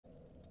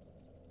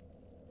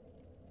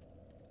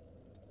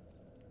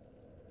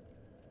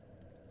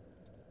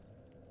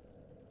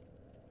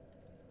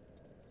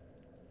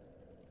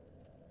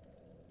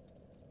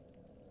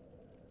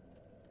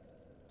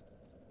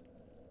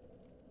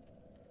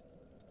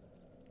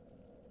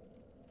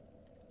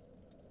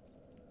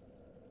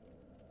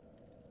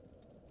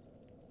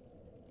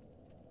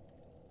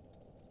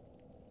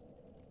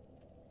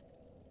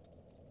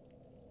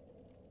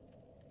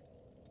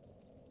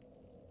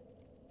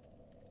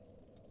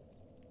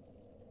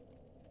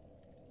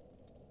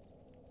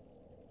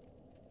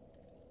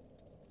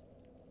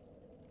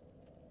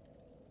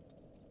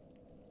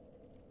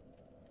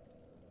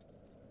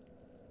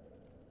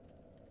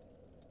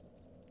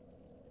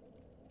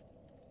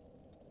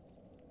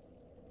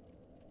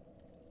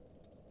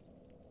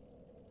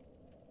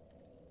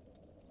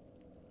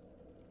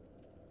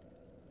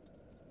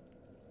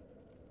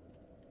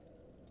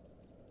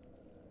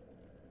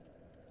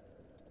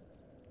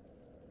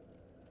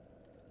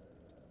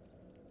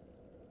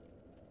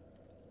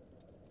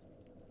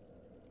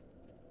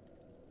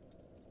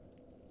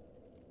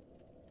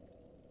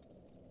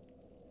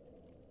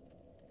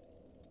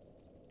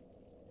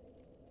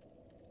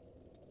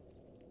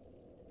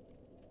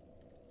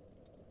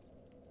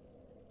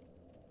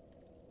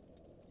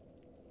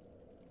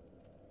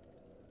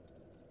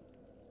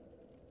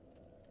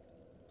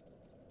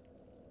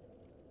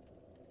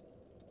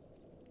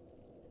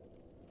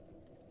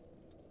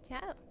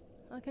Ciao!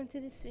 Welcome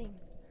to the stream.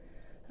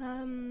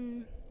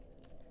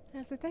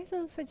 As the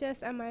title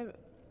suggests, I might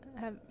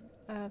have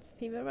a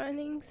fever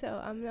running,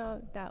 so I'm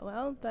not that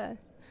well, but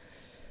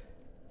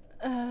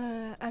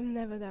I'm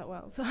never that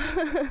well, so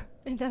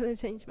it doesn't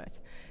change much.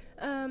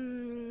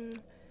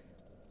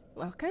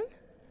 Welcome.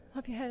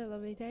 Hope you had a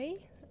lovely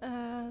day.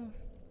 And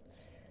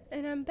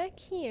I'm back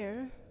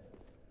here.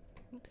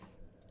 Oops.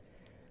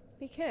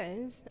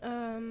 Because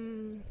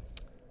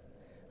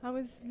I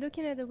was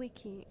looking at the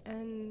wiki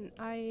and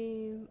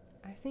I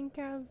think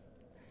I've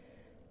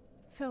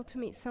failed to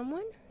meet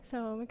someone,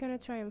 so we're gonna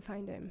try and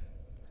find him.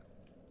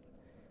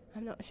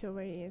 I'm not sure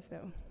where he is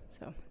though,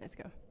 so let's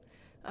go.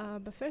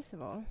 But first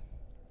of all,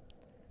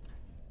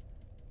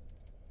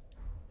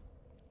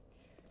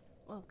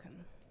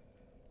 welcome.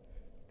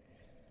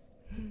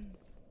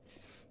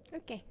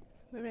 Okay,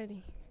 we're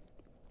ready.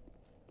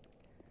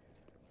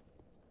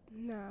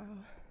 Now,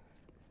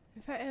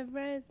 if I have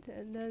read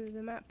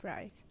the map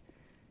right,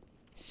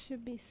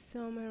 should be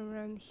somewhere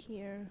around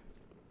here.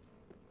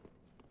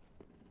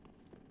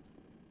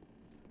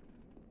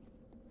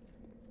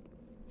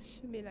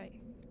 Should be like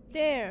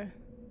there.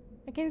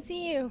 I can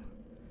see you.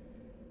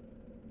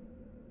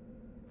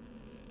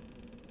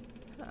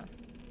 Huh.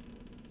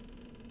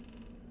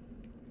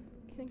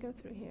 Can I go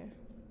through here?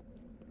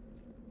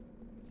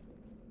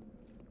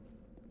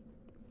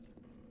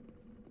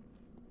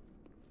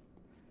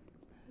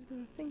 I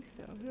don't think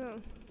so,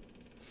 no.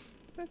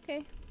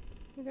 Okay,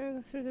 we're gonna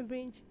go through the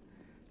bridge.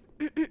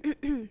 Oops. This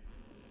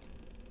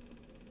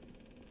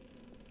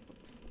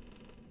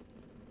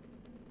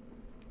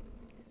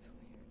is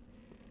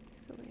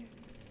so weird.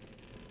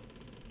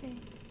 Okay,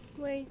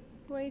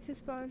 wait to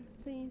spawn,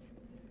 please.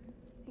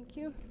 Thank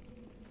you.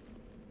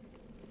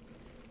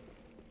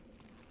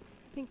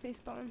 I think they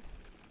spawn.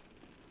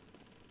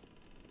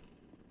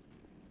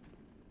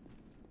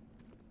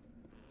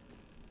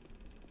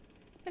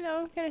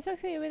 Hello, can I talk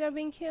to you without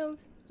being killed?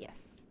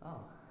 Yes.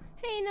 Oh.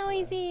 Hey,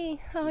 Noisy!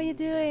 How are you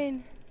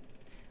doing?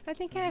 I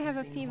think I have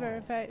a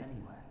fever, but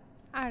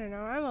I don't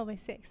know, I'm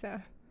always sick,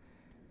 so.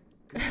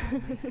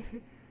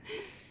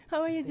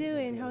 How are you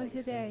doing? How was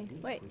your day?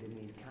 Wait,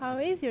 how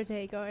is your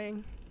day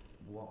going?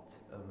 What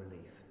a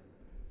relief.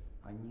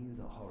 I knew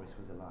that Horace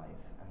was alive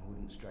and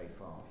wouldn't stray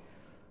far.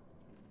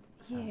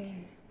 Yeah.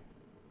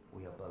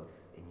 We are both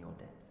in your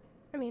debt.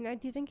 I mean, I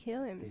didn't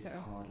kill him, This so.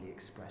 hardly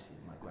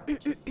expresses my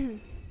gratitude,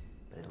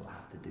 but it'll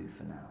have to do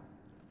for now.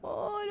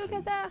 Oh, look Please,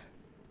 at that!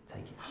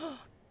 take it.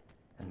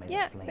 And may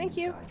Yeah, the flames thank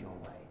you. guide your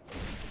way.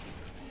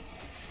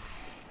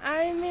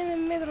 I'm in the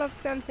middle of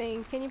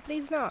something. Can you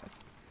please not?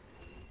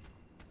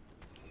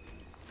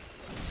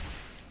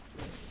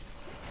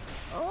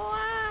 Oh,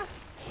 ah!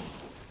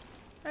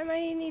 I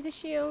might need a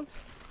shield.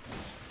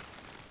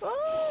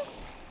 Oh!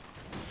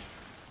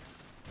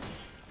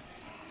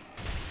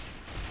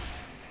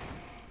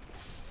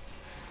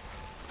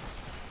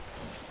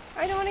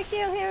 I don't want to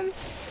kill him.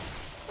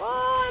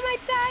 Oh, I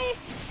might die.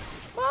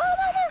 Oh,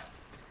 mama!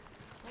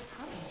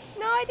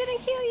 No, I didn't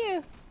kill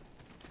you.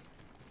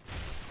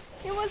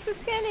 It was the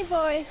skinny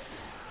boy.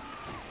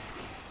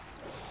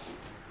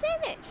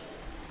 Damn it!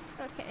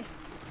 Okay.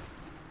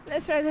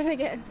 Let's try that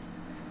again.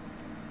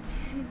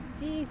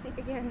 Jeez, think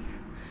again.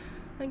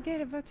 I'm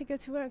good, about to go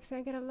to work, so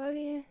I gotta love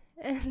you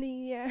and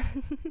leave you.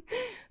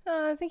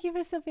 Oh, thank you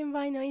for stopping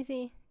by,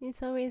 Noisy.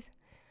 It's always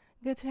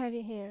good to have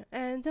you here.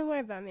 And don't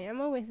worry about me,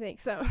 I'm always sick,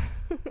 so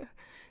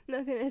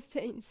nothing has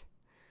changed.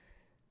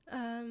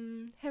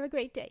 Have a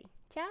great day.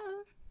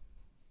 Ciao!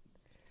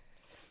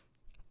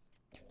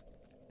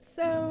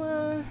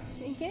 So,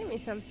 it gave me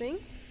something.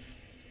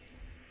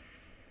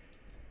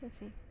 Let's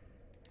see.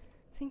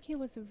 I think it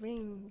was a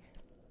ring.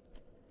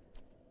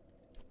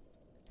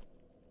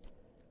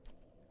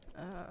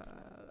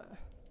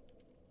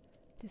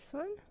 This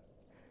one?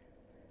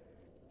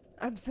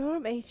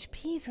 Absorb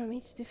HP from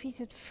each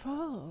defeated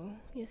foe,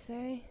 you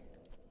say?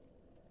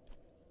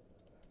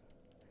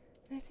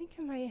 I think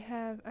I might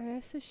have an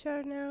Estus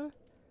shard now.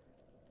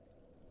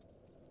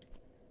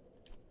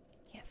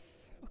 Yes,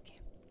 okay.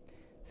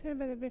 Sorry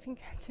about the briefing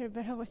cancer,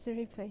 but I'll watch the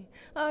replay.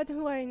 Oh,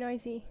 don't worry,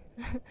 Noisy.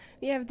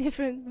 We have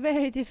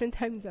very different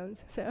time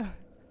zones, so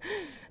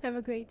have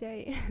a great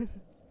day.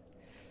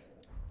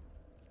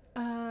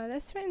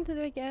 Let's try and do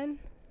it again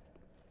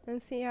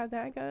and see how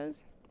that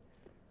goes.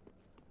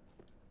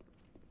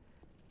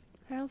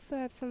 I also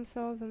had some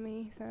souls on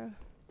me, so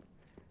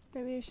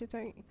maybe we should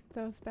take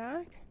those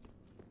back.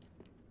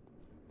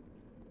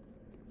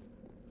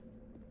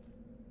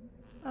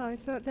 Oh,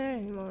 it's not there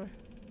anymore.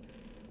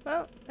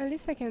 Well, at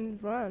least I can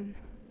run.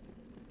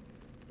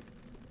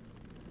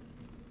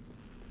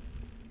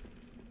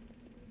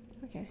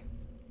 Okay.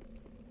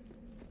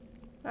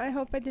 I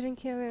hope I didn't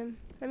kill him.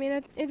 I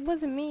mean, it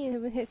wasn't me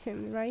who hit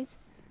him, right?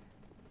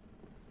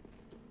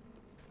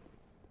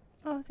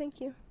 Oh, thank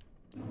you.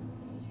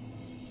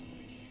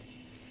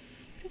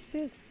 What is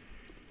this?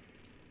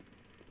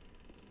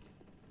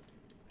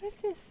 What is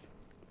this?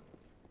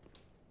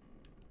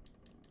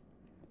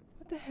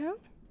 What the hell?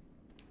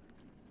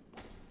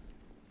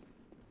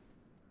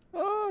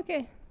 Oh,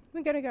 okay.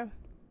 We gotta go.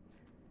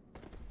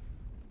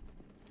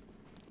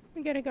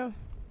 We gotta go.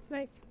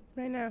 Like,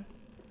 right now.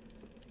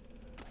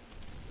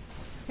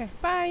 Okay,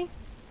 bye!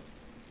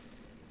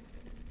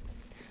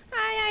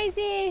 Hi,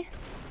 Izzy!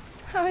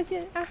 How was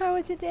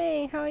your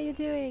day? How are you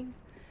doing?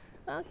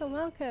 Welcome,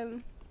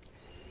 welcome.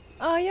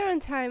 Oh, you're on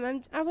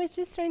time. I was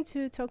just trying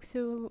to talk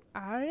to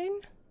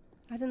Aaron.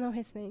 I don't know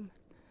his name.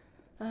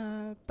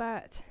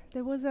 But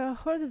there was a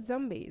horde of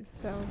zombies.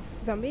 So,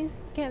 zombies?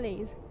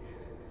 Skellies.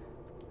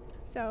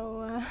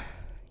 So,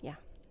 yeah.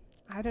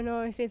 I don't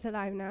know if he's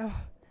alive now.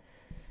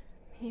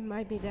 He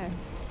might be dead.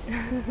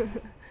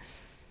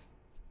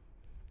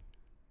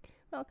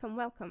 Welcome,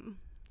 welcome.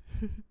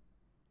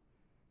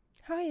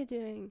 How are you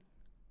doing?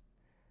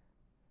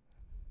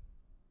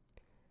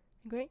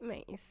 Great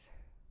maze.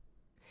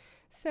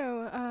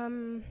 So,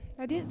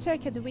 I did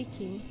check at the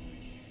wiki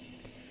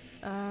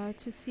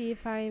to see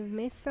if I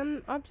missed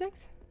some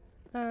objects,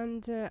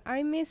 and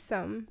I missed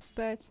some,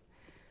 but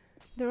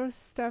there was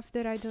stuff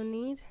that I don't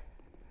need,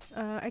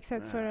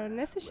 except for a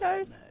Nesta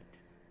shard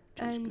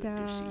and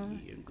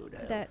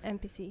that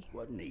NPC.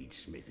 What needs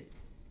smithing?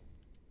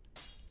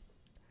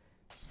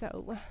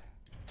 So,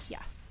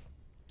 yes.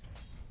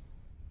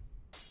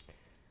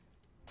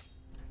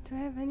 Do I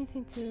have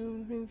anything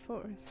to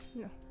reinforce?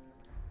 No.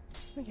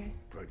 Okay.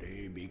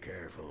 Pretty be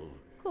careful.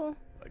 Cool.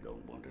 I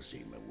don't want to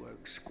see my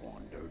work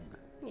squandered.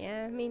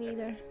 Yeah, me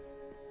neither.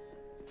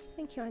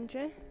 Thank you,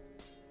 Andre.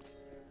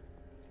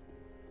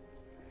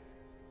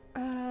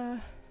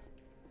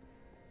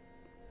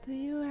 Do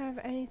you have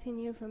anything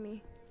new for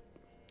me?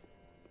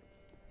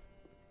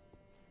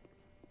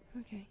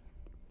 Okay.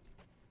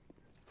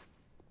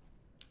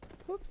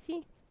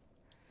 Whoopsie.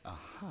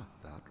 Aha,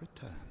 thou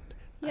returned.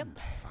 Yep. And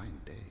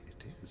fine day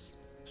it is.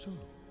 So,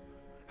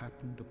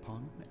 happened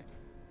upon me.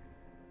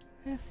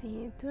 Let's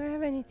see, do I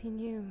have anything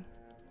new?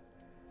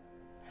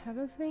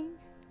 Heaven's Wing?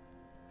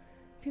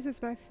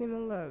 Increases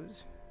maximum load.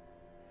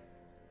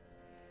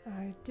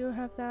 I do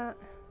have that.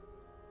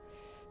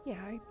 Yeah,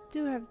 I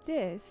do have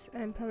this,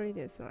 and probably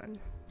this one.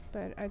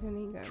 But I don't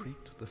need them.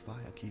 Treat the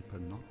firekeeper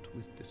not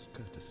with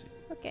discourtesy.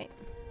 Okay.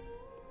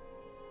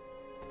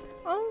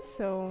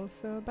 Also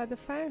about the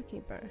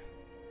firekeeper.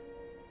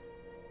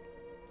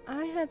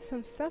 I had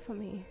some stuff on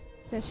me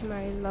that she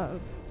might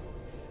love.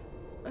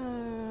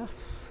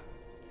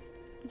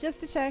 Just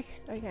to check.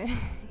 Okay.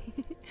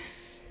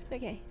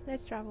 Okay,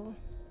 let's travel.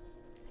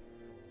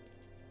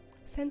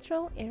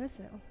 Central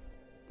Aerosil.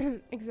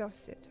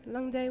 Exhausted.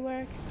 Long day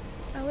work.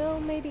 I will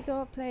maybe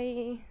go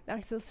play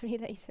Dark Souls 3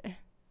 later.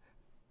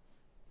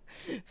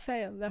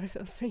 Fail Dark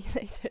Souls 3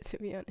 later, to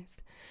be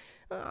honest.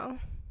 Oh.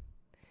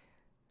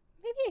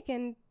 Maybe you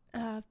can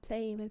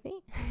play with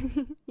me.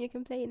 You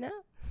can play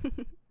now.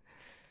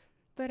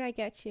 But I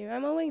get you.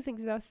 I'm always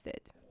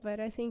exhausted. But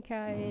I think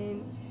I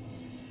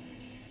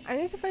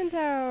need to find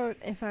out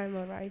if I'm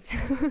alright.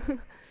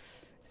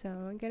 So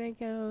I'm gonna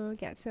go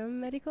get some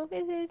medical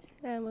visits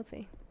and we'll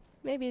see.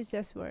 Maybe it's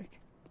just work.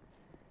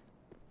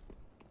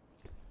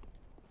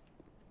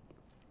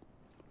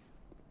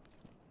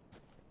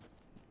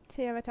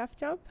 So you have a tough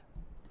job?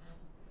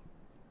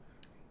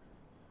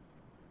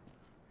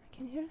 I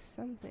can hear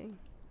something.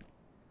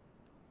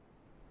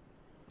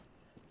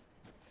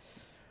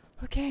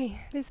 Okay,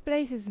 this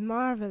place is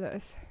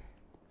marvelous.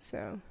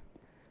 So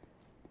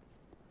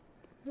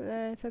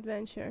let's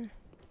adventure.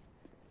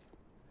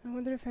 I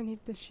wonder if I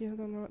need the shield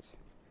or not.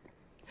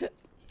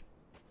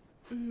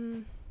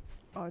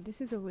 Oh, this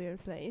is a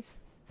weird place.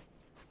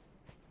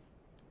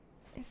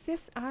 Is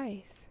this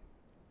ice?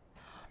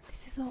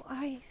 This is all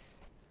ice.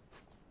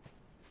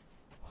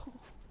 Oh,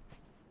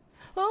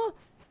 oh,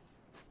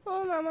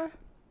 oh, Mama.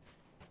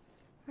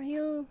 Are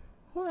you?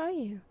 Who are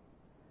you?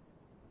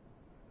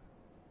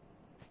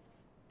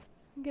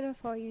 I'm gonna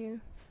follow you,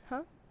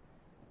 huh?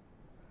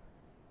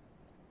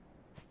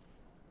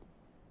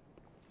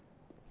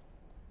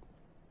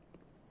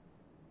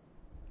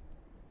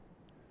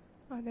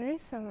 Oh, there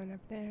is someone up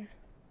there.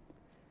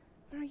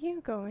 Where are you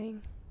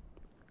going?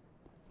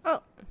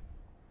 Oh,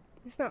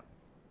 it's not.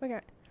 Okay.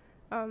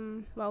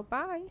 Well,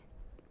 bye.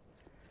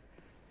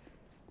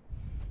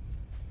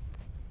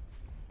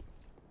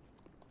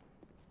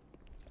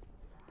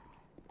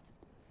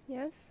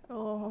 Yes?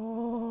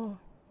 Oh.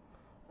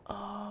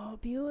 Oh,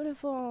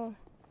 beautiful.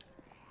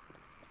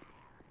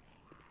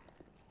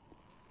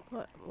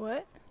 What?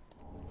 What?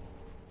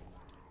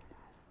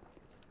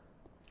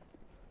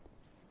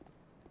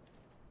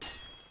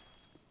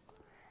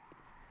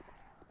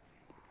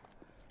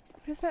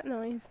 What is that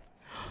noise?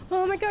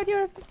 Oh my god,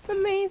 you're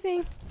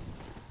amazing!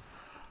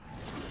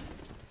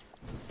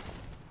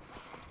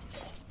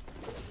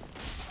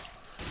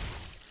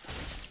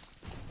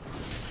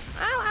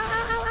 Ow, ow,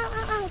 ow, ow,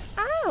 ow, ow,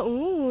 ow!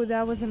 Ooh,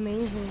 that was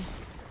amazing.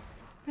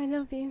 I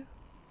love you.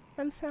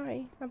 I'm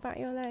sorry about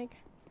your leg.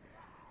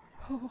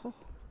 Oh.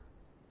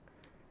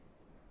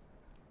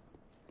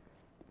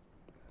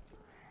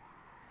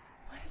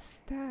 What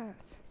is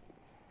that?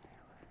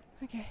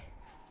 Okay.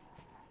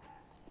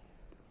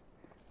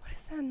 What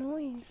is that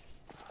noise?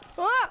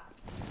 Oh!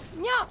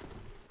 No!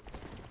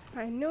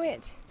 I knew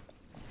it.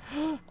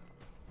 What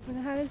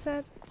the hell is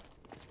that?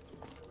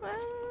 What?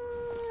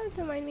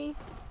 don't mind me.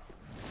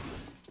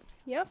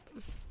 Yep.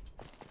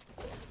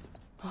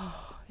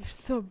 Oh, you're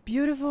so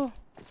beautiful.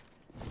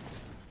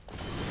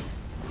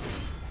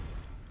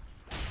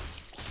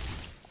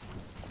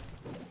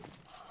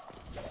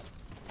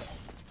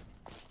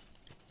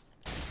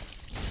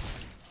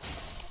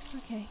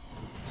 Okay.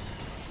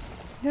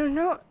 They're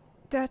not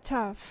that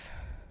tough.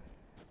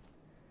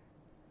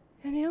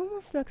 And it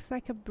almost looks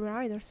like a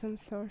bride or some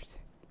sort.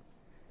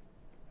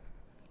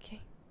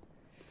 Okay.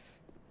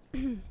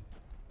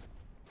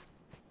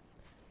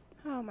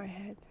 Oh, my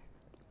head.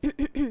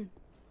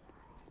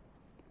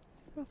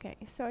 Okay,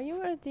 so you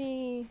were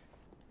the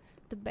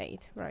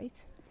bait,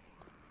 right?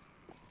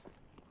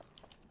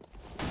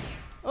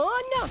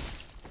 Oh no!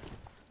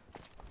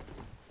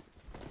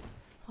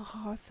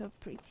 Oh, so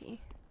pretty.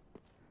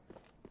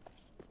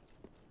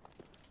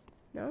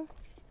 No?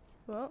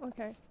 Well,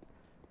 okay.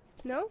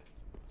 No?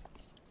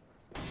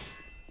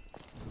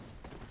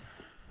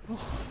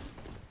 Oh,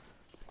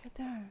 look at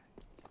that.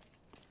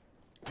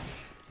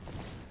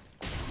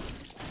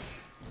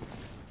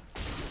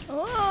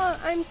 Oh,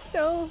 I'm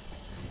so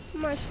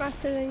much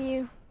faster than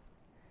you.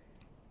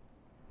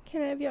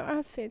 Can I have your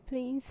outfit,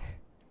 please?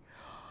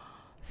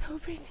 So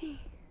pretty.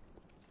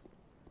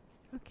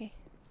 Okay.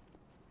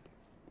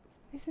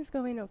 This is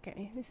going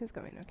okay. This is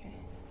going okay.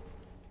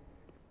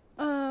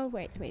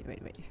 Wait.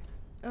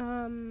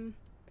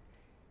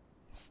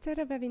 Instead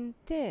of having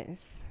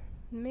this,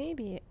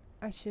 maybe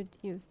I should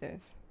use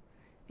this.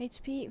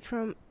 HP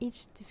from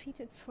each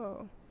defeated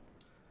foe.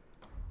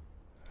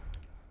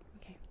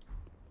 Okay.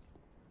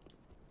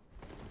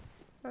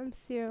 I'm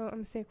still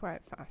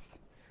quite fast.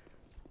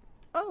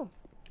 Oh!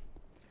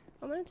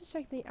 I wanted to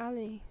check the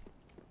alley.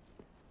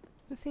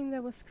 The thing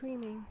that was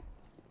screaming.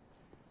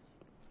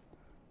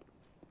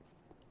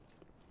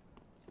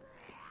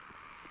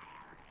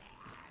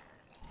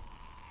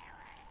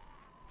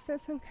 Is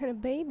that some kind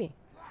of baby?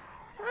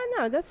 Oh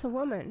no, that's a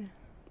woman.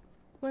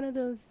 One of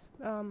those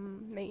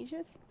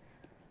mages.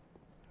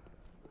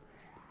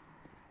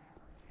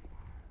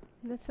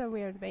 That's a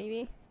weird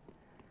baby.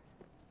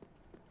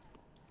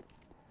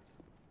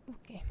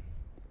 Okay.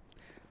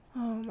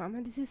 Oh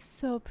mama, this is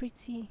so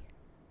pretty.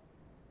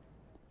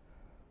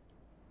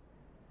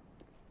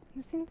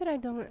 The thing that I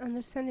don't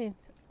understand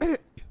is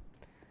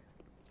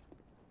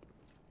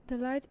the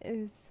light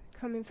is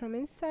coming from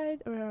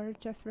inside or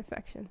just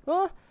reflection.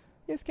 Oh!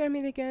 You scared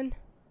me again.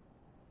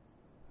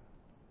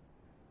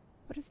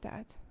 What is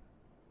that?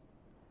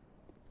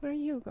 Where are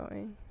you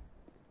going?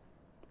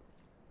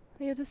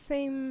 Are you the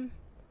same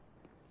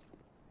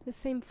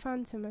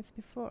phantom as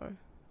before?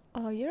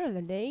 Oh, you're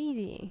a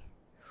lady.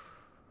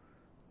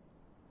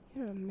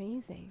 You're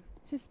amazing.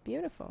 She's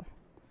beautiful.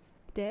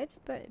 Dead,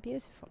 but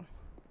beautiful.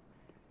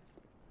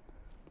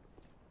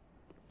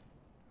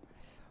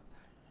 I saw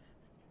that.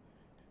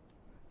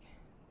 Okay.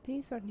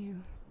 These are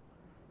new.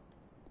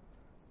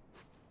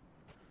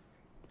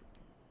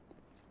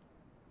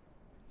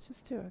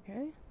 Just two,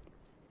 okay?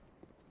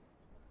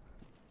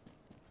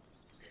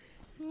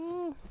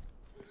 Ooh.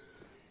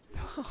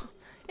 Oh,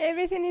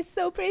 everything is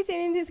so pretty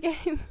in this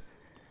game.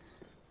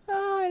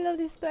 Oh, I love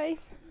this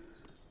place.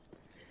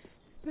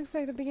 Looks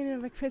like the beginning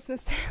of a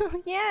Christmas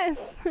tale.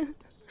 Yes!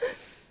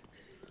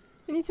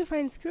 We need to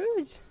find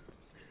Scrooge.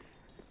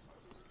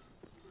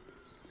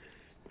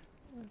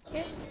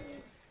 Okay.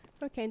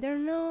 Okay, they're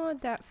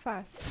not that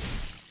fast.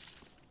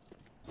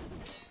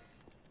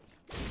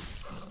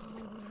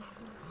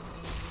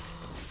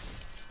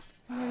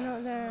 They're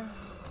not there.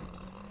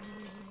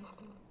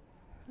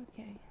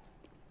 Okay.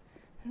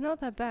 They're not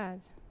that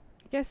bad.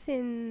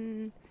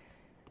 Guessing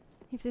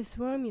if they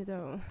swarm you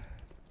though.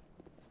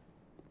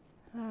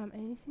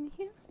 Anything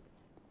here?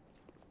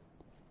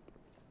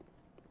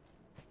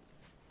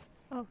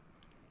 Oh,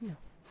 no.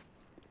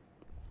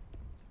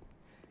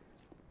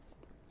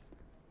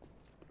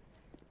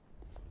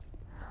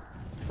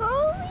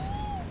 Oh!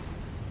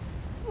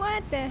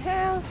 What the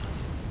hell?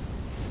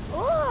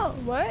 Oh!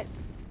 What?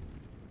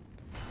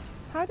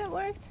 How that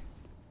worked?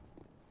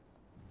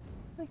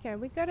 Okay,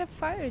 we got a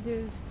fire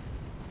dude.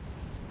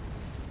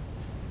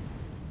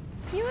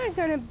 You are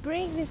gonna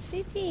break the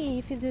city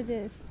if you do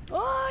this.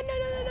 Oh, no,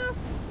 no, no, no.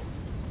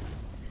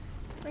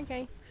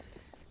 Okay.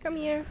 Come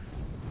here.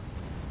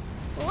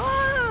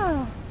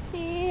 Whoa!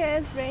 He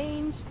has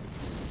range.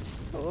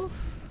 Oof.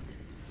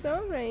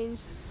 So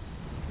range.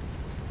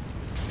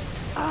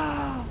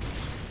 Oh!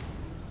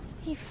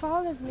 He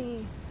follows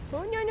me.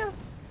 Oh, no, no.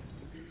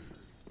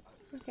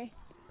 Okay.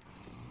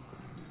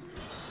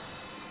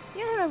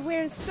 You have a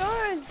weird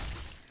sword.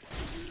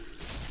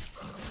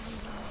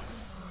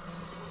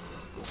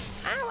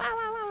 Ow, ow,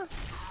 ow, ow.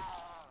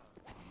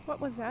 What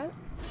was that?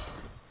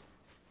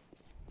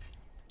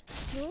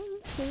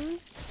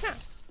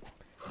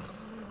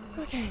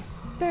 Okay,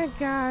 that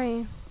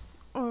guy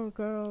or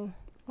girl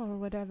or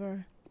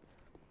whatever,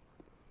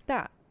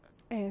 that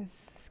is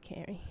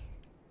scary.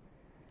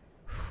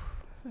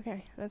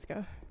 Okay, let's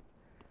go.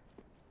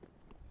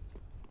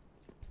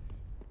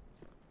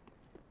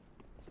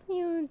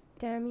 You,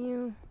 damn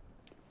you.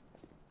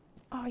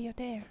 Oh, you're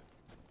there.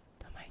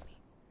 Don't mind me.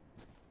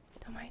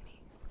 Don't mind me,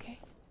 okay?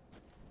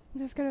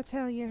 I'm just gonna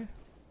tell you.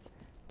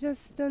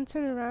 Just don't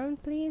turn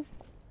around, please.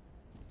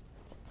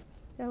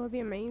 That would be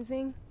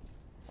amazing.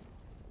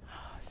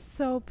 Oh,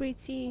 so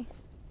pretty.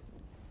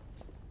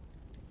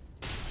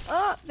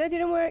 Oh, that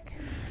didn't work.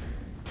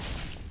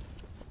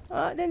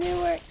 Oh, that didn't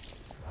work.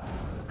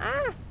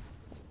 Ah!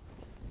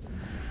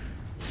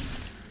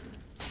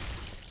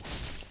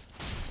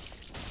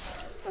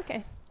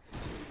 Okay.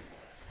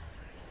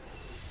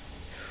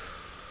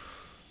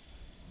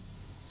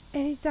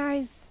 And it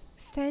dies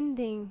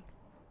standing.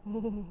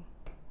 Ooh.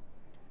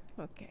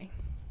 Okay.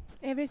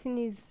 Everything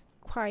is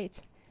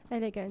quite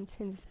elegant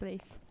in this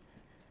place.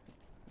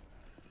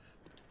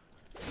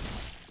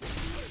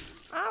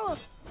 Ow!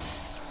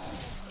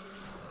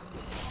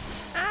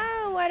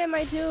 Ow! What am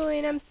I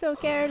doing? I'm so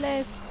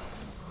careless.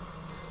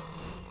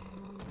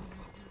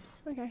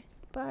 Okay,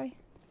 bye.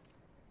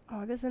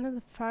 Oh, there's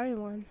another fire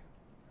one.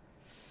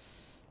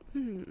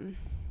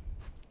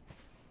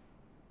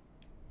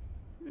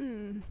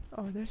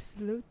 Oh, there's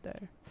loot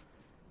there.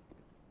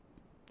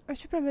 I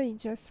should probably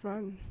just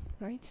run,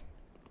 right?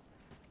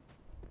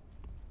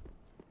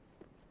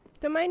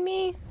 Don't mind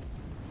me.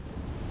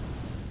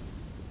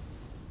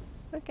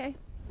 Okay.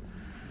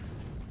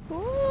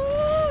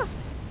 Ooh!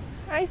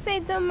 I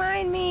said don't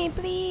mind me,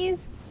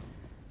 please.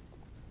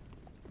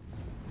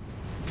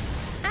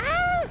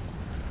 Ah!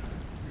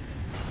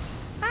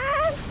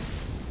 Ah!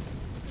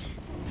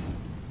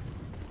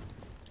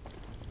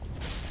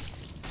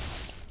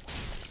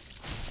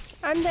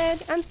 I'm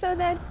dead. I'm so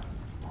dead.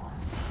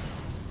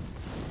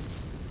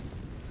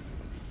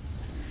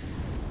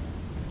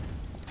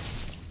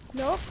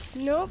 Nope.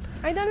 Nope.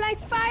 I don't like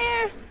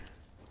fire.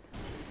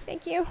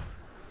 Thank you.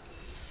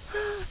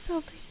 Oh,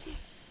 so pretty.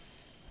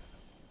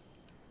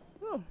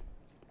 Oh,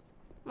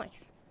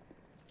 nice.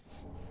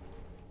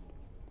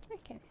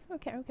 Okay.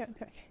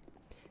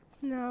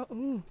 Now,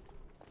 ooh.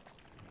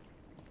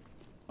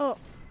 Oh,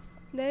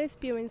 that is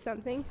spewing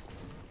something.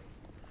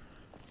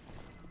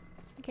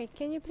 Okay,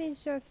 can you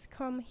please just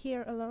come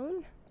here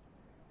alone?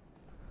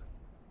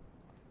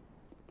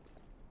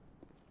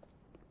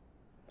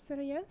 Is that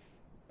a yes?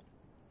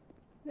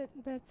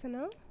 That's a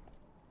no?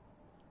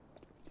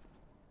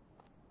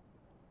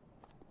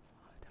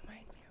 Oh, don't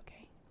mind me,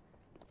 okay?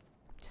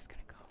 I'm just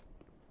gonna go.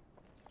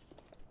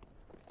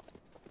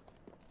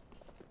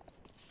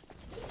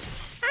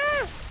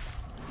 Ah!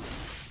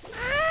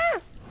 Ah!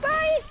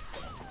 Bye!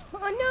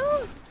 Oh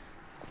no!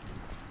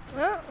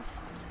 Oh.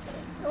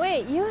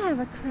 Wait, you have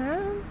a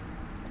crown?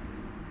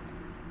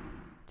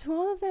 Do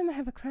all of them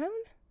have a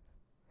crown?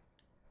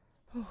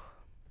 Oh,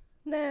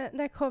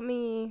 that caught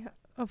me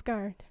off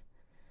guard.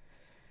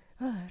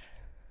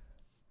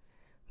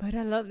 But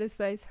I love this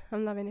place.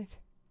 I'm loving it.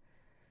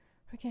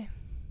 Okay.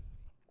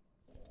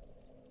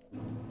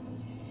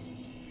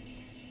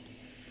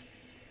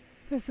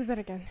 Let's do that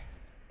again.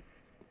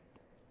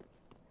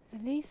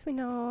 At least we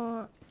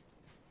know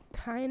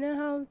kinda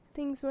how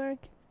things work.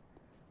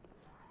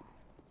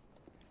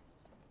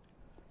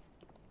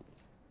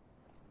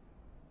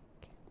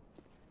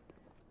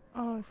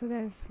 Oh, so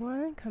there's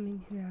one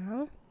coming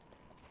now.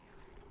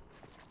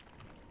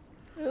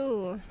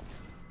 Ooh.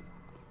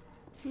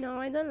 No,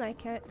 I don't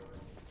like it.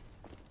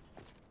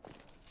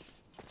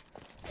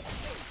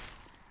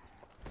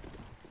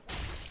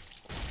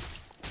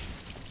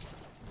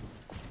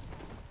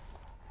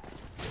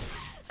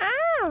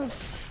 Ow!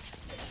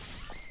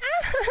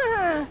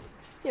 Ah!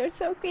 You're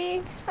so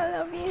quick. I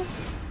love you.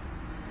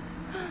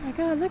 Oh my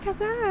god, look at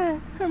that!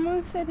 Her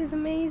moveset is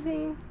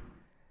amazing.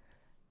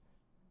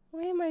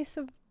 Why am I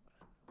so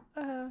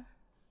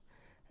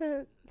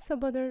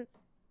bothered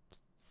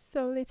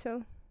so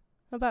little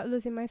about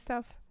losing my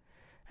stuff?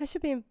 I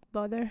should be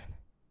bothered,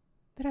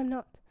 but I'm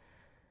not.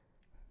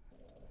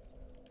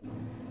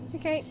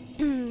 Okay,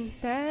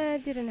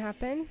 that didn't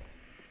happen.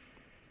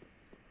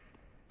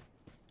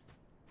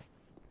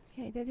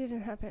 Okay, that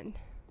didn't happen.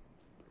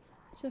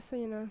 Just so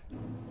you know.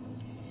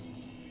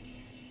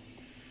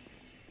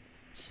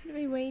 Should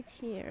we wait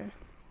here?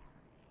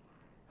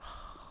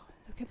 Oh,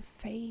 look at the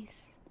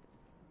face.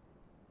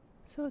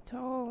 So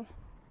tall.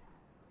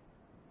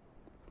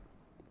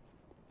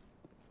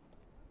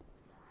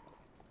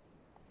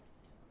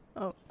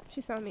 Oh,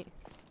 she saw me.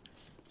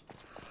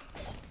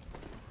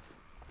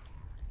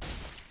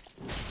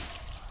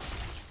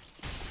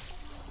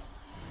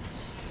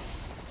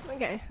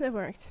 Okay, that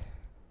worked.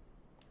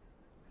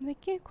 And they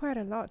give quite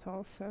a lot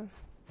also.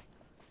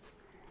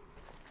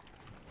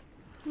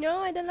 No,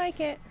 I don't like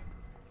it.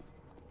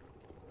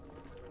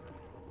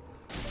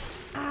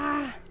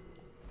 Ah!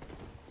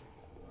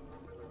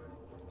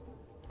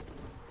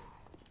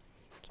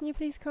 Can you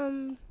please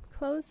come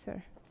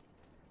closer?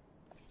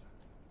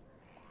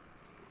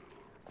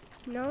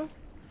 No?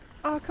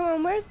 Oh, come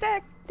on, where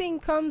that thing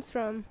comes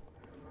from?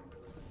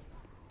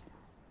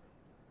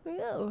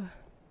 Ew.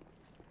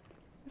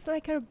 It's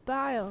like her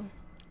bile.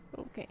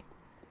 Okay.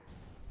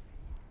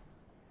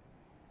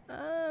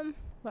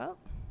 Well.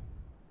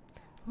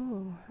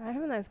 Ooh, I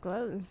have nice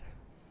gloves.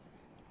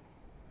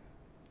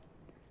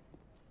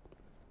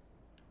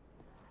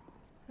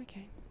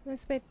 Okay.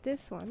 Let's bet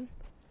this one.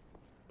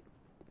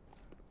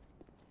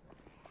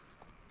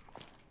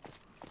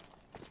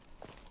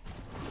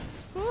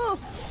 Oh!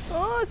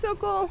 Oh, so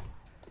cool!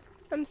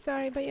 I'm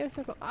sorry, but you're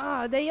so cool.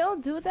 Ah, they all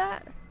do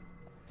that?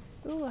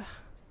 Ooh.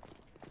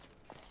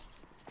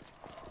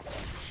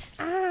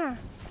 Ah!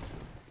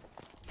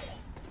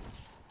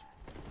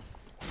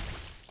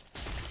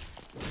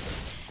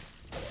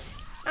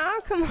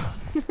 Oh, come on!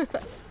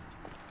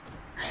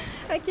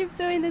 I keep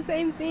doing the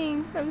same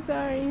thing. I'm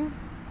sorry.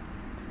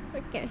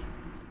 Okay.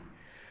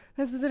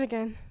 Let's do it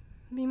again.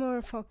 Be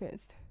more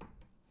focused.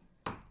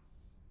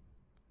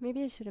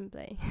 Maybe I shouldn't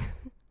play.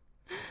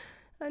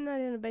 I'm not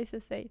in a base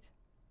state.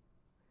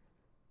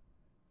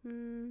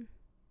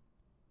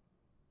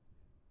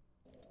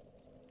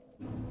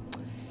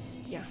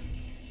 Yeah.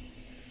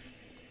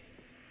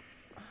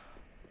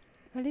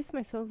 At least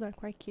my souls are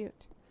quite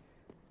cute.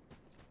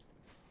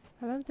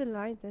 I love the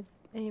light that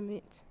they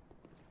emit.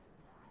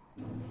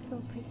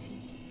 So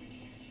pretty.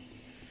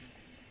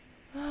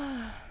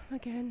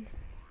 Again.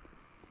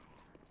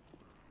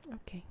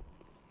 Okay.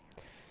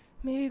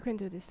 Maybe you can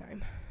do this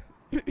time.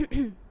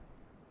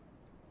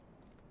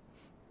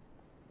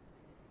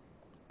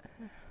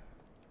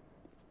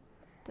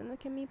 Don't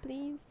look at me,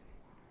 please.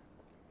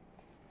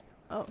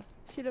 Oh,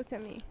 she looked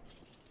at me.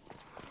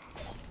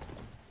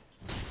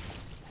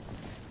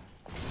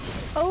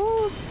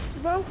 Oh,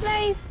 wrong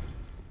place.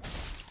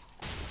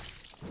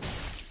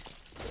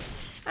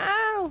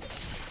 Ow!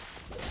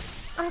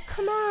 Oh,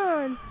 come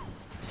on.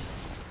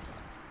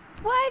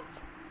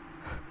 What?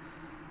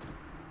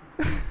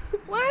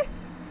 What?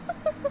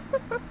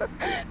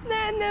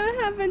 That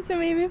never happened to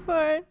me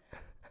before.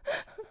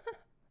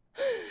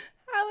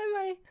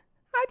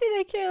 How did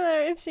I kill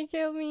her if she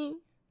killed me?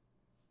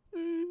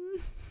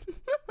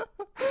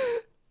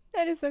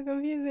 That is so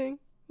confusing,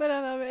 but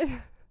I love it.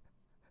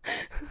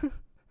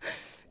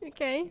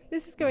 Okay,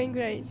 this is going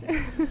great.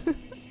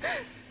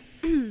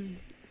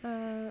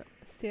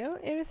 Still,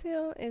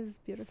 Irithyll is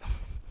beautiful.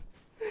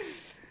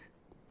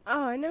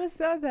 Oh, I never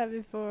saw that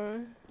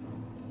before.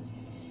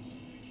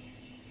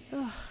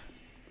 Ugh.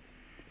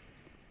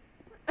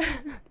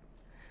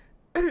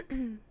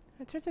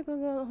 I tried to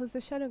Google who's the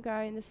shadow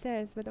guy in the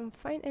stairs, but don't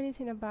find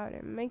anything about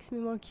him. Makes me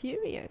more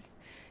curious.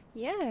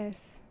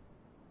 Yes.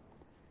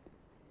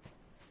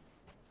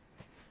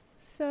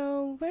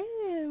 So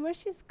where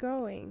she's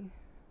going?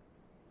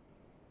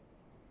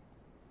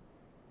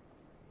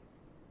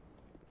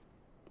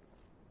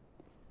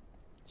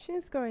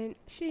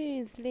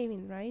 She's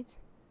leaving, right?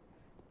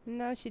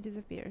 Now she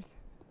disappears.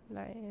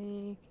 Like,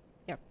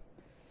 yep.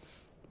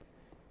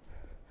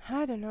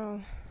 I don't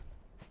know.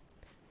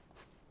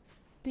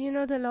 Do you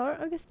know the lore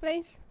of this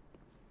place?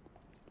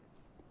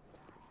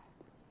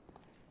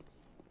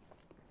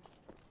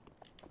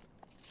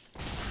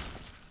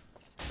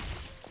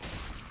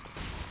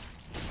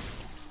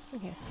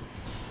 Okay.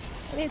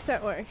 At least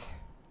that works.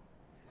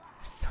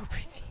 They're so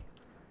pretty.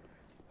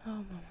 Oh,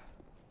 mama.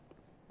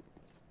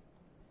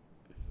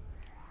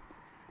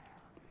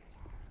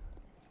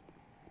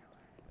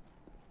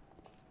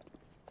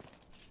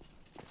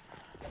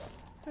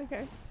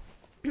 Okay.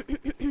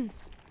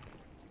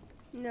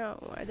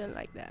 No, I don't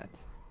like that.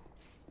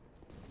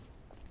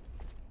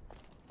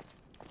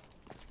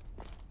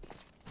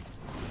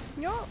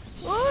 No!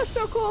 Oh,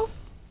 so cool!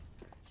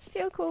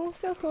 Still cool,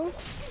 so cool.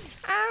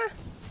 Ah!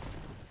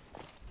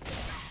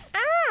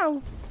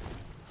 Ow!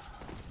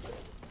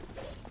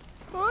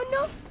 Oh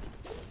no!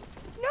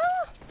 No!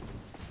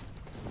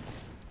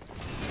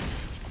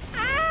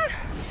 Ah!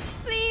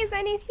 Please,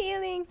 I need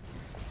healing.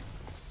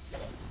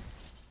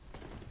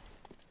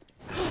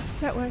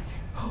 That worked.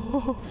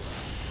 Oh.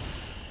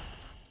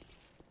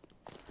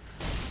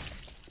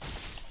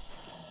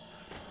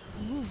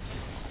 Ooh.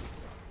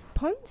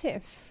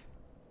 Pontiff.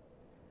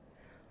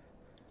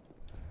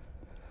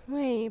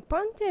 Wait,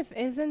 Pontiff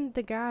isn't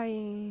the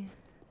guy,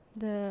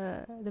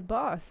 the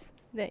boss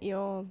that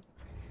you're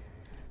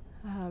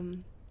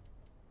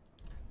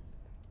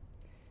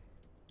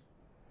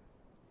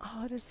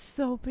oh, they're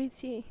so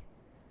pretty.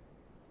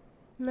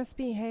 Must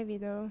be heavy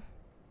though.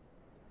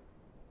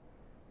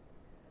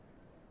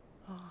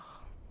 Oh.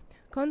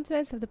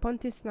 Gauntlets of the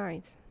Pontiff's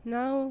Knights.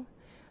 Now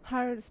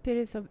hard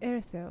spirits of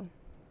Irithyll.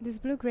 These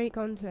blue-grey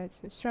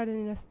gauntlets, shrouded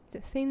in a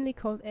thinly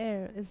cold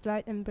air, is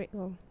light and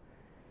brittle.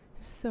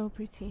 So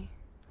pretty.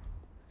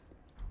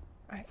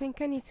 I think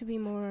I need to be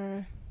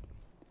more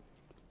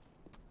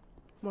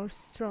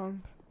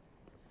strong.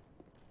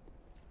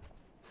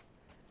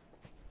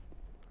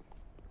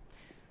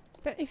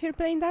 But if you're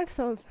playing Dark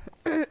Souls,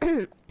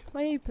 what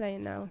are you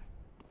playing now?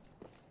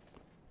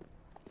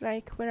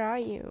 Like, where are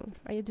you?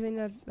 Are you doing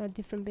a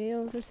different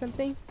build or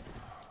something?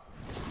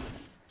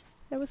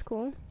 That was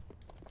cool.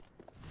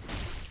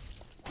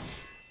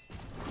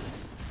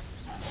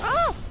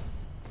 Oh!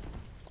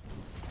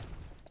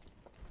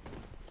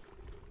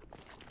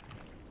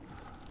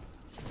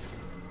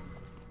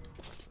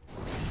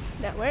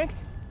 That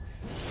worked.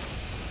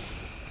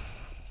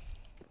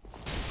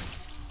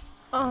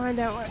 Oh, and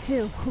that worked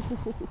too.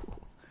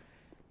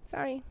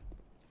 Sorry.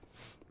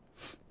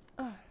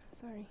 Oh,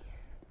 sorry.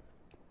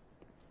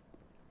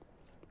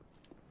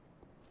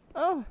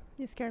 Oh,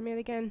 you scared me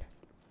again.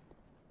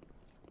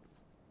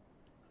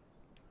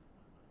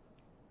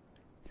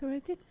 So where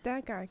did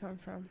that guy come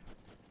from?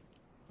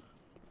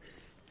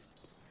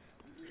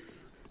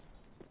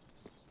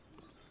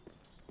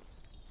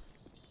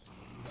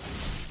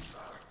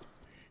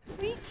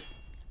 Whee!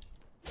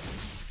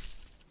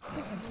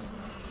 Okay,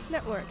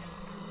 that works.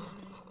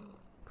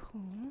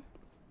 Cool.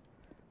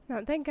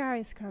 Now that guy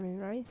is coming,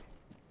 right?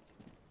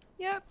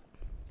 Yep.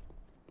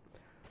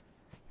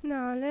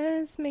 Now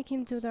let's make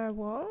him do that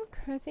walk,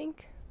 I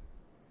think.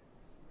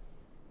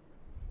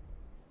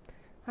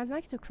 I'd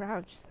like to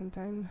crouch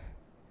sometime,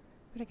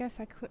 but I guess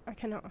I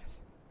cannot.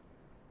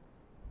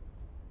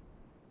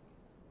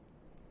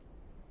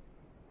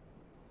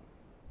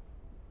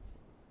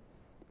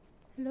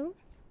 Hello?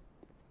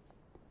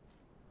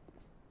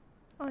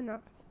 Oh no.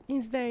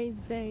 It's very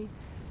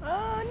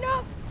oh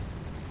no!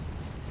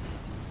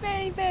 It's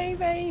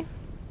very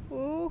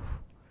ooh,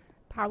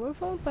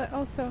 powerful, but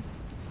also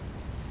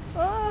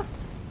oh,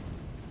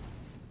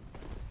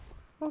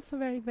 also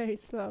very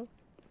slow.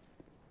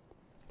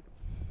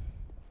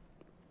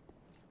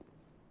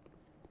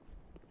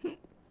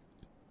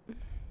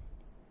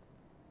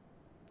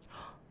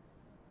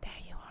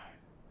 There you are.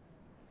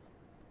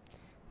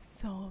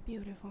 So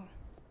beautiful.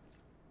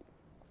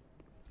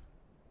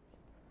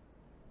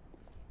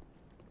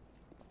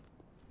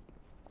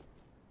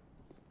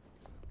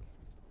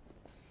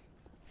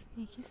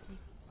 Sneaky.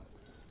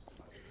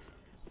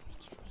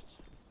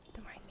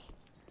 Don't mind me.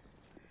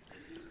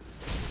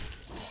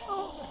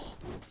 Oh!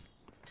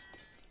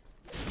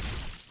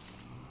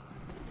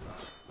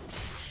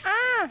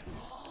 Ah!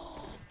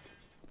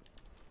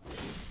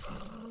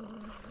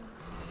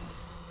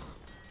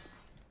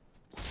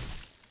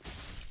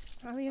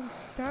 Are we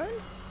done?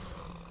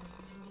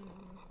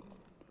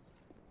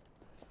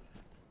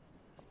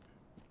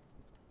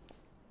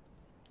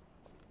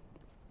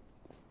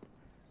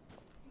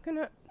 I'm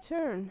gonna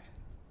turn.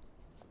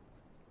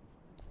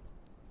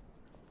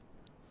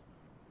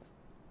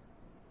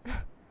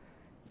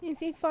 Is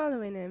he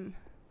following him?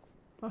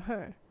 Or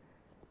her?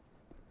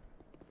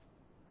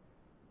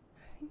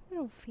 I think they're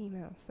all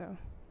females though.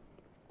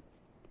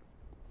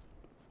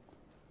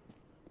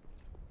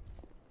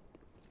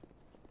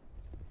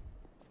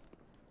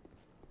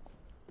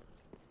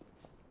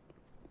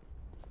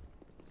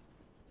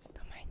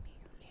 Don't mind me,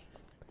 okay?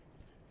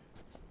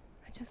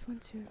 I just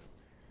want to...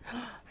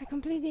 I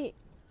completely...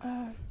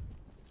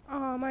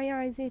 oh, my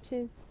eyes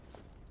itches.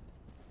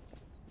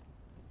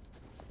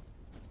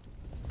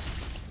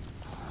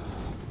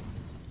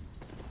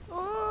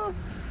 Oh!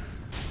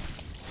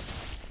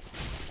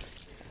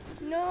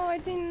 No, I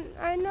didn't...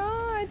 I know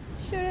I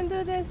shouldn't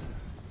do this.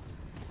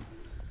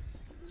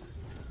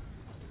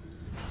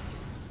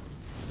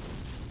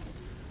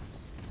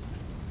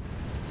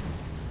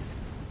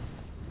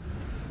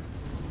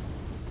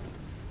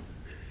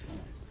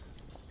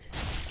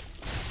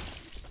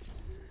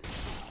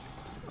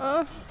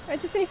 Oh, I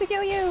just need to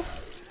kill you.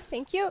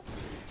 Thank you.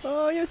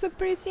 Oh, you're so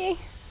pretty.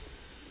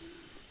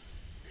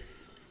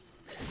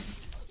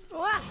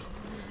 Wah!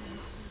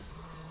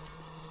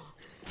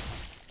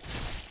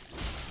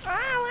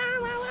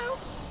 Ow.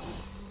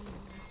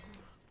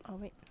 Oh,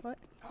 wait, what?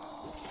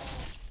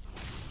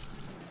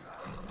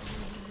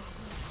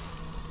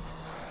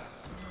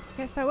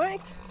 Guess that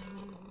worked.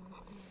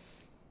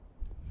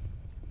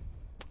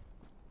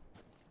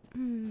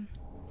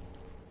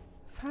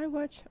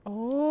 Firewatch.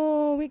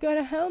 Oh, we got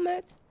a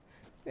helmet.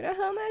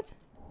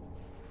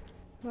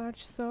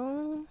 Large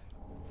soul.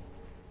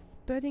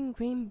 Budding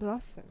green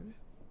blossom.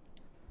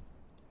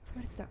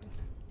 What is that?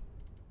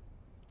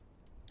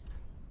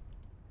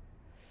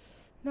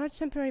 Large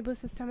temporary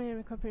boost of stamina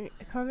and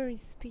recovery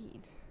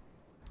speed.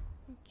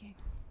 Okay.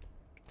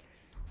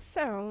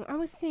 So, I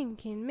was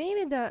thinking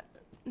maybe that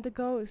the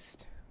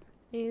ghost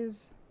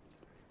is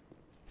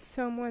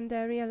someone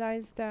that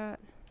realized that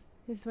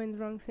he's doing the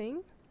wrong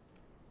thing.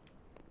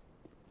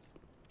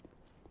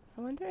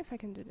 I wonder if I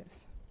can do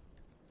this.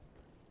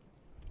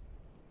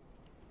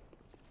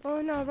 Oh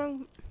no,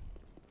 wrong.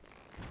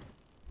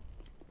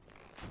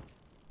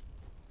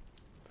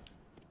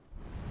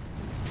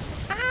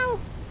 Ow!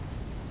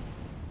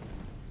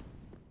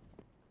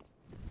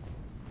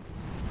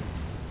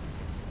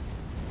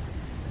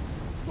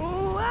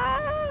 Ooh,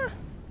 ah!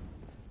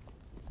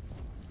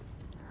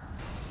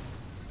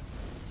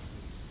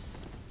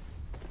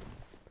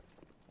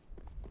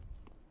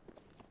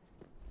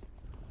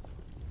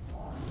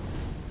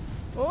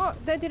 Oh,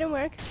 that didn't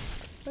work.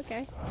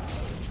 Okay.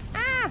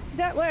 Ah!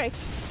 That worked.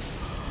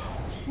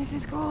 This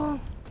is cool.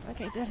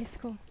 Okay, that is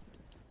cool.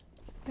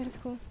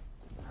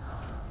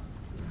 Ah.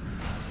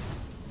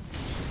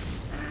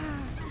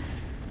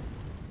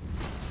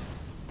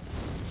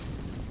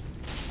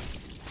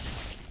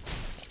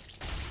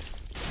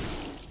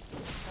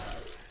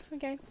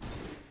 Okay.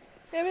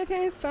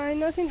 Everything is fine.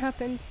 Nothing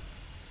happened.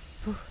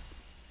 Whew.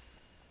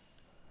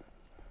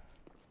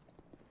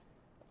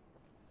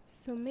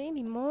 So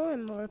maybe more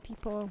and more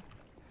people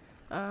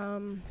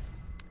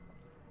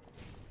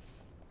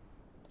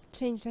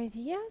changed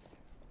ideas?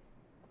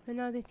 And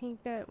now they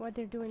think that what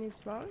they're doing is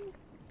wrong?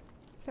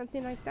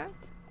 Something like that?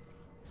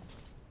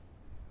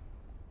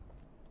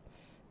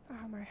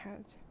 Ah, my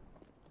head.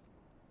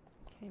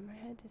 Okay, my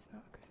head is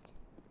not good.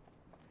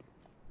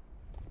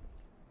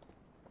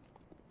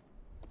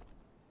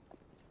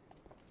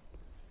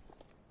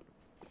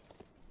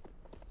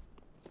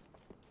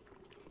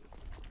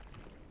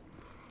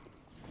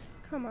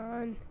 Come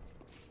on.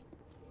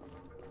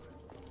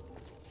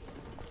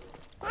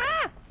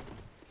 Ah!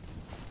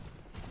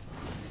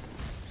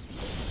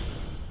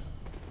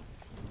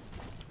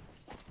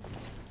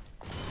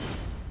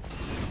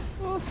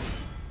 Oh.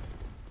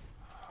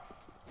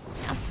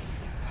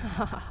 Yes.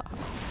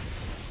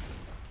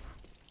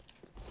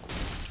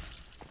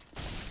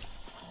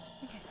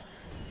 Okay.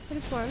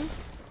 This one.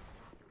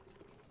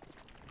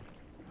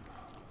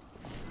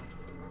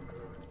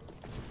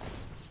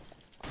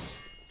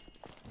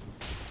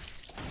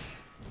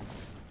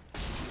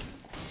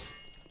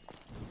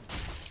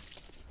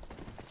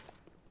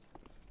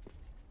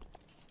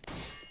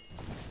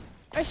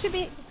 I should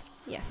be...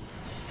 Yes.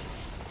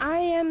 I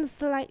am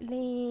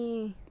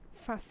slightly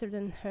faster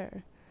than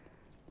her.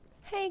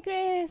 Hey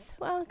Grace,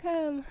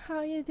 welcome. How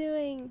are you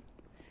doing?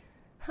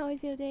 How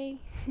is your day?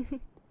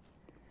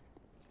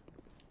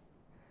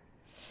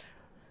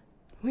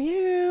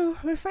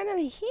 We're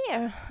finally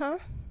here, huh?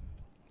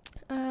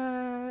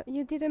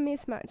 You didn't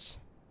miss much.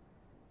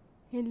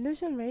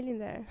 Illusion railing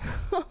there.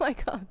 Oh my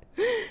god.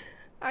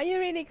 Are you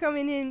really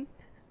coming in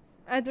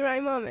at the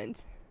right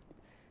moment?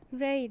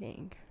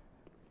 Railing.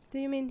 Do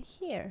you mean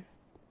here?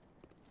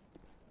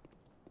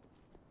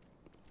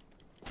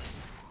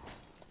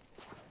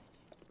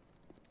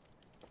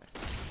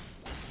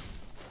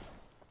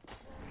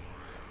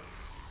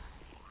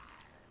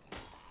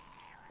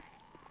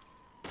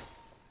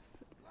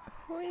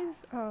 Who is...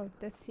 Oh,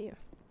 that's you.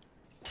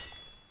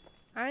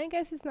 I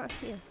guess it's not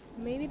here.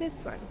 Maybe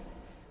this one.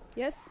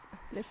 Yes,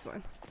 this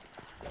one.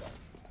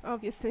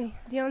 Obviously,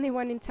 the only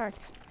one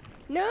intact.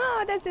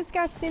 No, that's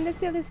disgusting. That's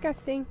still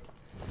disgusting.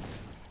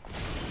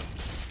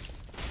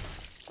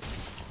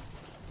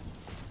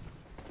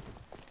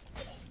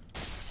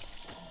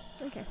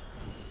 Okay.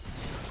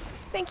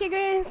 Thank you,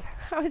 Grace.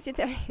 How was your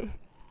day?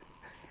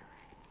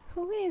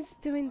 Who is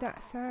doing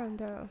that sound,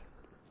 though?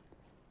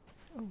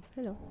 Oh,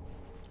 hello.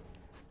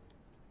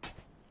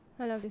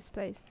 I love this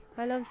place.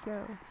 I love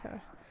snow, so...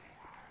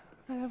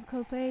 I love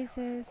cold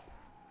places.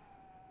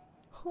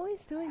 Who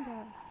is doing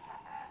that?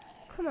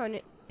 Come on,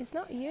 it's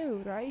not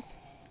you, right?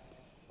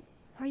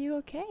 Are you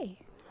okay?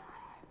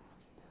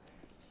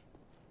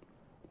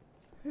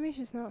 Maybe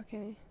she's not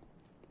okay.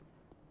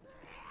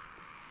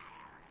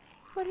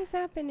 What is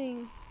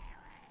happening?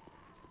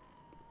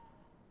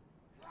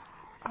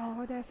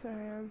 Oh, that's where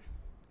I am.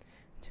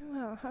 Doing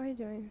well. How are you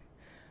doing?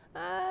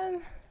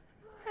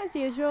 As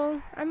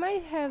usual. I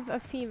might have a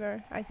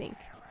fever, I think.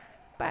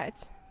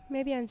 But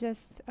maybe I'm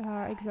just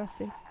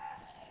exhausted.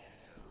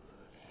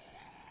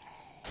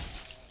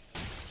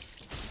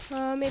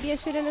 Maybe I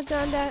shouldn't have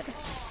done that.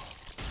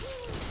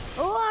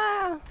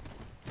 Oh!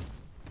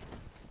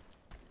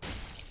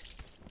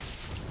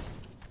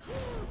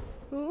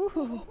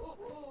 Ooh.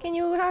 Can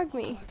you hug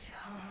me?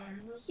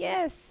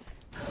 Yes.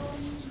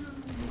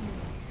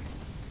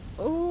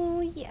 Oh,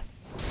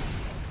 yes.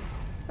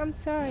 I'm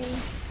sorry.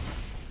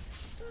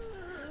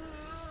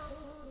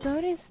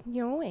 That is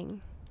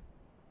snowing.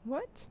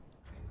 What?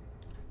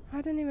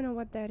 I don't even know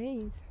what that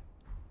is.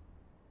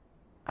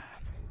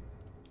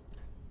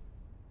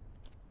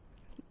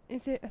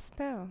 Is it a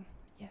spell?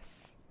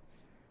 Yes.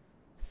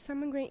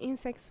 Summon great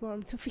insect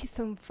swarm to feast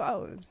on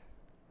foes.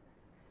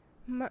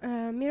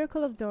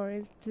 Miracle of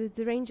Doris, the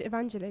deranged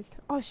evangelist.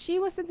 Oh, she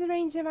was the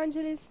deranged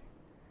evangelist?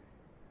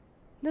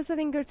 Those that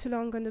linger too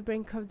long on the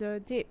brink of the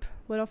deep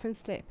will often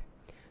slip.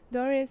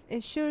 Doris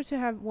is sure to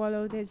have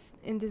wallowed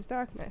in this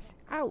darkness.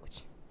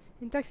 Ouch!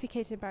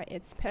 Intoxicated by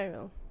its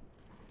peril.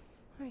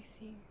 I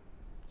see.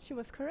 She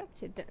was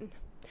corrupted then.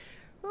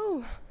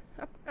 Oh,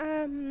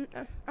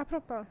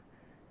 apropos.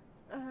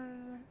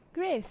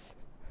 Grace.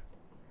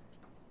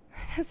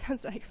 That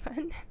sounds like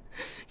fun.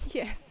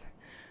 Yes.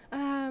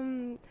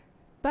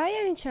 By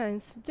any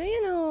chance, do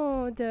you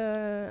know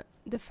the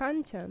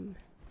phantom?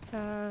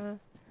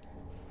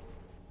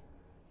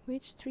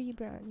 Which tree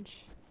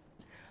branch?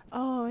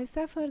 Oh, is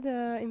that for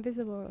the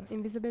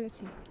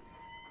invisibility?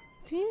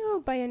 Do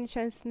you by any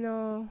chance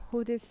know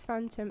who this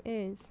phantom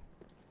is?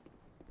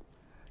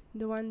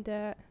 The one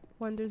that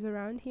wanders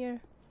around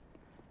here?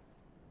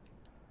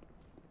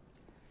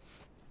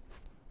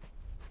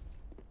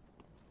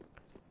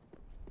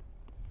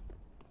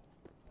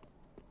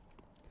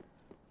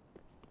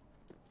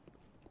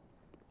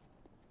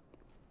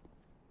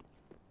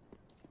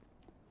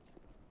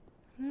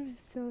 They're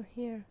still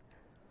here.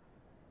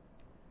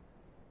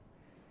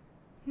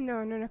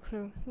 No, not a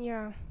clue.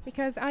 Yeah,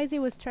 because Izzy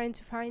was trying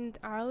to find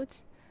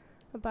out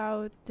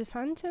about the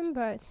phantom,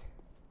 but...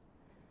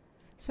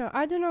 So,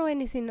 I don't know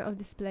anything of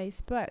this place,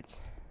 but...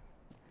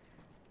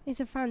 It's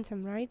a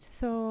phantom, right?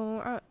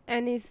 So,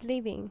 and it's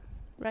leaving,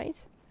 right?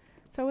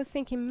 So I was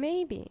thinking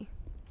maybe...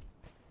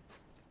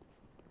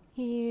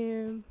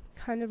 he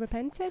kind of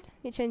repented.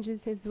 He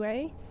changes his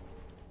way.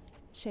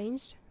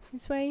 Changed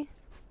his way.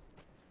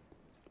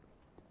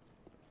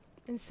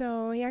 And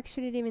so he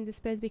actually lives in this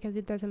place because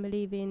he doesn't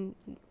believe in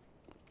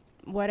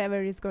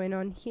whatever is going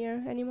on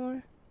here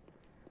anymore.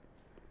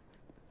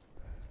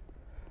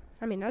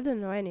 I mean, I don't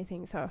know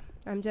anything, so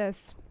I'm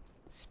just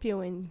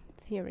spewing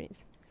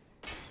theories.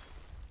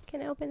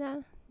 Can I open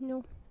that?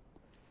 No.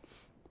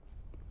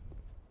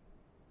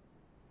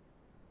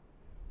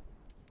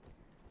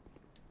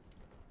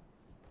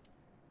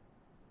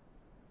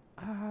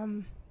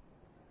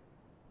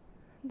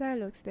 That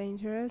looks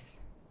dangerous.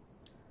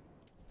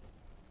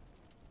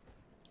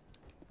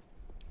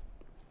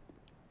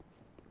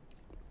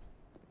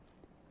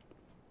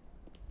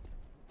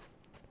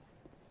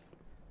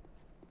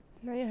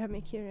 Now you have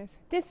me curious.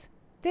 This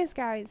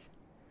guys.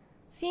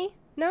 See?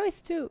 Now it's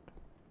 2.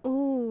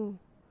 Ooh.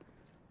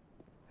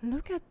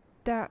 Look at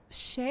that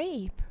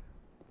shape.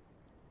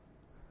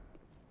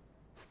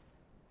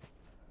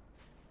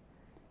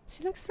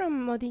 She looks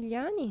from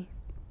Modigliani.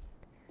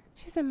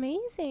 She's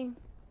amazing.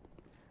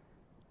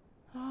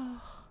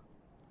 Oh.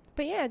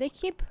 But yeah, they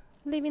keep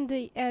leaving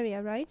the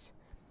area, right?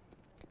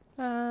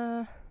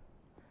 And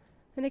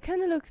they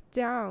kind of look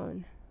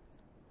down.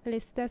 At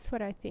least that's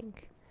what I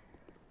think.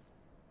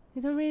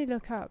 They don't really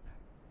look up.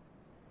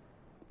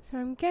 So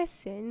I'm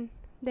guessing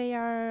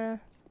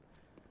they're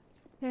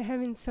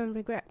having some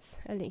regrets,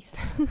 at least.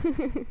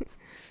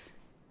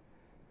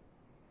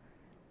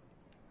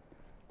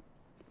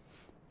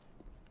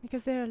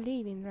 Because they're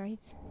leaving,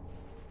 right?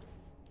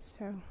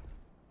 So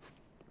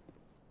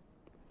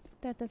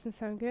that doesn't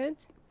sound good.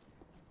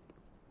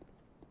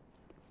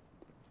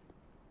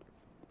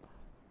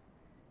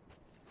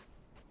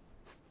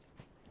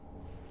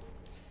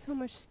 So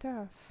much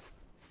stuff.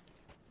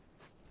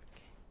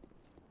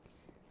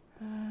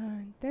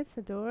 That's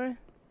a door.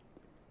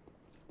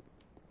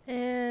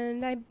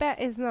 And I bet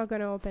it's not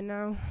gonna open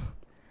now.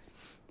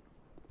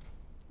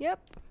 Yep,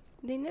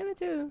 they never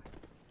do.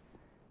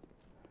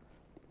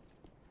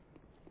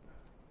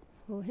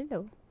 Oh,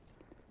 hello.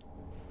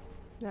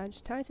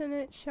 Large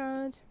titanite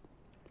shard.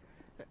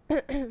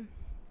 They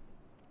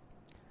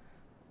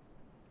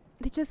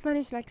just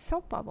vanish like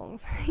soap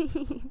bubbles.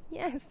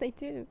 Yes, they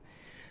do.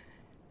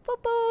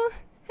 Poo-poo!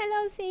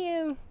 Hello, see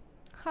you.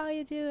 How are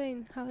you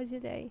doing? How was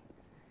your day?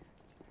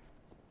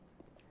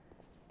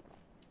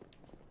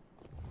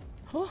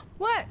 Oh,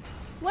 what?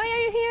 Why are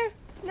you here?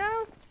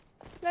 No?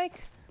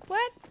 Like,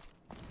 what?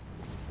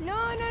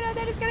 No, no, no,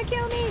 that is gonna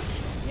kill me!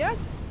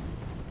 Yes!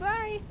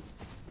 Bye!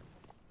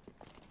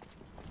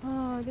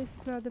 Oh, this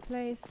is not the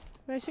place.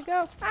 Where should I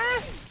go?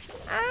 Ah!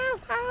 Ow!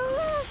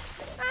 Ow!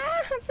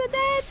 Ah! I'm so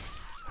dead!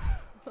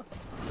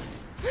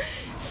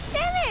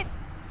 Damn it!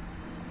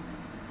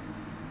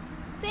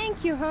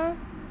 Thank you, huh?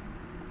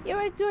 You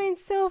are doing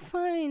so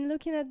fine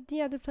looking at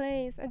the other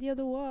place, at the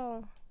other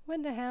wall.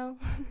 What the hell?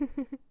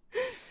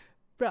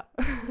 Bro.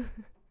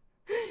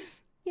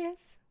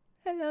 Yes.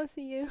 Hello,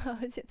 see you. How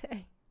was your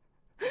day?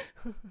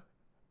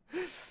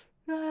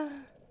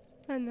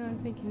 I know, I'm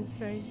thinking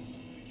straight.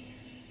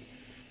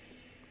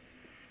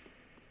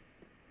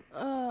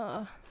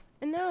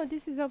 And now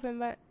this is open,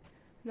 but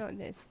not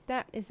this.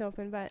 That is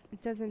open, but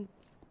it doesn't.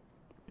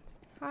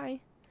 Hi.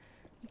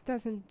 It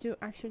doesn't do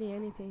actually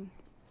anything.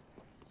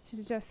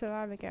 She's just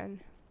alive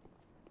again.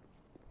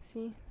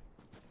 See?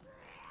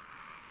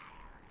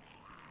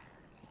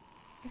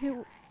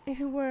 If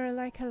it were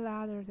like a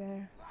ladder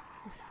there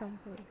or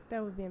something,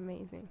 that would be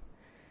amazing.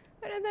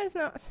 But there's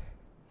not.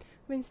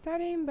 I've been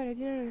studying, but I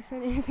didn't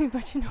understand anything.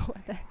 But you know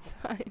what? That's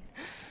fine.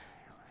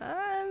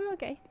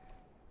 Okay.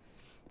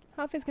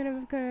 Hope it's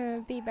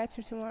gonna be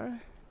better tomorrow.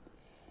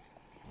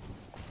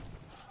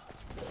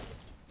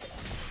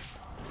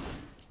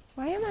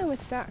 Why am I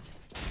stuck?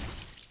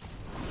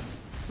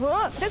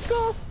 Whoa! That's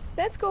cool.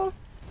 That's cool.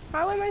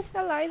 How am I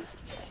still alive?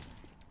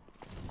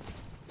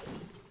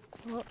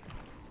 Whoa.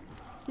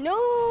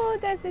 No,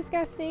 that's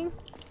disgusting.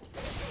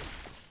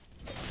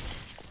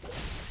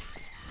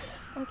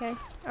 Okay,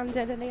 I'm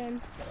dead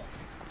again.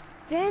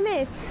 Damn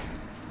it!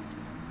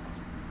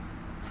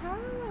 How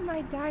am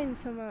I dying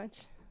so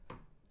much?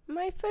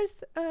 My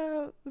first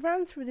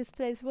run through this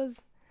place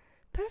was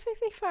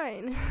perfectly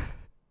fine.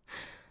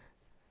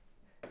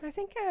 I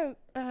think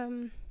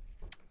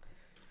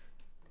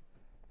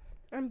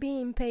I'm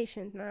being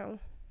impatient now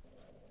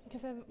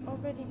because I've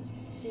already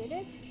did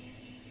it,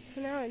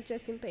 so now I'm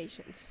just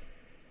impatient.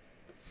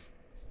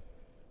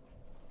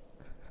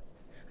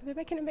 I'll be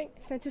back in a bit.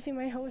 It's time to feed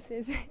my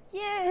horses.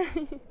 Yeah!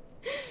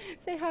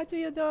 Say hi to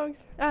your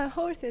dogs.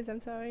 Horses, I'm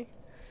sorry.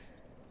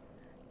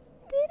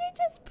 Did it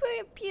just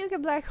puke a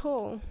black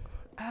hole?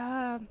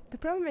 The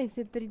problem is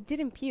that it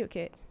didn't puke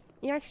it.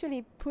 He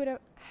actually put a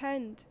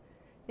hand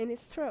in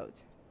his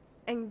throat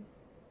and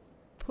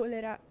pulled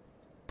it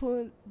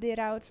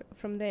out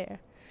from there.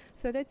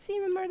 So that's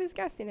even more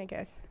disgusting, I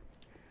guess.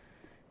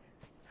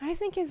 I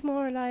think it's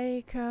more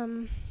like,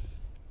 how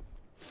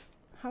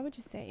would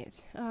you say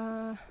it?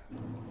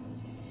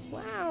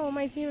 Wow,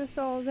 my 0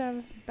 souls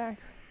are back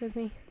with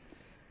me.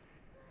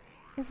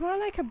 It's more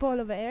like a ball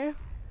of air,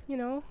 you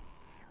know?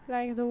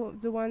 like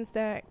the ones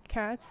that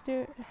cats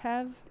do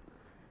have.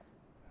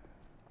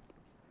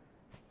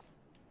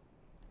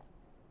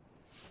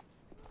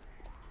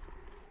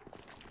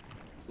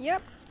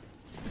 Yep.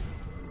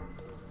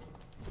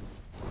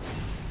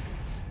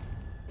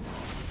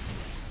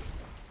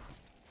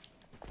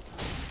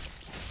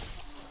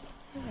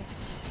 Okay.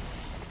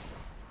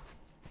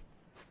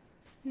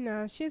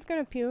 No, she's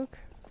gonna puke,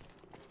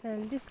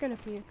 and this is gonna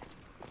puke.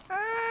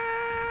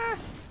 Ah!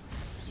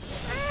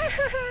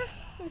 Ah!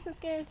 I'm so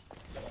scared.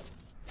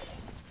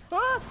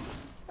 Oh!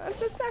 I'm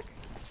so stuck.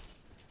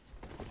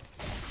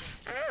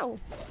 Ow!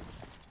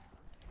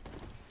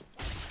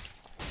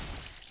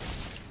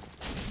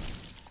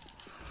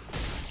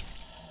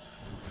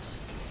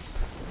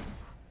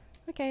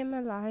 Okay, I'm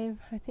alive,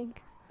 I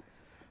think.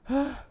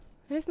 At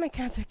least my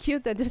cats are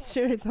cute, that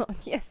sure is not.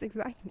 Yes,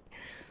 exactly.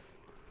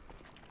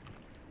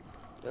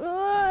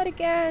 Oh,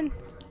 again!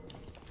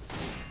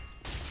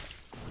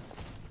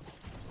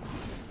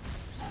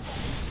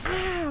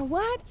 Ah,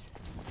 what?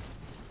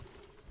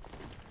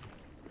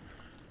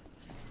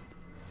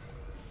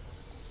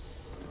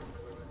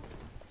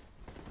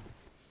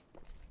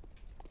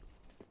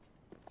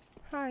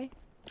 Hi.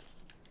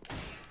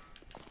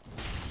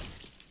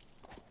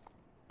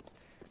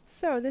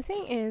 So the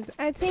thing is,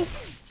 I think,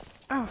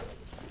 oh,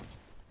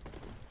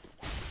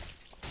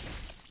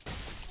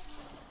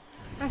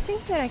 I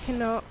think that I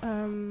cannot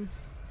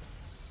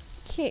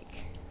kick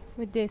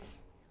with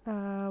this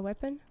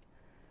weapon.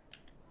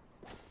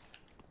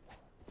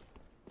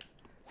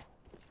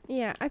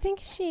 Yeah, I think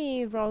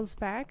she rolls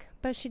back,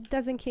 but she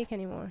doesn't kick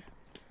anymore.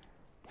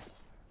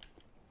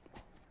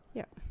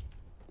 Yeah.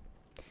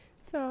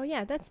 So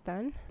yeah, that's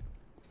done.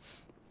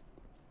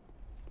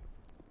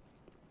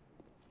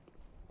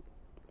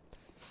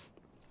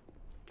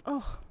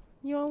 Oh,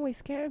 you always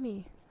scare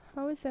me.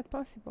 How is that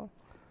possible?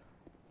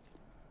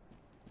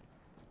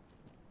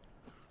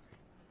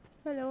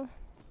 Hello.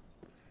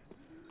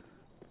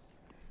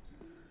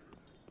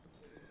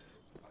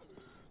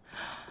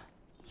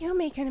 You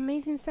make an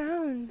amazing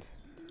sound.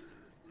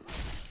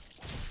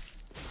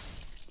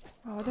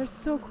 Oh, they're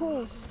so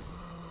cool.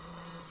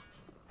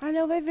 I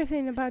love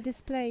everything about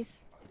this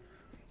place.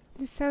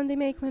 The sound they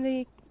make when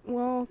they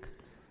walk.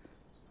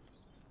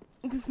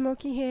 The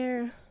smoky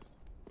hair.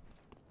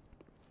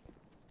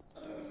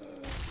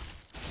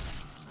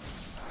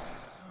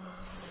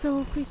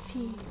 So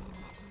pretty.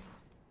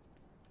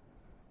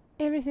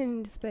 Everything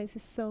in this place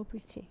is so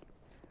pretty.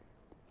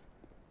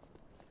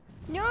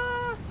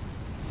 No!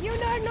 You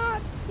are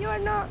not! You are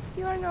not!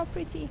 You are not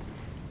pretty.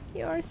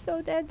 You are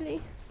so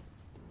deadly.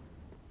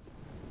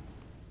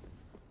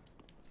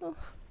 Oh.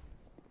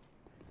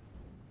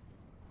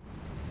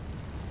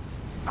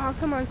 Oh,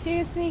 come on,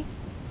 seriously? You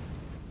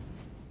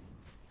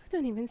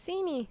don't even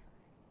see me.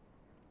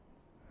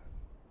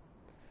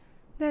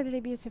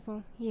 Deadly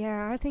beautiful.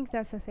 Yeah, I think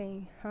that's a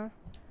thing, huh?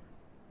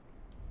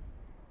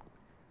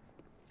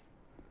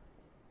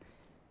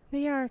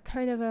 They are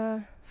kind of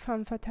a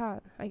femme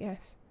fatale, I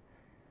guess.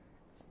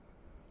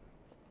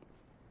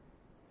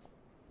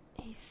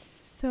 He's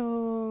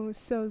so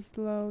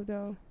slow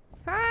though.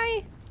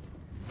 Hi!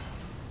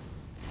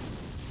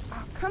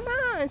 Oh, come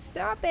on,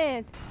 stop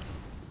it!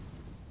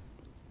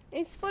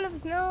 It's full of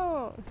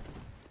snow!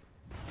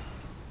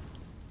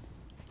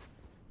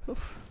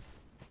 Oof.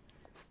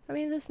 I'm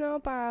in the snow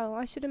pile,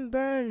 I shouldn't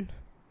burn.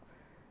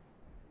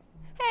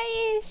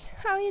 Hey Ish,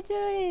 how you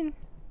doing?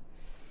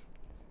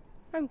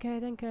 I'm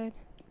good, I'm good.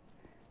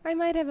 I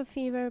might have a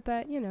fever,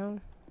 but you know.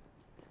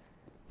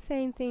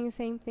 Same thing,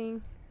 same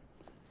thing.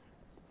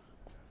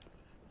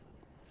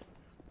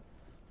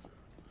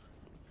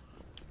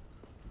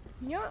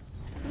 No,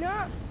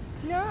 no,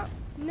 no,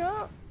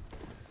 no.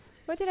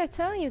 What did I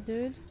tell you,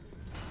 dude?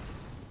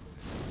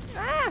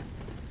 Ah!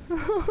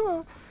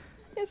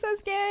 You're so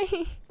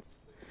scary.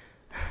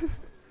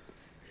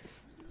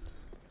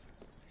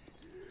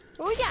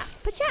 Oh yeah,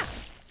 pacha!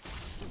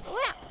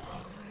 Oh yeah!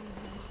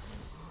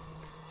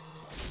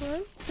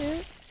 1, 2,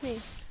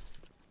 3.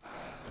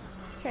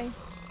 Okay.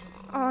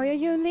 Oh, are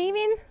you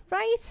leaving?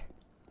 Right?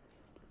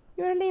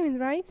 You are leaving,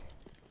 right?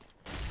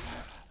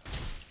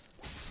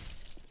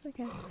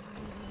 Okay.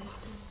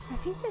 I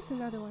think there's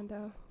another one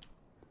though.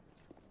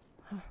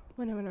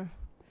 Whatever.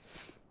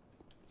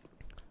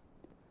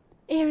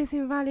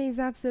 Everything Valley is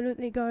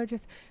absolutely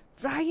gorgeous,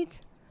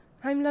 right?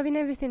 I'm loving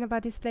everything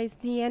about this place.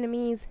 The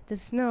enemies, the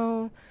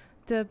snow,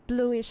 the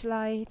bluish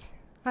light.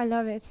 I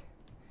love it.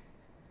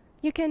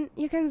 You can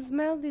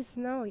smell the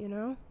snow, you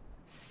know?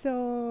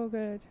 So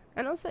good.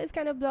 And also it's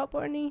kind of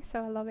bloodborne-y,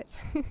 so I love it.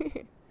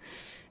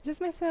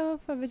 Just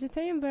myself a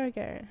vegetarian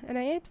burger, and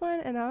I ate one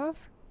and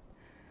half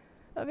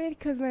of it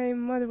because my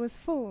mother was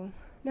full.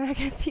 Now I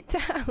can sit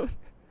down.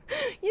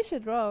 You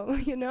should roll,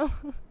 you know?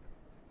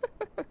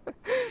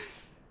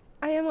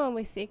 I am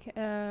always sick,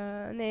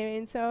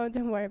 Naren, so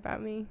don't worry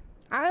about me.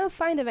 I'll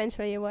find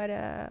eventually what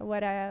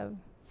I have,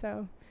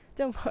 so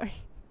don't worry.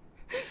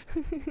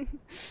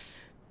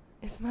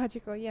 It's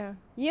magical, yeah.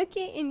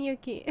 Yuki in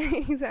Yuki,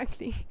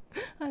 exactly.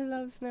 I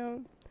love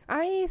snow.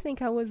 I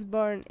think I was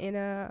born in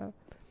a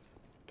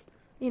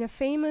in a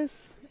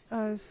famous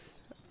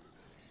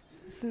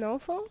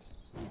snowfall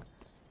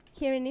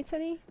here in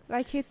Italy.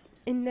 Like it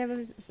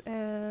never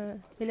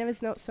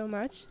snowed so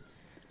much.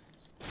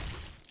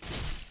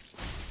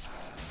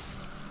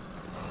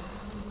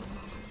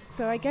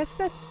 So I guess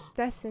that's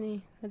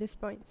destiny at this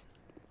point.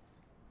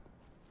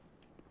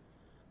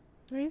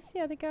 Where is the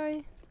other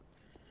guy?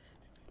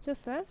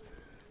 Just left?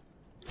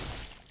 I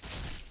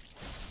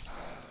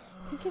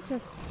think he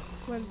just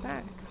went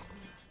back.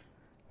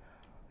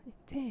 It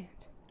did.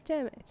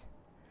 Damn it.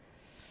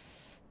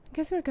 I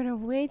guess we're gonna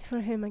wait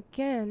for him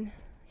again.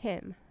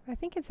 Him. I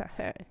think it's a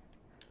her.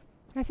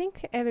 I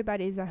think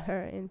everybody is a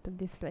her in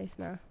this place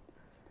now.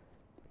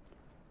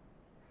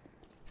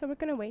 So we're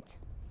gonna wait.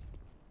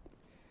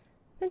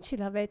 Don't you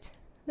love it?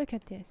 Look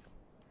at this.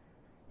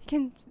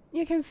 You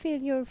can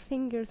feel your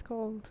fingers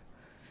cold.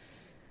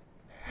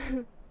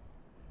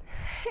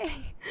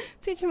 Hey,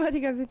 Twitch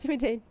emoticons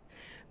intimidate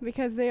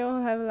because they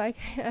all have like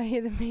a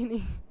hidden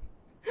meaning.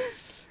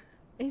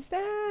 Is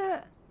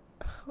that?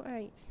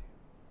 Wait.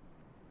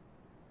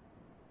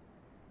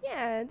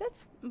 Yeah,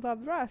 that's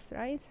Bob Ross,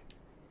 right?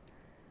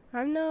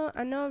 I'm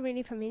not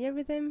really familiar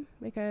with him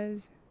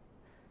because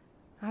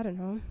I don't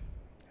know.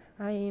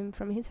 I am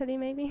from Italy,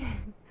 maybe.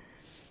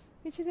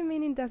 Which hidden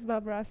meaning does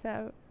Bob Ross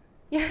have?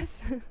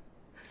 Yes.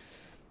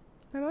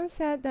 My mom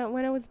said that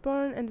when I was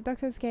born and the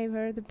doctors gave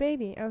her the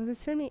baby, I was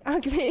extremely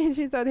ugly and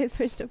she thought they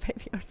switched to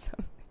baby or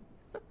something.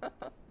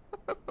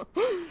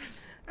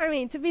 I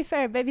mean, to be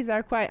fair, babies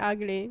are quite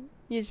ugly,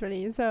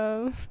 usually,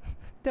 so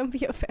don't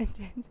be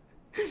offended.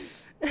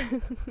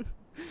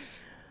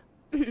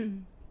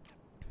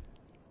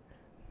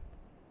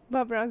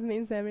 Bob Ross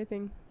means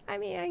everything. I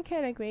mean, I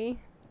can agree.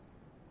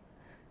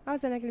 I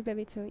was an ugly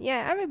baby too.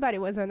 Yeah, everybody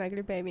was an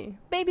ugly baby.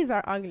 Babies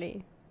are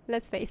ugly.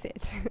 Let's face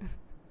it.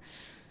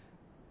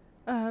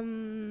 Now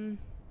I'm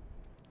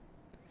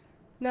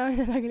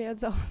an ugly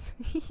adult.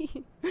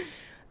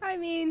 I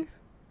mean,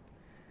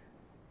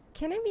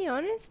 can I be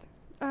honest?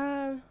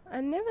 I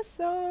never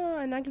saw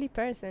an ugly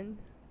person.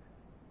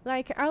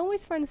 Like, I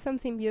always find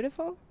something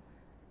beautiful.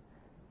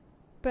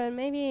 But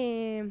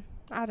maybe,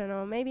 I don't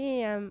know,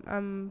 maybe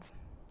I'm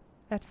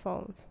at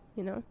fault,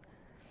 you know?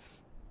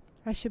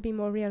 I should be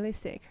more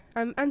realistic.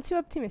 I'm too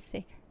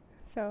optimistic.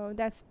 So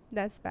that's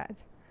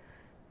bad.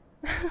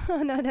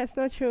 No, that's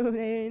not true.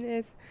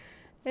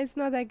 It's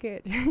not that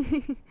good.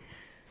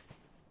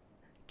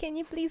 Can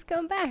you please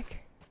come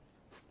back?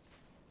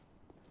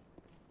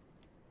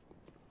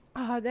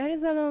 Oh, that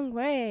is a long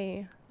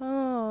way.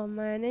 Oh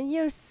man, and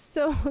you're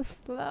so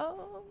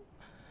slow.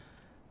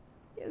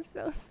 You're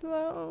so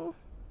slow.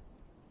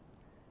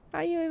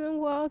 Are you even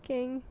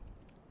walking?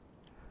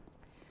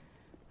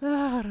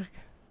 Ugh.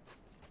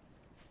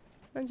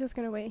 I'm just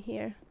gonna wait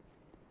here.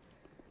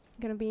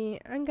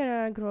 I'm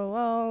gonna grow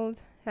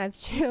old, have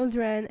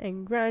children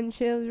and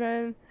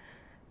grandchildren,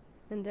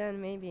 and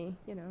then maybe,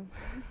 you know.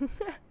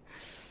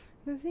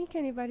 Don't think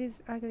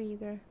anybody's ugly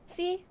either.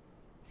 See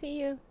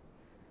you.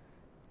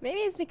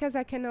 Maybe it's because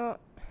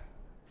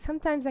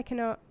sometimes I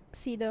cannot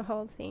see the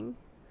whole thing.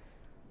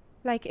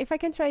 Like, if I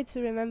can try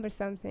to remember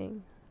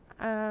something,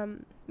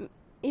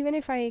 even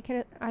if I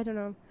can, I don't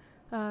know,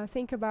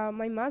 think about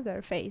my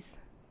mother's face.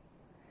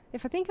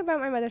 If I think about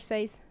my mother's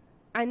face,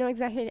 I know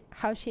exactly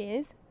how she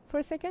is for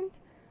a second.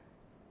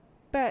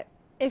 But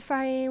if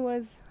I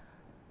was,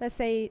 let's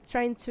say,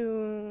 trying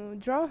to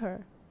draw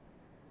her,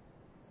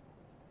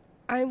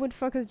 I would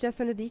focus just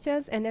on the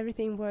details and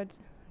everything would,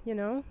 you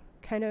know,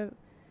 kind of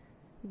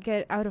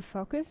get out of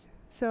focus.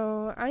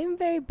 So I'm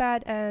very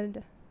bad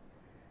at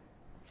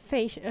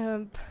face,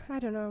 I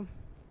don't know,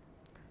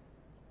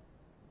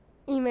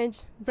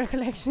 image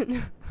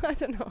recollection. I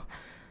don't know.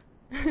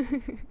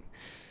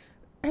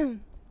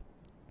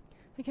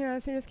 Okay, now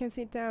serious can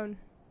sit down.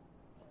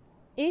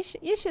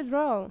 You should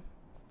roll.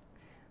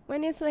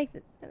 When it's like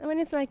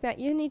that,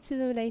 you need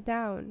to lay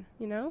down,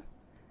 you know?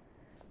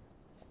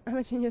 I'm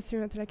watching your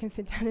stream until I can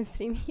sit down and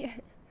stream. Yeah.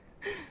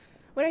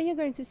 What are you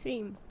going to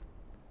stream?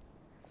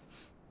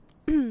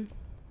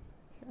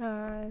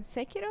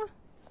 Sekiro?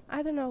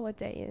 I don't know what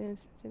day it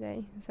is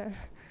today. So,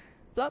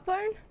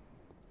 Bloodborne?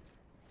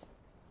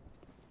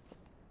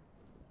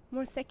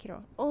 More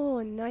Sekiro.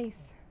 Oh,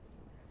 nice.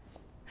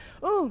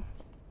 Oh,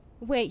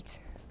 wait.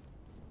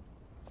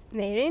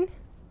 Neirin?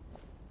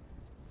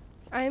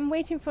 I'm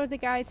waiting for the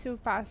guy to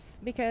pass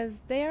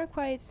because they are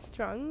quite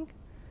strong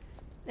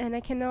and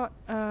I cannot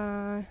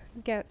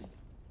get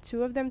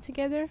two of them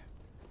together.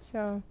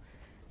 So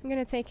I'm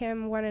gonna take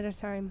him one at a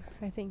time,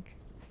 I think.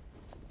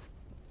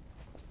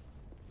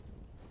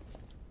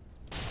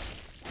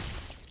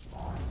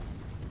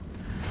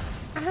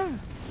 Ah!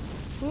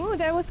 Ooh,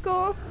 that was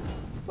cool!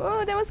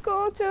 Oh, that was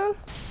cool too!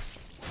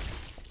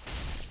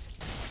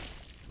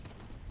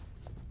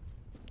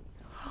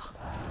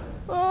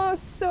 Oh,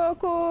 so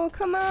cool!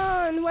 Come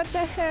on! What the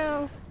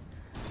hell?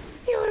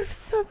 You're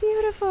so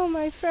beautiful,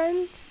 my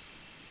friend!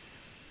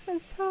 I'm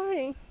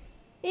sorry.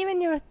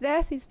 Even your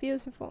death is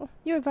beautiful.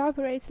 You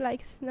evaporate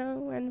like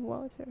snow and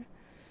water.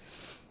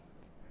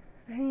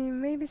 I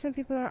mean, maybe some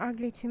people are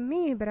ugly to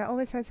me, but I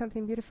always find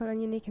something beautiful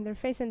and unique in their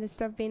face and they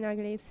stop being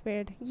ugly. It's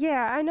weird.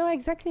 Yeah, I know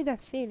exactly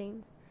that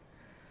feeling.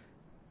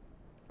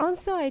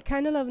 Also, I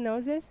kind of love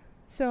noses.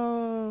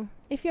 So,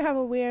 if you have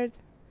a weird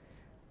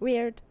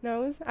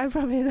nose, I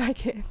probably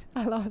like it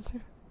a lot.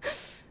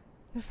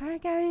 The fire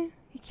guy,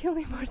 he killed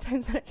me more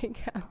times than I can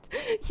count.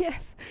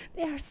 Yes,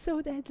 they are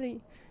so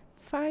deadly.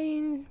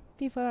 Fine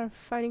people are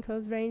finding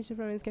close range. The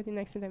problem is getting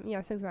next to them.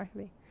 Yes,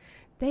 exactly.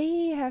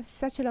 They have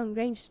such a long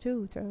range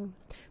too.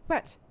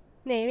 But,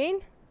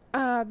 Nairin,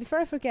 before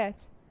I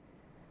forget,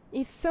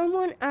 if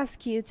someone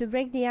asks you to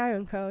break the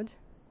iron code,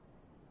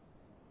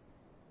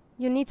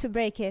 you need to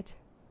break it.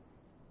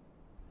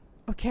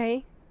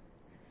 Okay?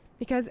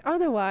 Because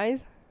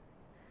otherwise,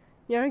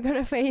 you're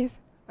gonna face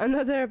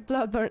another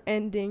Bloodborne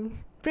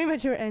ending.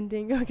 Premature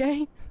ending,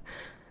 okay?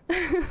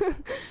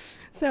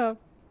 So,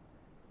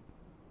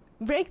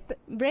 break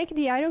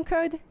the iron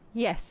code?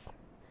 Yes.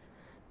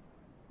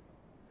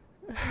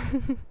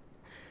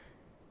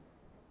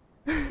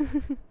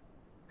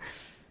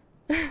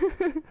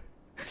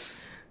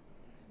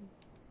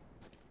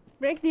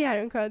 Break the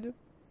iron code.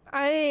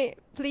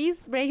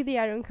 Please break the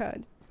iron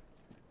code.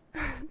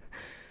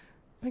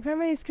 My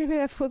grandma is screaming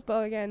at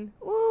football again.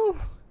 Ooh!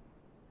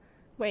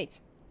 Wait.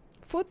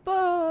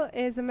 Football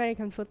is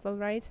American football,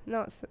 right?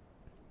 Not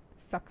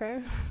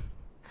soccer.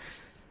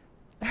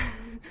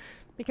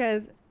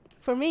 Because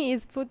for me,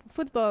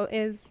 football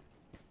is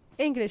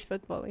English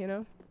football, you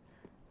know?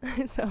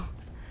 So.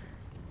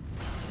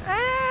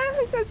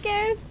 I'm so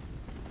scared!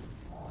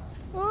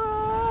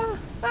 Oh,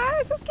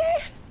 I'm so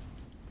scared!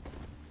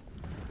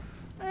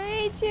 I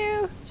hate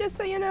you! Just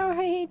so you know, I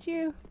hate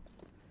you.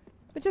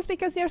 But just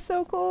because you're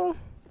so cool.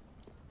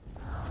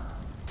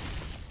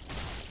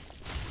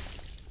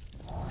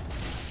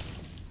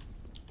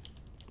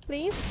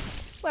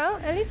 Please? Well,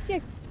 at least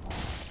you...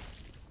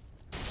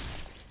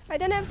 I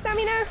don't have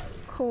stamina!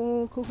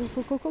 Cool.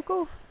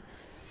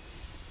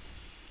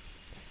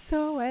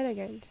 So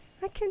elegant.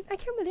 I can't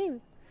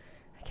believe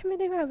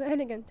how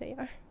elegant they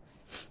are.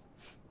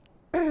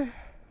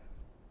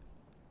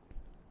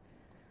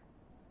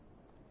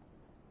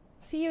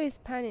 See you is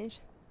Spanish.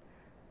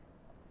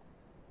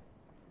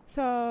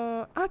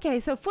 So, okay,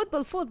 so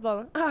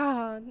football.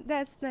 Ah,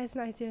 that's nice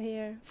to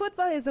hear.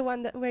 Football is the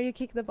one where you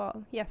kick the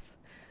ball, yes.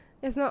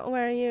 It's not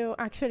where you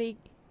actually,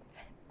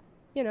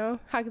 you know,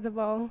 hug the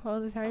ball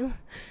all the time.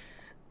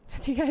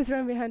 But you guys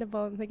run behind the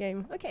ball in the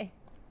game. Okay.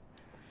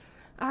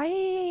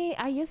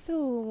 I used to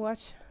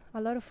watch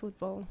a lot of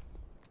football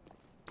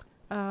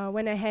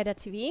when I had a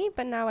TV,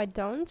 but now I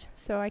don't,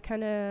 so I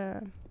kind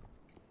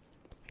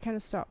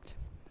of stopped.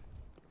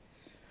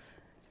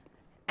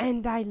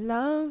 And I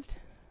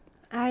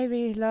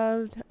really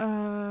loved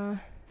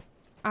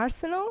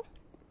Arsenal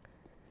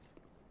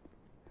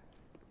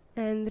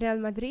and Real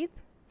Madrid.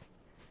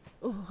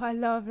 Oh, I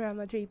love Real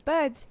Madrid,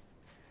 but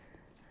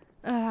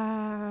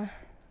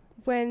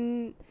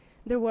when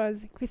there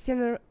was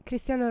Cristiano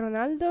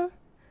Ronaldo,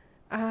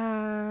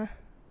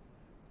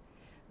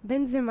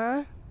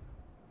 Benzema,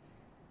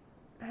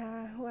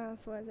 who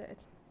else was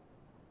it?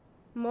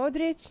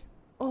 Modric,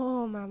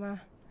 oh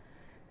mama,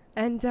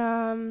 and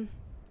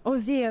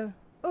Ozil.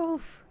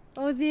 Oof,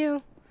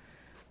 Ozil.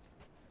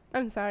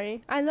 I'm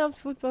sorry. I loved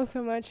football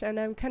so much, and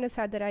I'm kind of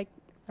sad that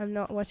I'm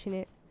not watching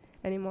it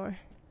anymore.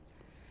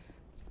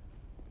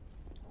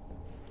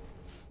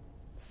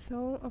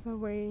 Soul of a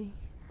way.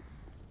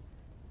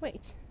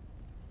 Wait.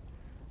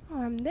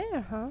 Oh, I'm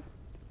there, huh?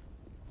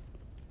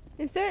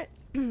 Is there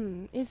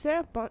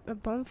a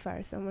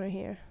bonfire somewhere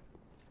here?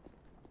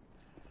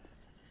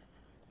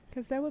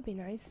 Because that would be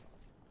nice.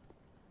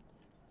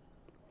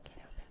 Can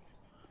I open it?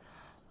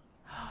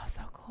 Oh,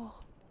 so cool.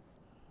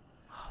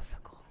 Oh, so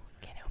cool.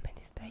 Can I open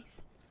this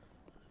place?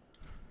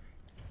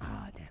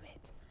 Oh, damn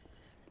it.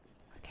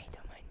 Okay,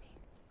 don't mind me.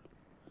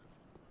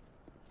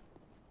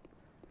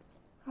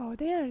 Oh,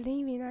 they are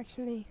leaving,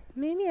 actually.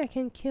 Maybe I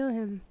can kill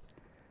him.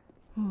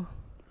 Ooh.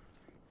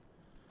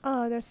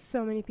 Oh, there's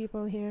so many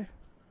people here.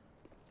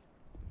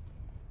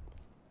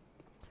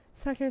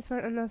 Soccer is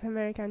for North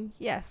American.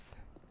 Yes.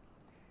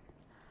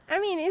 I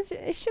mean,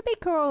 it should be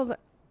called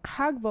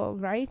Hugball,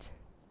 right?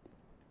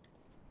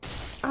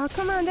 Oh,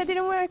 come on, that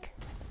didn't work.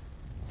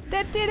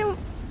 That didn't...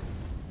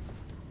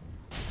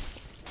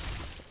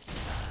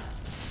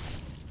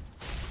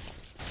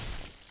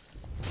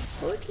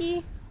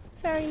 Okay,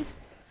 sorry.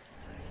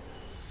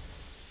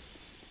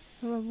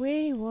 I'm a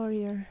weary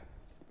warrior.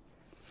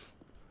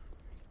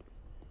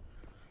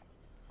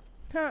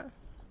 Huh.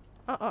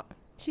 Uh-oh.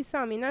 She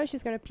saw me. Now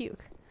she's gonna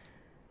puke.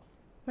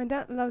 My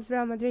dad loves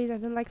Real Madrid. I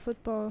don't like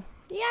football.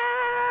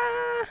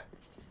 Yeah!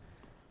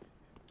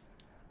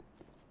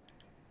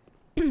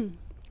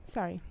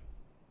 Sorry.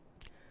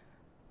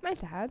 My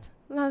dad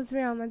loves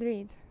Real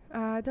Madrid.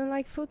 I don't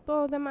like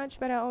football that much,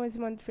 but I always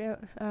want Real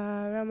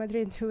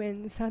Madrid to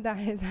win, so that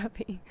is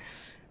happy.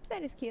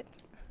 That is cute.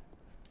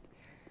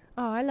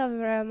 Oh, I love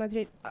Real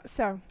Madrid.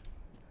 So,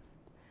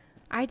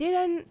 I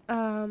didn't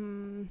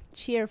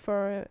cheer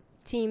for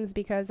teams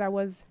because I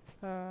was,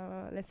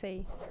 let's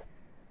say,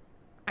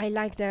 I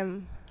like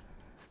them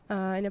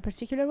in a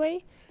particular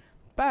way,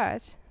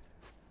 but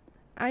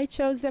I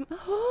chose them.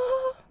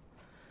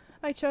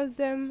 I chose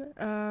them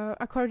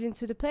according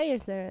to the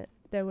players that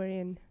they were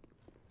in.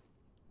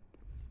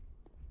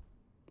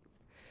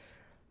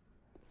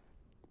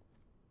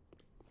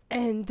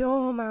 And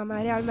oh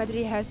mama, Real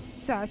Madrid has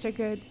such a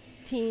good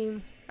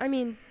team. I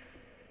mean,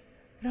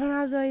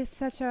 Ronaldo is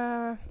such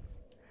a,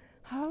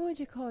 how would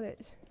you call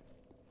it?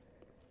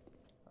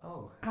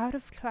 Oh. Out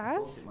of I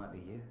class? thought it might be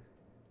you.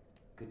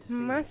 Good to see you.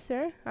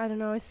 Master? I don't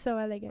know, it's so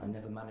I elegant.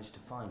 never managed to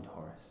find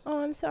Horace.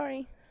 Oh, I'm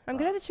sorry. I'm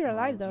glad that you're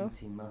alive though. My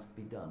duty must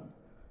be done,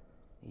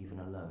 even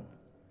alone,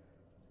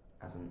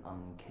 as an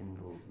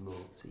unkindled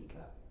Lord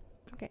Seeker.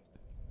 Okay.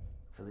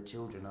 For the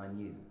children I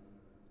knew,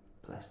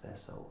 bless their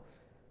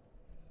souls.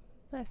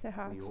 Bless their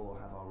hearts. We all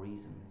have our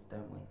reasons,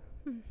 don't we?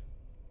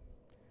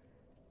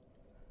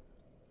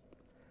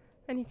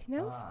 Anything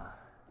else? Ah,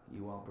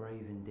 you are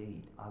brave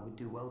indeed. I would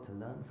do well to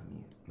learn from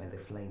you. May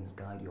the flames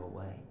guide your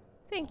way.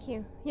 Thank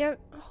you. Yeah.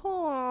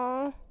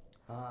 Oh.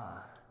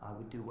 Ah, I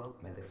would do well.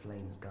 May the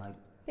flames guide.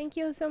 Thank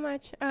you so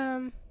much.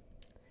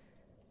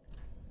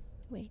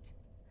 Wait.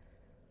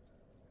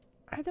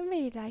 I don't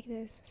really like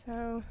this,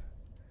 so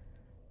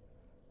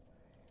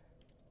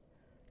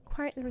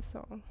quiet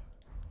resolve.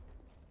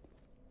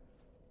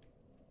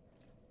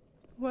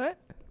 What?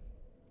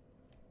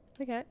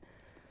 Okay.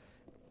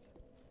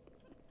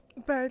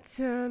 But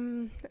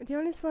the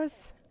only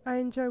sports I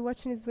enjoy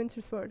watching is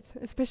winter sports,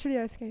 especially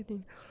ice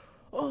skating.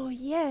 Oh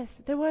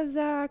yes, there was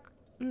a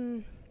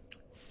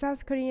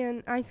South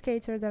Korean ice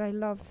skater that I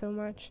loved so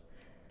much.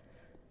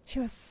 She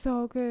was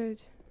so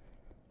good.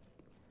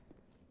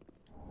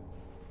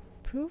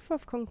 Proof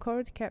of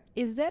Concord cap.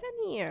 Is that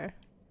an ear?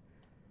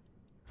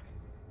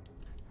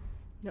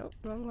 Nope,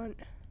 wrong one.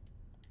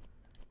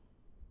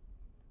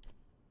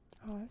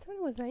 Oh, I thought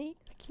it was a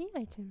key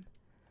item.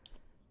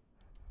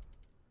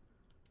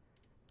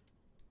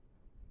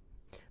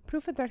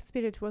 Proof of Dark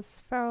Spirit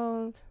was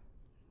found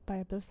by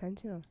a blue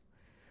sentinel.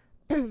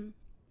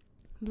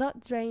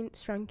 Blood drained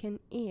shrunken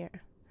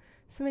ear.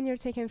 Souvenir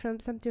taken from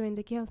subduing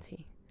the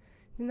guilty.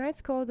 The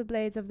knights call the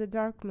blades of the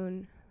dark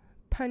moon,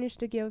 punish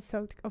the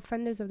guilt-soaked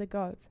offenders of the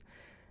gods,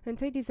 and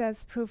take this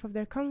as proof of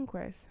their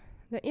conquest.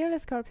 The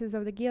earless corpses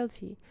of the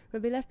guilty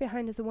will be left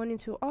behind as a warning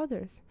to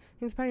others,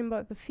 inspiring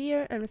both the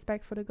fear and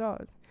respect for the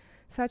gods.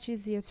 Such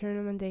is the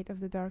eternal mandate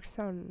of the Dark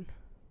Sun.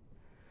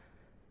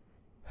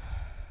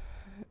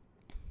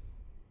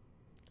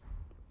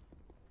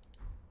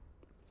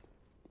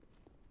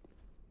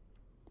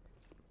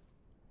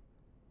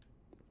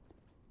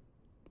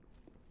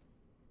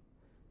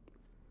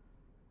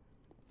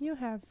 You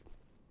have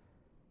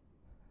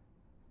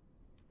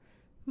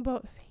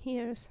both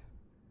ears.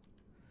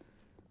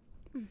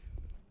 Why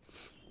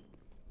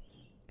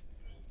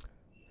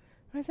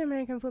is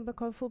American football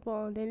called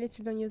football? They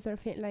literally don't use their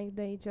feet like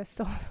they just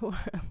stole the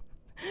world.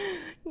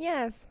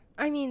 Yes,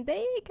 I mean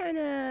they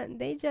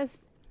just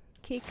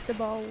kick the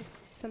ball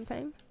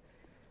sometime.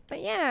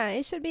 But yeah,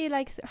 it should be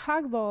like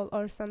hug ball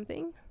or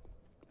something,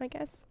 I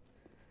guess.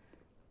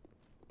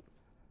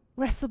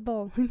 Wrestle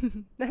ball.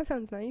 That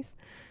sounds nice.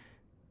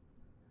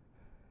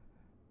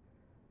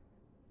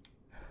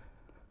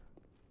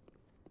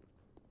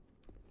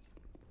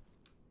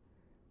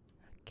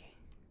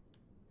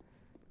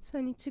 So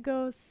I need to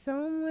go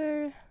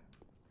somewhere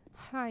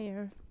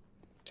higher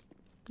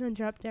and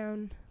drop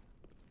down.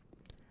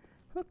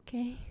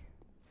 Okay.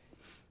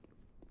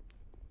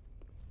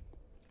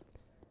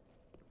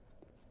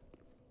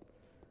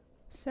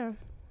 So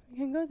we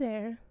can go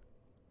there.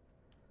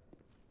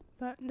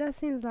 But that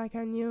seems like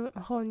a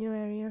whole new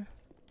area.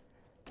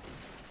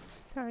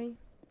 Sorry.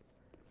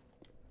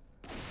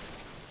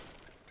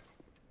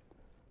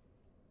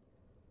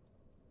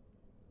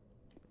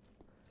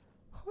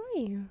 Who are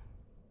you?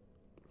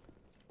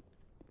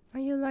 Are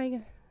you like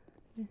I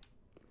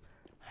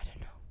don't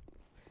know.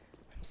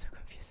 I'm so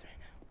confused right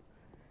now.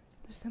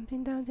 There's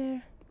something down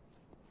there.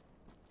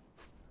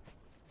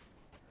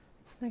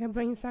 Like a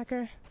brain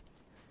sucker.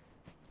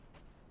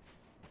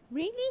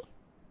 Really?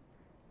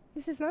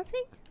 This is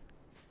nothing?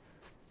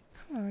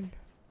 Come on.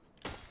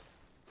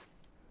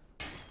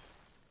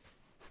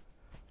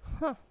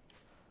 Huh.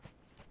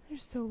 They're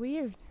so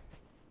weird.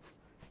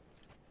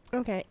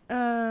 Okay,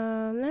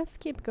 let's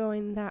keep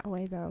going that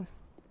way though.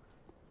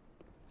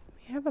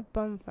 We have a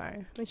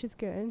bonfire, which is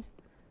good.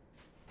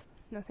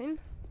 Nothing.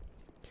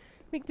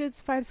 Big dudes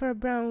fight for a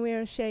brown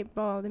weird-shaped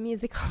ball. The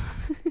musical.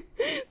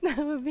 That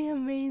would be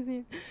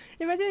amazing.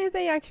 Imagine if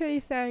they actually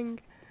sang.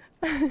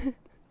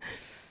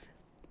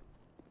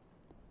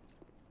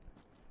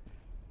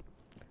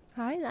 I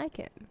like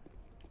it.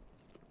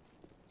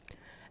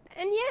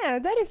 And yeah,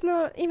 that is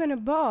not even a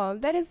ball.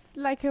 That is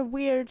like a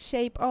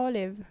weird-shaped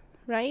olive,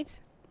 right?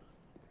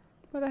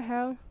 What the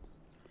hell?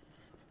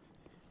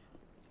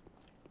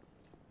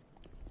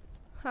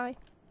 Hi.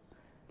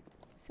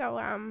 So,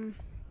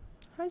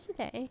 how's your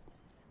day?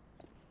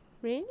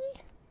 Really?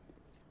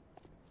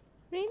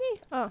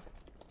 Really? Oh.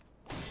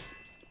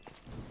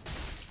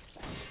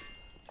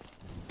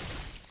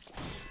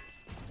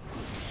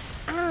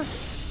 Ah!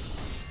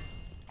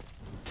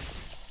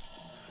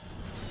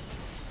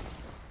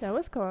 That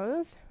was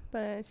close,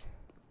 but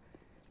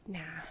nah,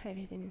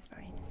 everything is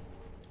fine.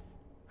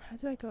 How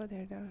do I go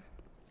there though?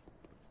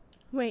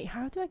 Wait,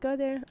 how do I go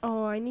there?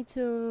 Oh, I need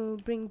to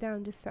bring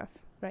down this stuff,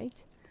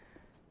 right?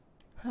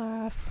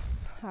 Blah,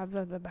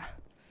 blah, blah.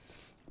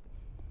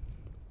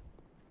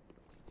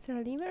 Is there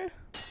a lever?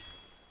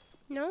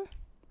 No?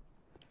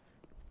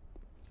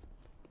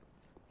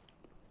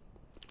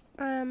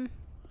 I'm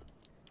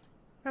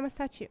a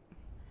statue.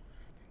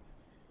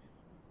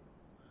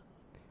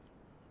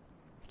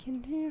 I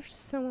can hear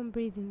someone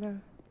breathing though.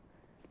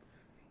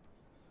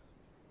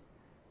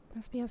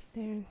 Must be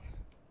upstairs.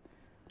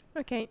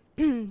 Okay,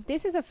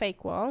 this is a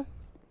fake wall.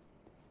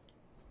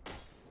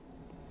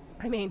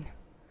 I mean,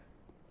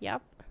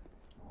 yep.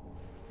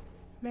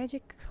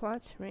 Magic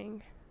clutch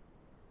ring.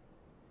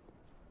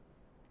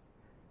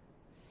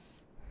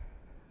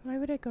 Why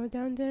would I go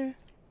down there?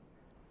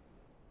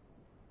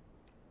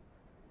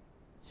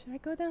 Should I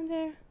go down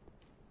there?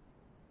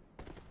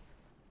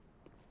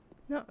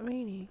 Not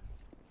really.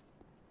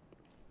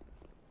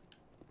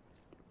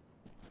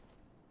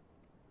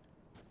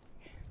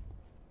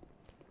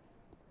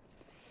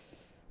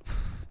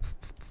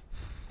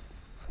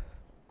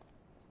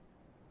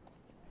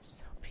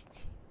 So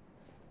pretty.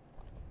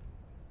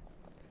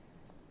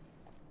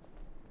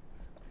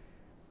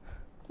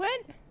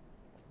 What?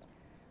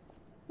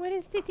 What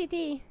is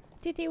TTT?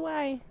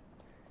 TTY?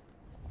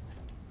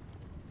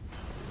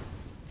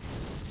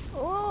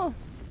 Oh!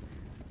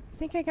 I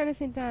think I gotta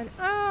sit down.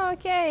 Oh,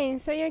 okay.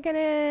 So you're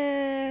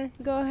gonna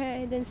go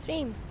ahead and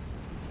stream.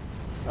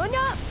 Oh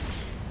no!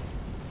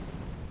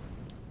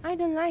 I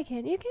don't like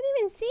it. You can't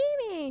even see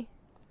me!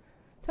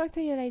 Talk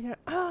to you later.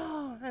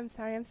 Oh, I'm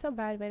sorry. I'm so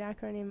bad with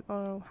acronym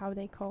or how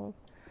they call.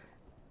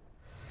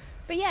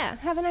 But yeah,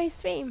 have a nice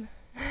stream.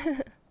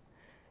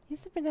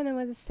 Used to pretend I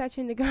was a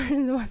statue in the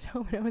garden and watch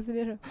home when I was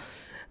little.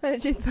 I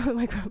just thought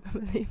my grandpa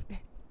believed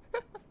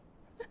it.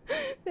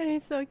 That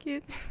is so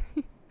cute.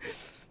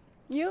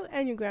 You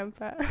and your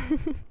grandpa.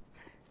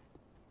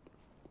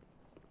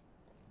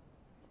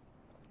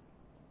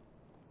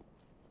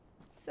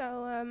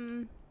 So,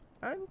 I'm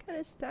kind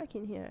of stuck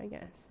in here, I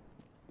guess.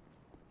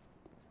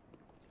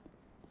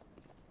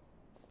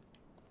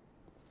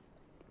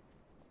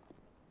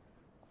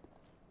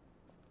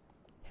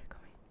 They're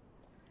going.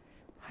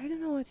 I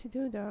don't know what to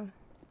do though.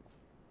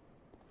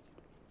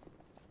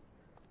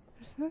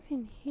 There's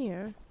nothing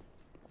here.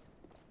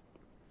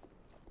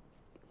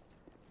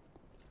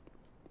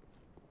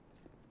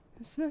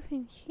 There's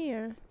nothing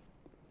here.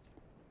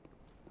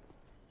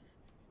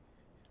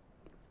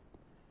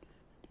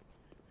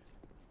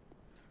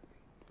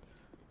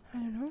 I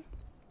don't know.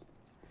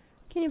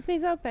 Can you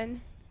please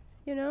open?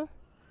 You know?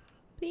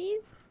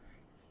 Please?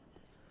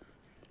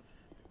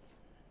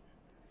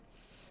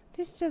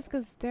 This just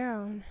goes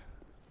down.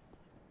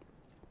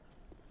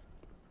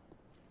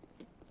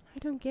 I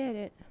don't get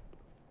it.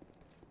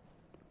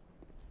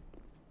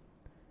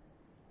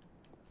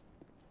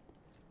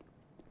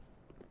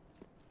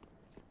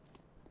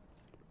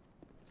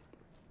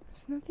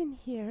 There's nothing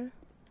here.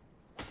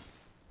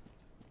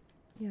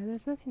 Yeah,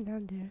 there's nothing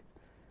down there.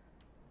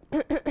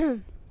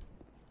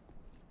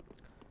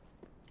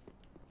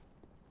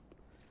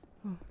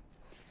 Oh,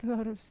 there's a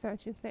lot of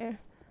statues there.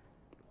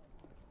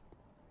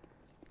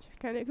 Which are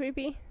kind of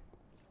creepy.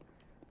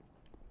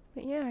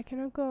 But yeah, I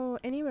cannot go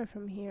anywhere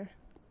from here.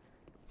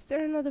 Is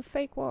there another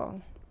fake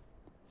wall?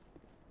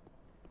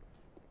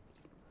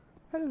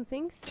 I don't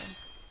think so.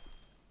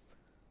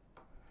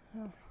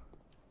 Oh.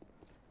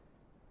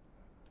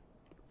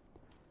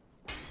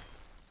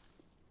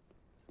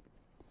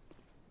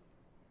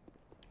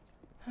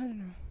 I don't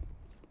know.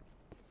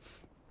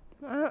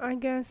 Well, I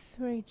guess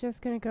we're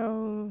just gonna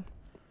go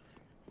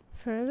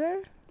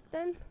further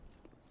then.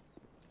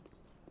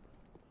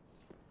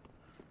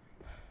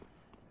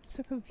 I'm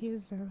so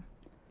confused though.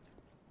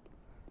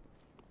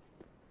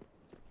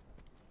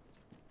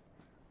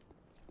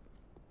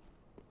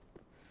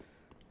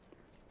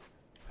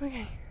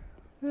 Okay,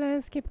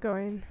 let's keep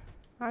going.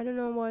 I don't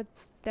know what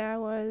that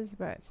was,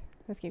 but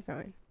let's keep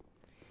going.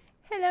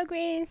 Hello,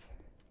 Grace.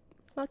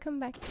 Welcome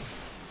back.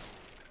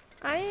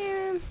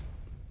 I'm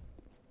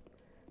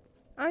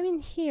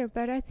in here,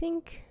 but I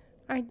think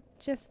I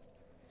just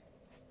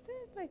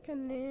stayed like a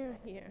near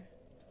here.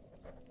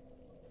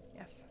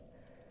 Yes.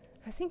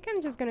 I think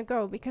I'm just gonna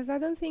go because I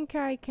don't think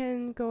I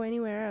can go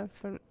anywhere else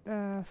for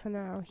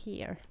now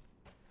here.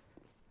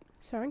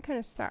 So I'm kind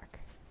of stuck.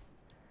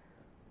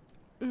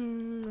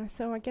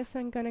 So I guess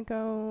I'm gonna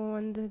go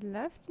on the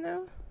left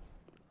now.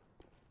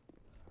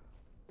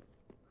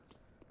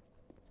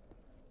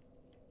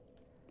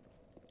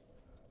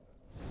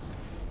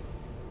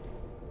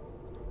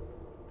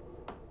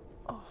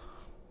 Oh,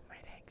 my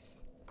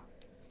legs.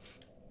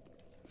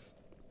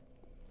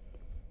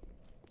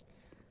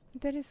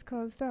 That is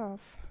closed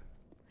off.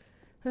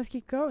 Let's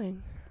keep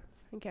going,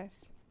 I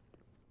guess.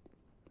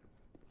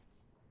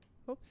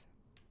 Oops.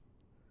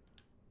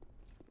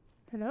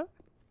 Hello?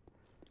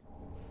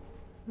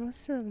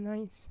 Roster of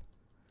Knights.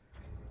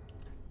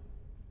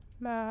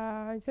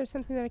 Is there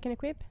something that I can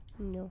equip?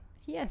 No.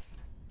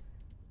 Yes.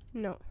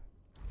 No.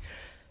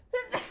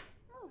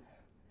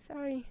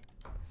 Sorry.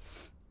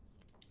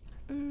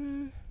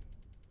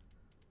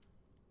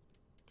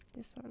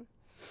 This one.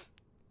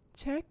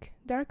 Check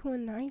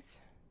Darkmoon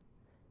Knights.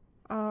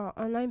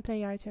 Online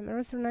play item. A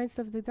roster of Knights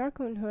of the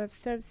Darkmoon who have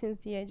served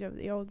since the age of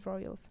the old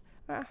royals.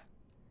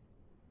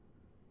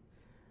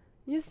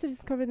 Used to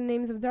discover the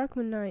names of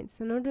Darkmoon Knights,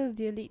 an order of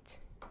the elite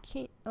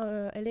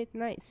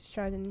knights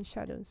shrouded in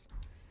shadows.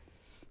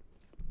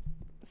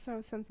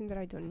 So something that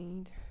I don't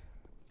need.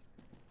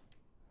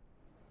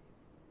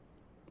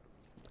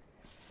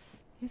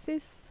 Is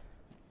this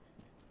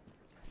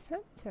a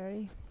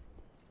cemetery?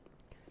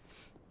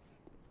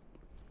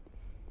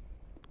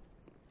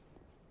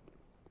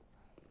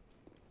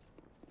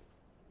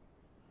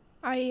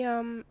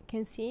 I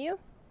can see you.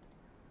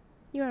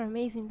 You are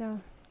amazing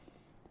though.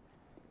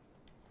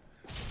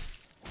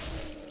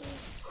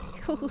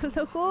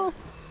 So cool.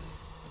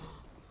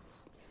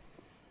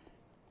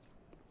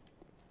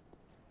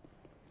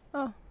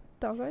 Oh,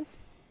 doggos.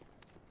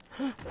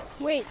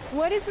 Wait,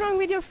 what is wrong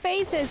with your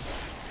faces?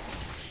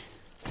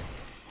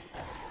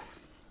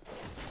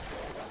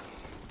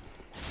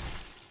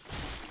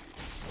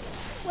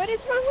 What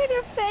is wrong with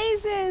your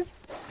faces?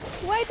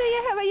 Why do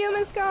you have a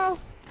human skull?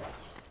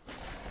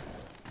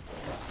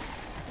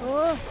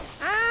 Oh,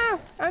 ah!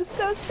 I'm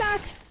so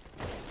stuck.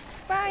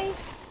 Bye,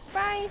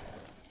 bye.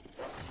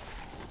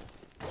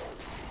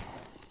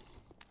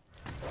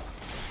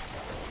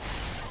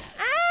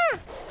 Ah!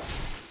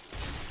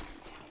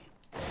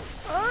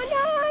 Oh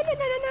no!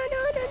 No! No! No!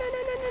 No! No! No! No!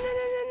 No! No!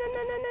 No!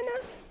 No! No! No! No!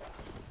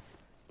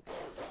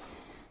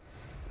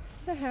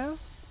 The hell?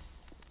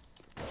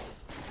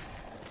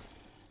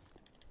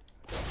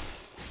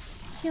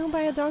 Killed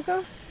by a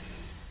doggo?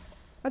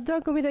 A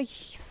doggo with a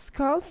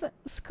skull?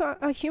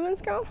 A human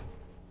skull?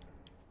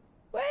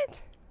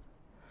 What?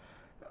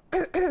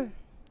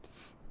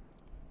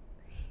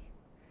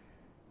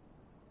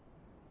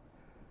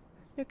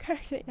 Your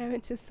character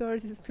having two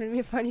swords is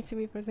really funny to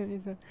me for some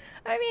reason.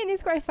 I mean,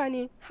 it's quite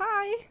funny.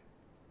 Hi!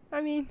 I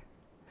mean...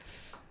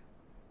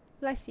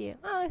 Bless you.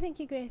 Oh, thank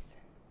you, Grace.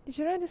 Did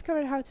you know I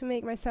discovered how to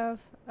make myself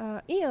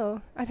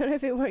ill? I don't know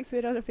if it works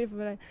with other people,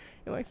 but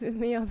it works with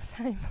me all the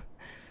time.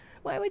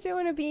 Why would you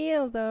want to be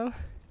ill, though?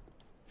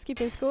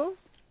 Skipping school?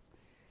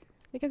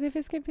 Because if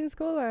it's skipping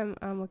school,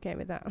 I'm okay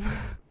with that.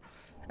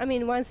 I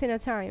mean, once in a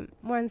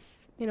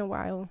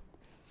while.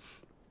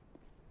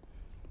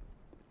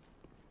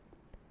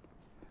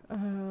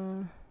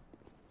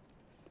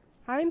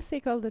 I'm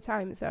sick all the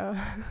time, so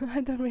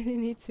I don't really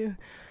need to.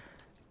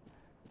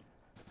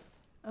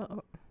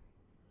 Uh-oh.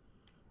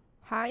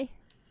 Hi?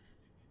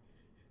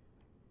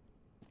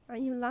 Are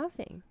you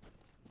laughing?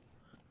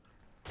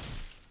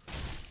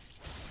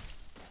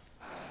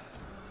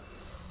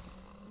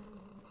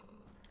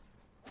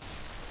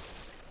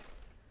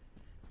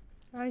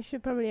 I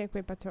should probably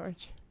equip a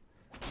torch.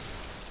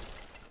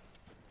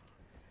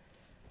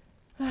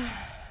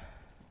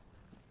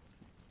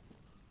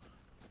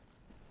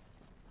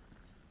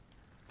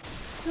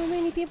 So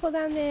many people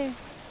down there.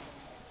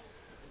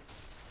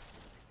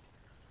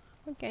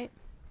 Okay.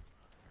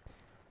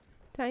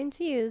 Time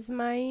to use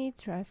my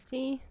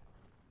trusty...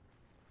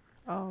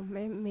 Oh,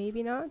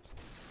 maybe not.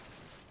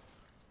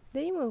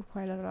 They move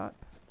quite a lot.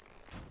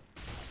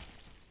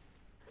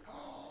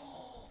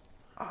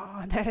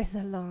 Oh, that is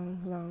a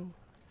long...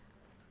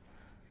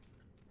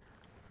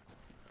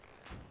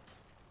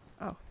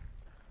 Oh.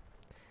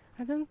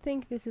 I don't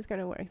think this is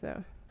gonna work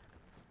though.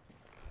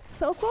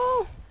 So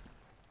cool!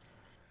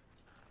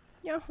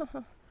 Yeah.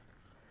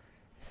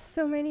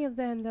 So many of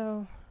them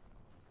though.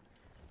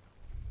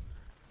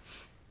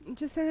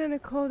 Just stand on the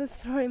coldest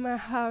floor in my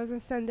house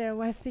and stand there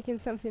while sticking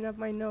something up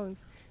my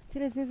nose.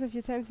 Till it sneezed a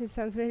few times, it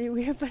sounds really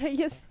weird, but I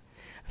used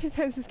a few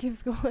times to skip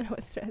school when I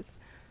was stressed.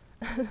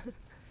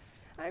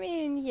 I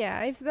mean,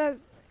 yeah,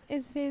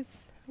 if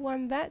it's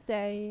one bad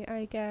day,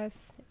 I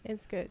guess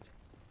it's good.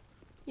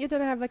 You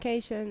don't have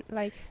vacation,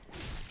 like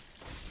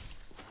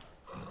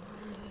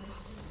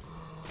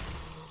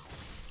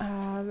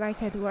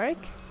at work.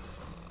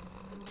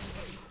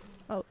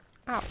 Oh,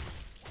 ow.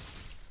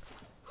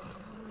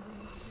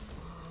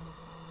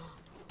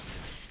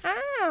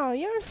 Ow,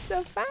 you're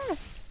so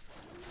fast.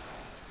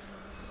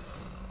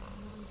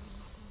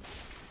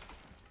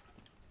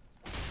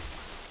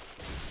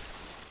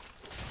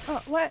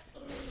 Oh, what?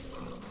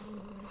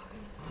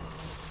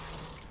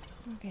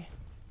 Okay.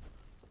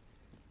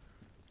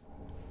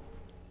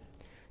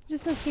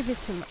 Just don't skip it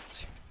too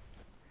much.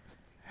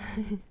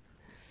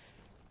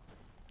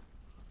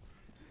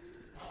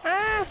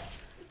 Ah!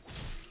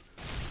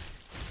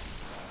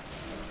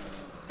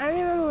 I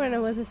remember when I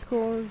was at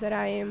school that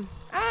Anya!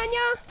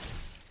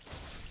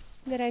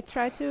 That I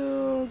tried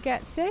to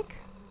get sick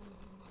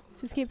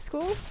to skip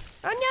school.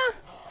 Anya!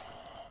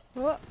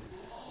 Oh,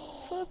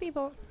 it's full of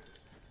people.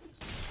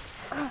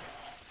 Ah!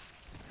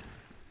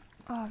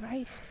 All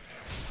right.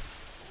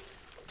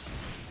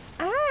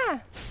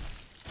 Ah!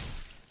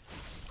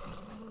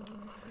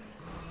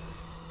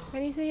 I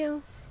need to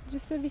heal,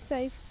 just to be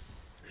safe.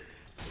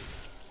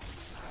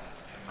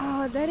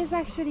 Oh, that is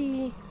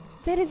actually.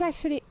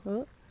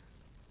 Oh.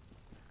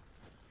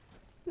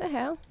 The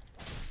hell?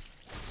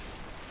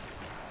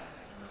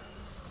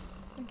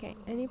 Okay,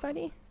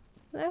 anybody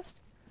left?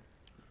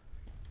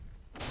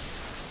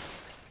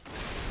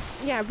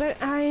 Yeah, but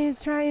I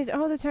tried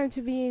all the time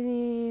to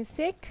be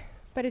sick,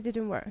 but it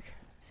didn't work.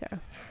 So.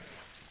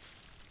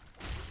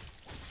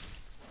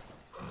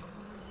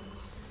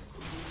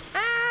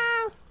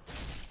 Ow!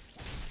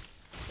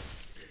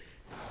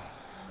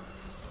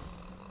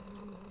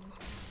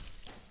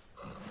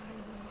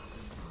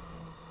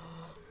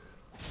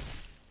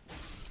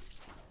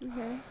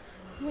 Okay.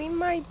 We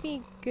might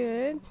be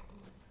good.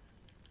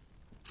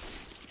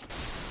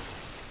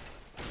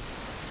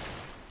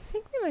 I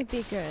think we might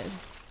be good.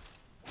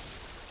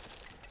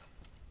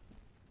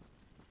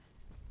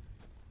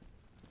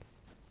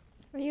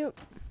 Are you?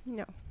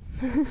 No.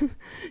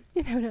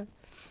 You don't know.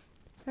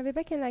 I'll be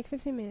back in like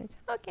 15 minutes.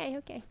 Okay,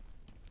 okay.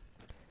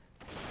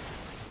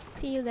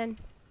 See you then.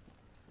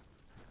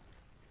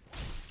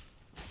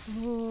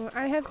 Ooh,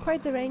 I have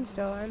quite the range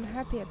though. I'm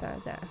happy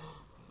about that.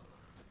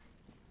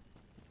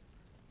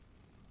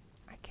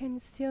 I can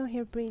still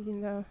hear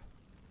breathing though,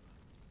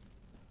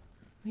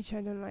 which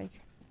I don't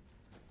like.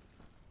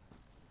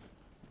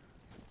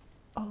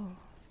 Oh.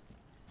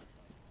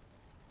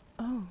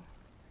 Oh.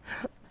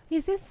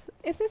 Is this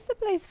the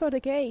place for the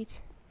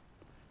gate?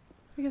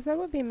 Because that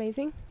would be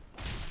amazing.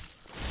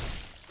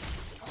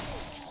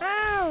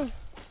 Ow!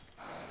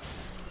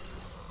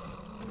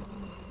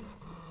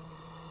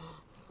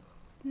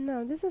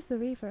 No, this is the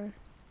river.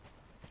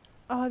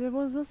 Oh, there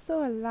was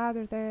also a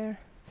ladder there.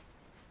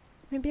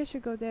 Maybe I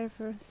should go there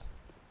first.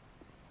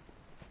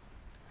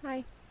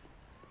 Hi.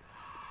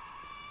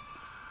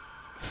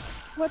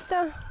 What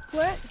the?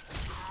 What?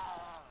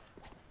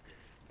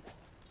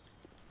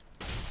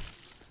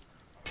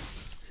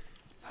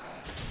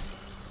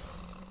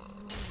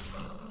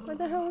 What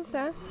the hell was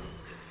that?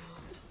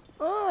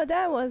 Oh,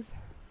 that was...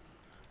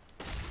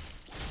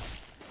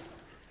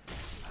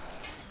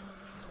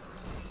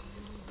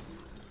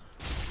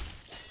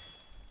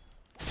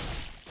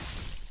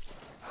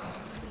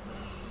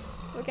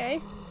 Okay.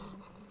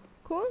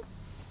 Cool.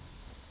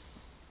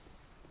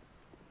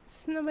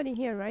 There's nobody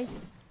here, right?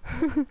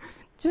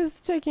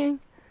 Just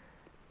checking.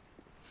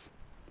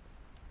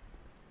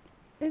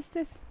 This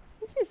is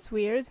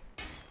weird.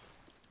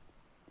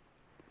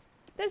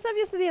 There's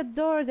obviously a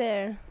door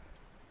there.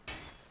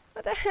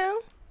 What the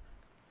hell?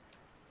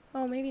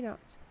 Oh, maybe not.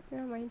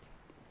 Never mind.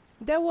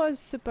 There was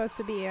supposed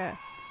to be a...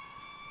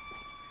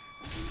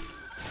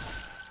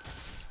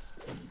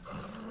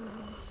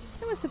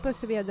 There was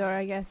supposed to be a door,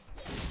 I guess.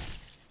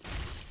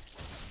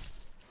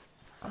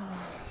 Oh.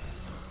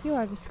 You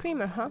are the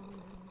screamer, huh?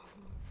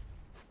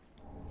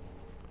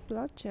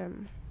 Blood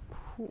gem.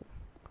 Cool.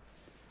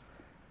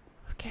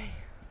 Okay.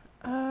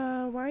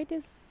 Why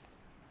this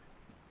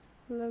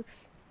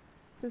looks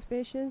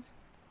suspicious?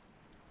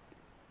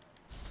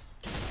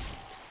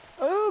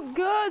 Oh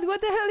god, what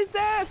the hell is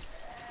that?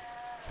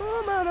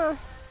 Oh mama.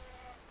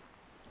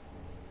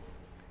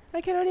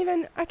 I cannot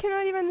even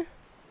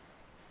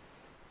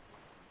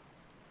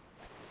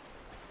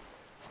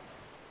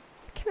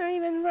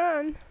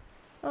run.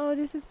 Oh,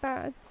 this is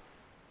bad.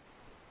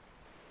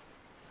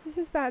 This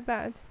is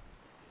bad.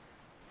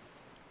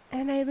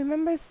 And I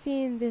remember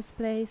seeing this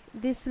place,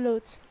 this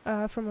loot,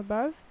 from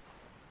above.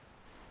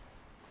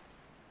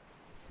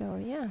 So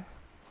yeah.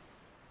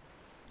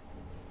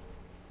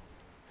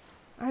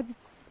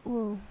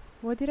 Whoa,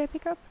 what did I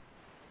pick up?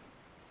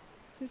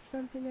 Is there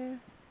something there?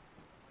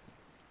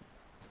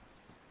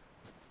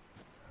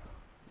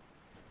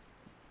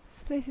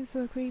 This place is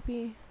so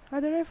creepy. I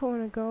don't know if I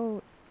want to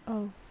go.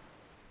 Oh,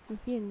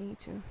 maybe I need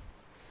to.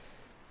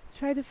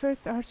 Try the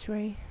first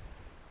archway.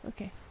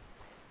 Okay.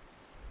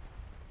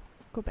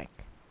 Go back.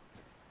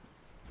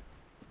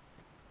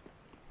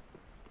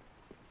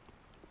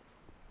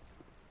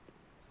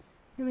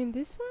 You mean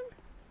this one?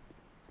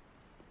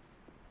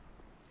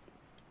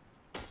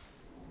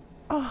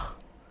 Oh,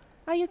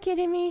 are you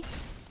kidding me?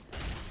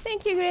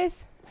 Thank you,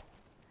 Grace.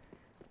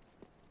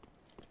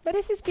 But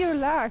this is pure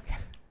luck.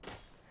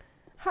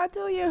 How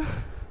do you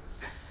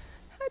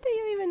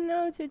even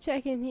know to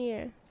check in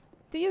here?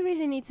 Do you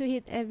really need to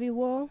hit every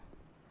wall?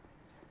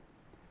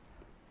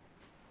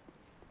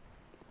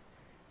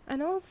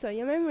 And also,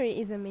 your memory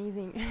is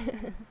amazing.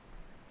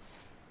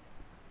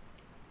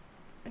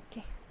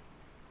 Okay.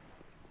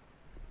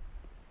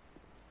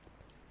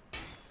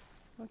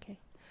 Okay.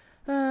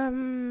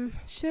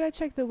 Should I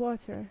check the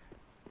water?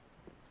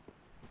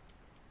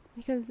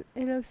 Because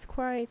it looks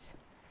quite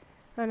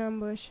an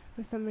ambush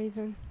for some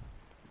reason.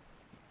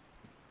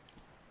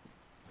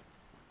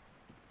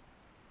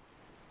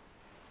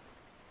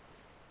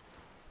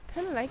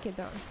 Kinda like it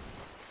though.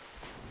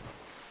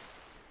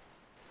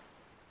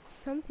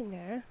 Something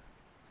there.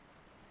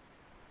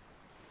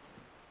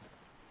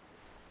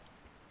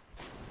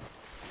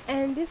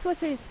 And this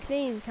water is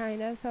clean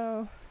kinda,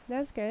 so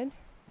that's good.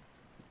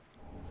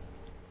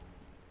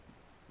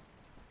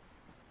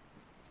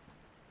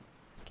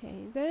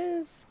 Okay,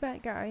 there's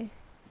bad guy.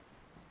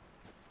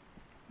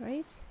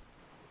 Right?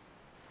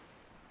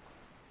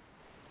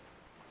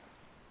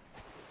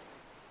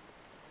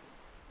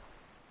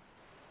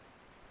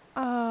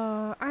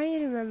 Oh, I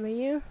remember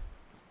you.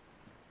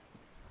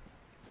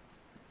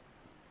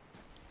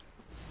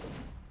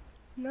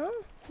 No?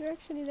 You're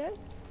actually dead?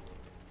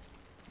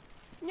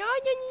 No, no,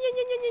 no,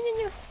 no, no, no,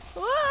 no, no.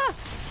 Ah!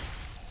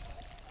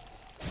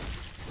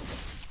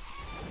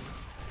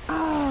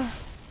 Ah!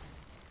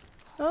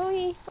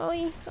 Oi,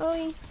 oi,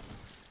 oi.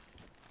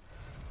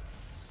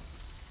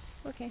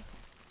 Okay.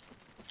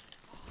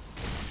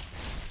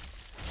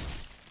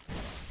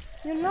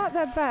 You're not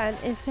that bad,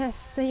 it's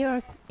just that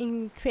you're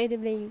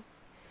incredibly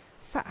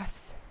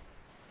fast.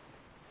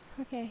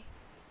 Okay.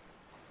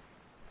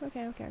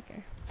 Okay, okay,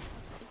 okay.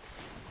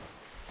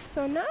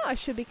 So now I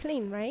should be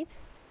clean, right?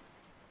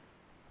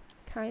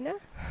 Kinda.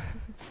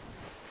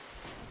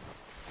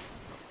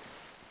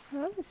 I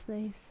love this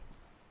place.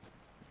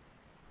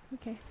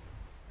 Okay.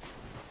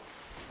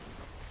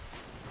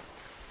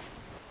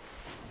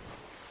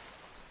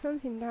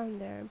 Something down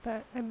there,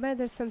 but I bet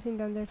there's something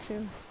down there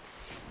too.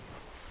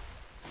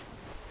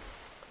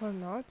 Or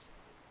not.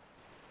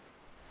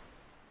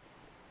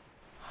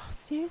 Oh,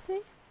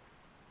 seriously?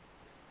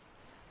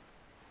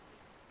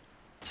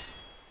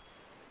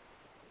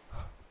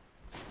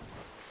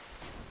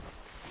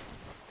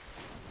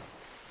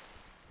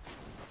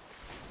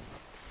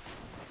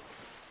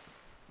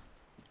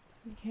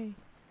 Okay.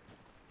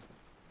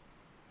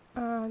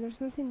 There's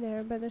nothing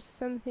there, but there's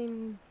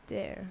something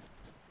there.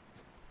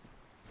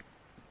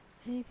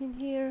 Anything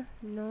here?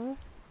 No.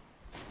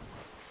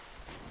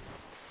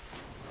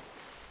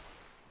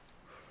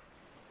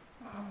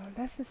 Oh,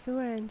 that's the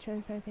sewer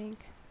entrance, I think.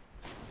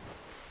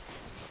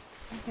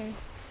 Okay.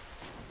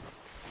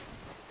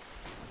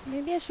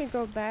 Maybe I should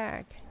go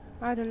back.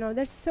 I don't know.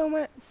 There's so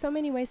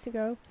many ways to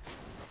go,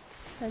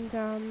 and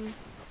so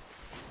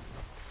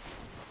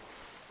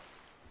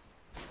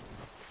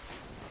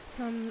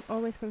I'm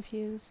always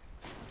confused.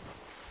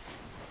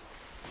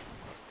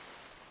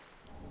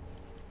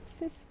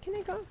 Can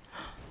I go?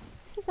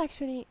 This is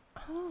actually.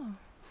 Oh.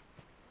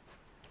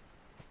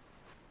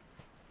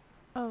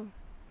 Oh.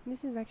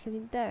 This is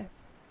actually death.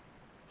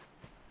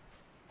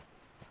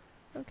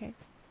 Okay.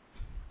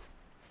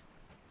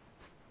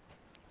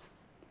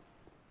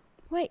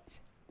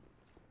 Wait.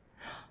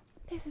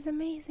 This is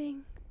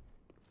amazing.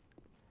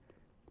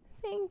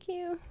 Thank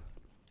you.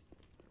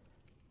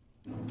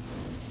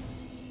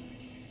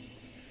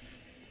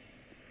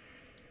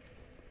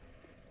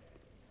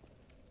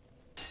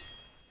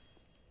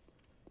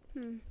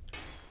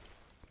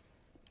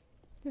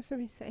 Just to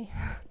be safe.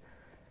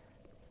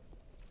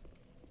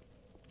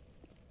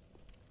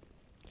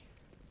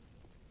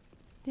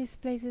 This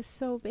place is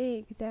so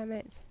big, damn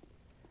it.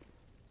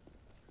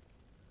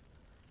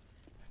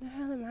 Where the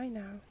hell am I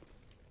now?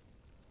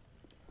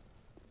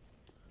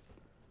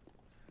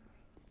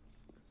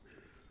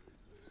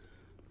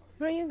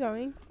 Where are you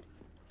going?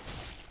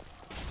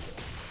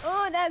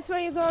 Oh, that's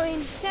where you're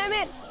going. Damn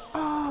it!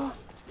 Oh!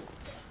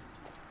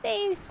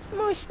 They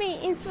smushed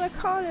me into a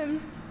column.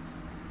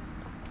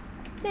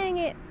 Dang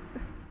it.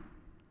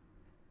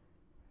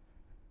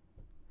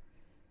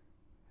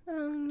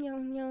 Oh, no,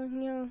 no,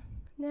 no.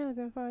 That was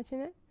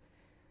unfortunate.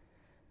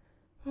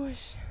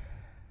 Whoosh.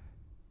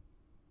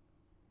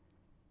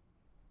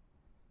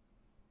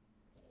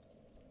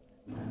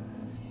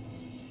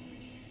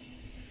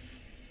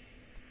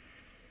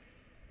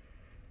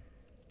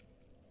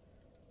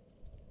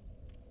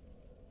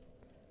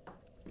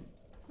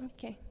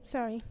 Okay,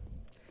 sorry.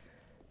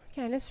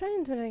 Okay, let's try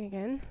and do that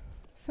again.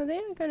 So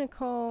they're gonna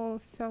call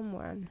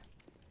someone.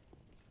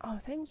 Oh,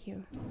 thank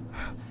you.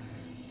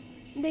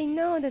 They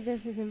know that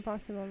this is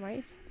impossible,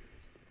 right?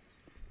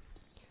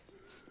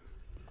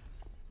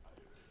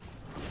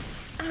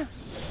 Ah!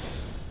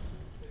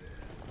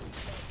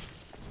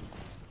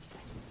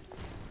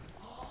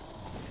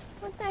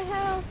 What the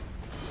hell?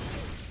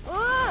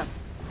 Oh!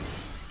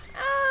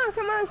 Oh,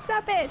 come on,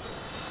 stop it!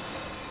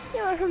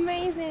 You're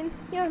amazing.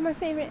 You're my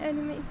favorite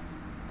enemy.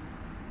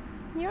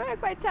 You're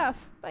quite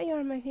tough, but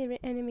you're my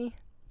favorite enemy.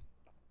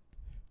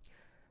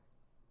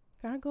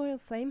 Gargoyle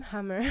Flame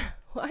Hammer.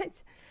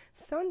 What?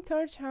 Stone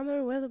Torch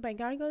Hammer wielded by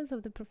gargoyles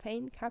of the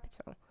profane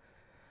capital.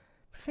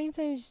 Profane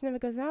flame which never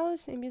goes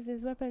out. Imbues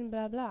this weapon,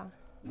 blah blah.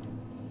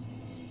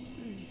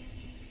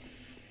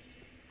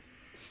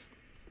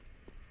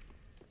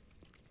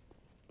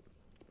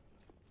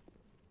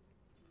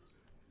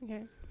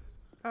 Okay.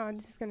 Oh,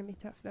 this is gonna be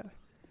tough though.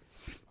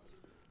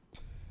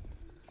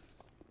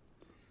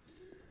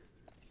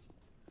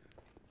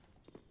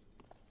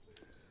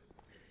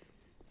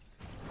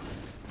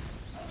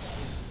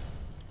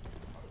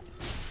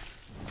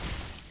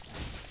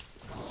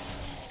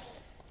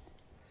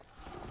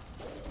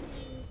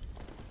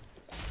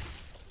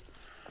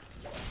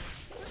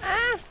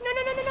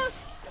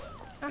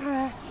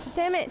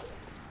 Damn it!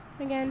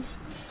 Again.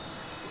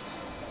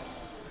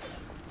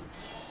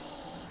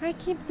 I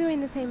keep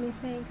doing the same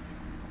mistakes.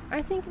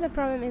 I think the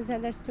problem is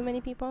that there's too many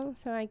people,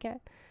 so I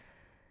get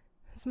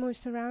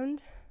smooshed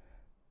around.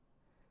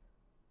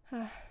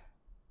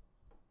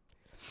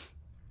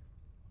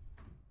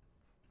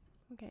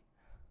 Okay.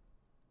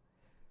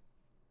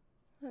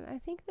 Well, I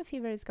think the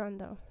fever is gone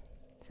though,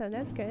 so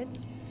that's good.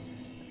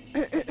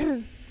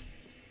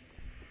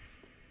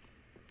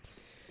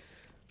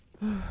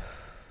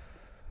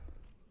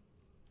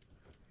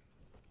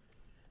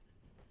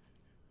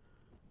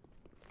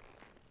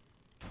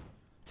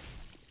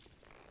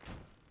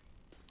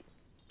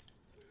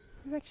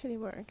 Does actually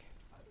work.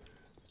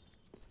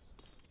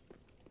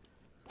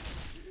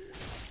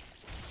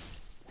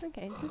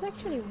 Okay, this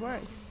actually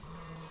works.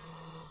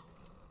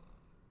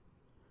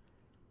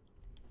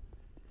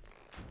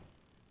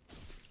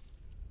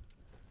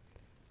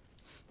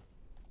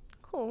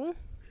 Cool.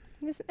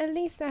 This, at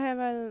least I have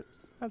a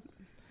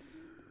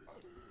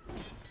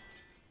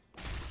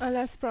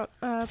less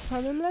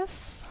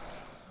problemless.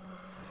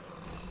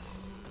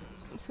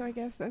 So I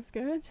guess that's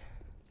good.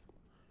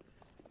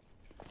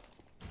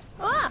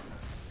 Ah!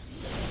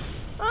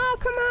 Oh,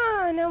 come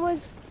on! I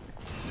was...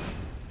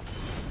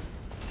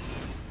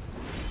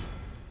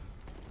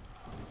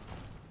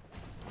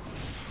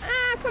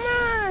 Ah, come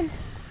on!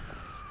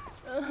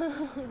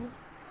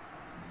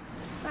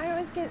 I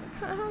always get...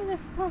 How is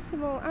this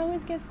possible? I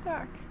always get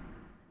stuck.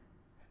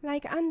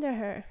 Like under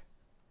her.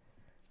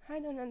 I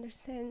don't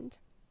understand.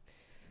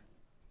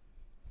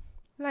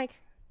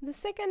 Like, the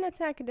second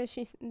attack that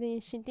she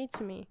did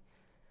to me,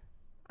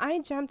 I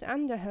jumped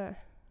under her.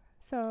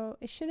 So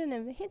it shouldn't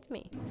have hit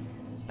me.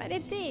 But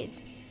it did.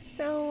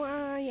 So,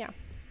 yeah.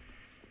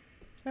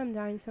 I'm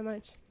dying so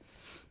much.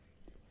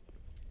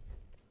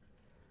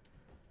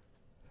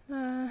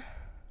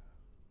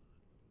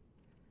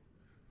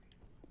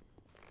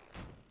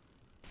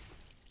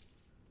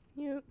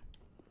 You.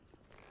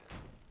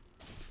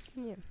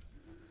 Yeah.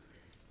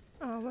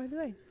 Oh, why do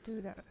I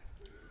do that?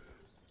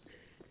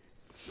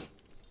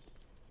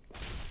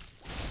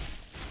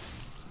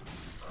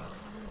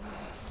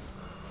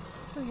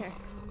 Okay.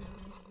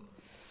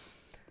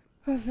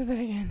 Let's do that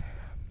again.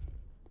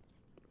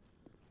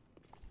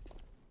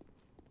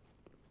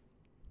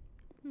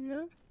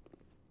 No?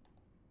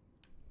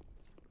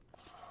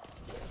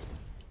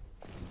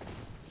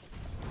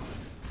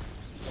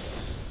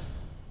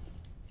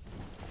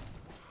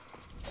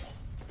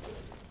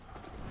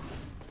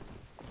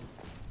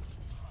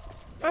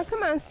 Oh,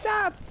 come on,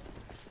 stop!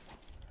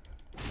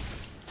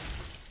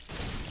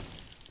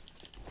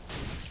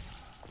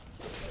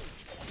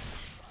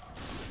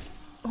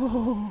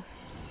 Oh,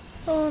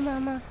 oh,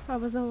 mama, I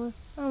was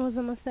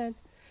almost dead.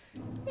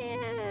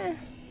 Yeah.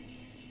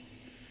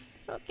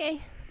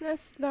 Okay,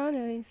 that's done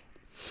at least.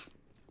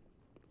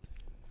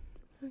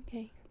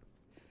 Okay.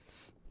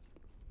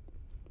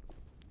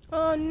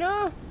 Oh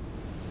no!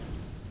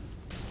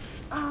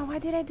 Oh, why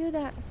did I do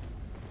that?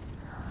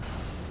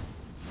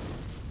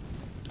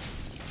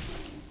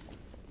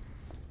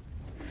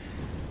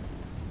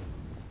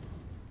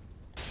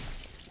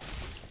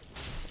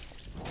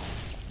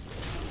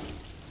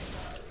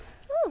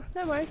 Oh,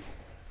 that worked.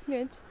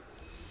 Good.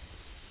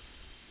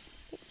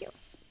 Thank you.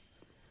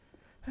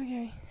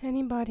 Okay,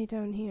 anybody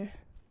down here?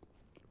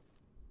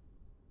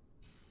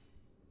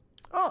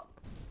 Oh!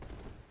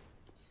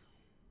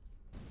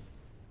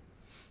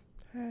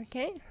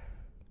 Okay.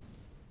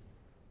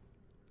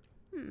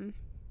 I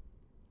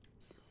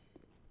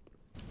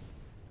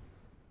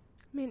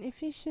mean, if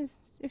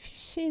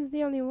she's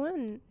the only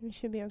one, we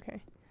should be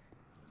okay.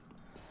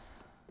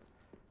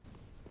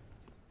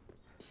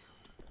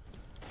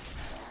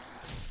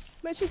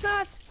 But she's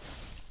not!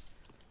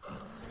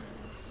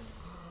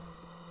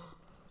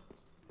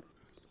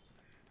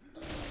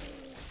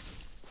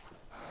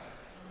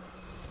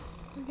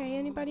 Okay,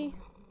 anybody?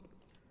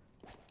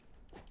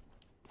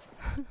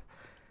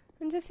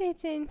 I'm just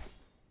hitting.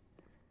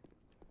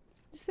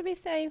 Just to be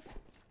safe.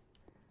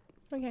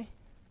 Okay.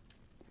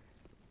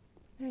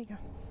 There you go.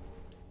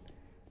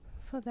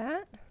 For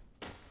that.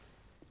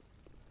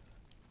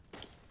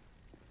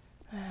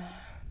 I'm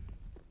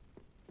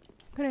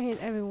gonna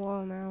hit every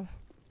wall now.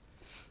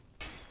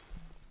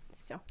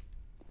 So.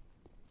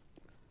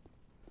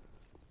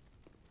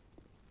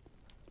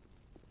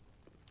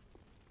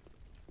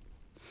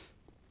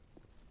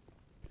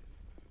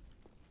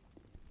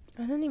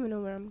 I don't even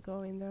know where I'm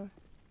going though.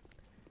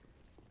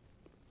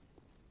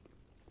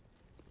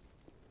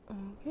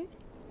 Okay.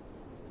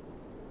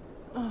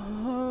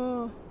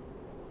 Oh,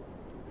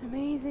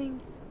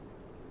 amazing.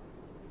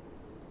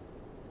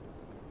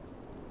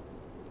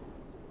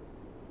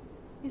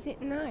 Is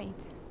it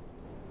night?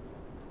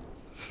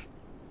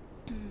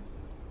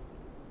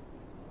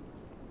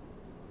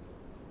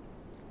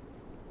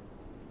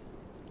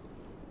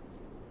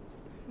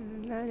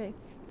 Now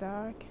it's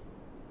dark.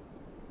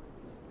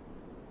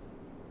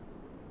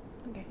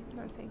 Okay,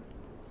 nothing.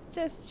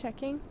 Just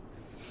checking.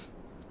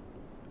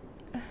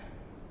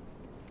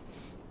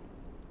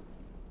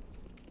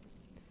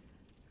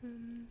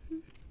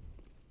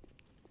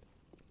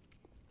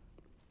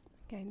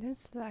 Okay,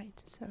 there's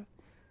light, so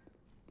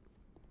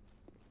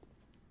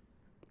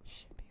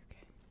should be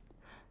okay.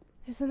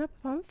 There's a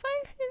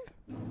bonfire here?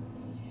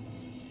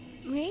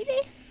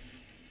 Really?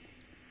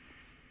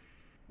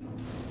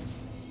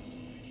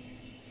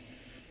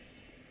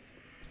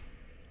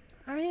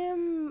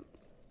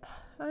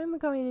 I'm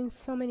going in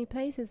so many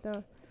places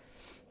though.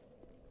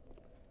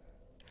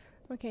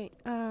 Okay,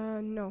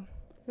 no.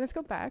 Let's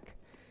go back.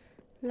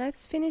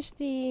 Let's finish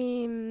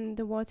the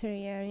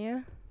watery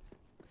area.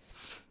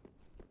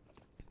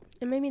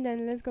 And maybe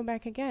then let's go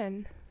back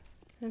again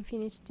and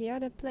finish the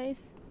other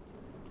place.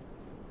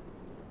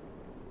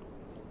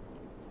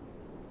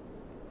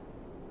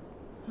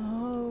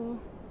 Oh.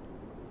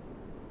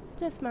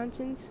 Just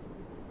mansions.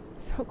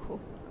 So cool.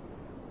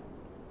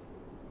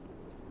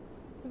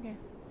 Okay.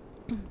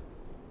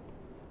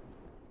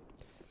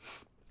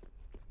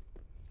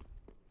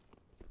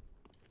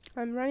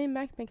 I'm running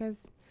back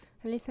because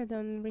at least I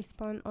don't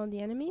respawn all the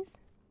enemies.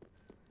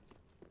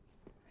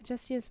 I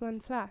just used one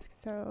flask,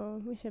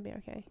 so we should be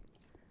okay.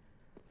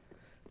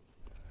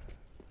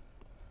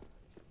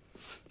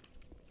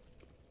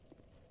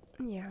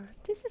 Yeah,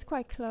 this is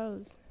quite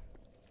close.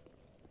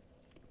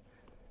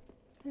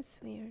 That's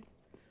weird.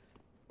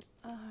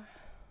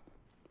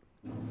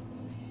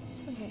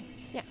 Okay,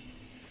 yeah.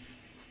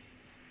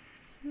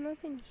 There's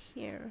nothing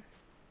here.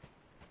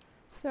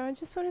 So I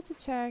just wanted to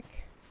check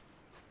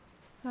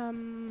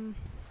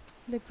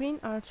the green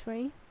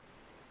archway,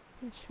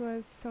 which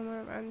was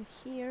somewhere around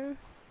here.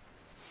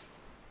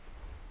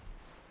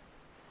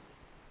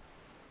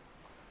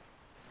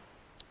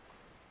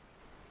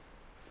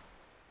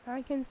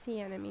 I can see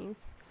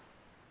enemies.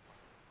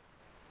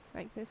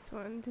 Like this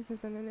one. This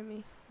is an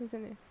enemy,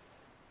 isn't it?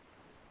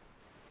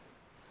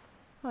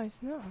 Oh,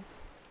 it's not.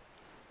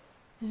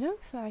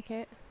 Looks like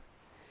it.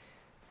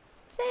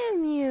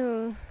 Damn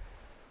you!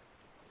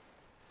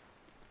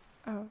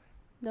 Oh,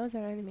 those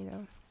are enemy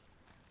though.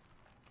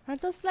 Are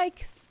those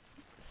like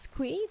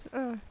squeaks?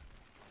 Oh.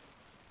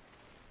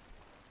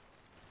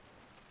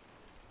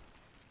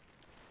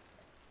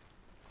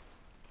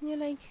 Can you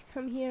like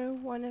come here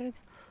one at a time?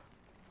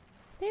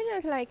 They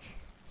look like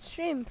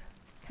shrimp,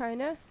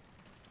 kinda.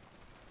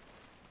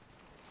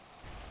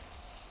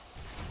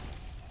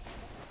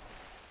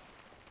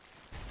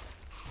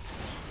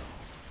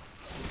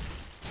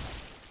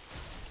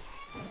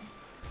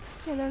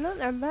 Yeah, they're not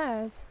that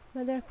bad,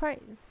 but they're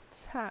quite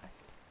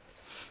fast.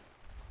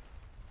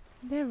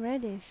 They're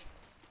reddish.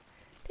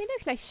 They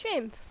look like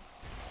shrimp.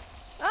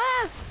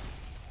 Ah!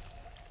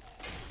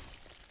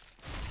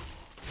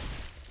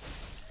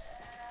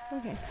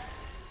 Okay.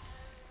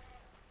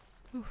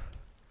 Oof.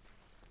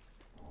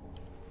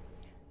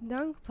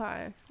 Dunk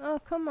pile. Oh,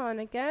 come on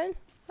again.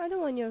 I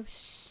don't want your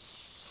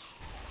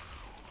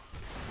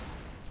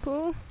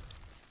poo.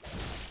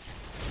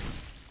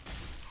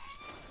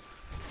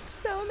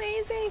 So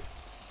amazing.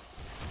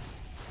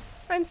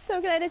 I'm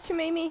so glad that you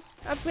made me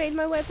upgrade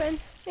my weapon.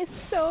 It's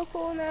so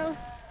cool now.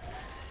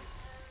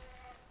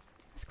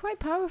 It's quite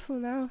powerful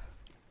now.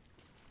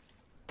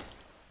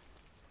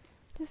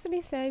 Just to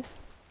be safe.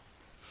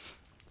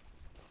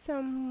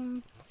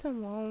 Some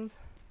walls.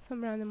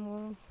 Some random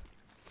walls.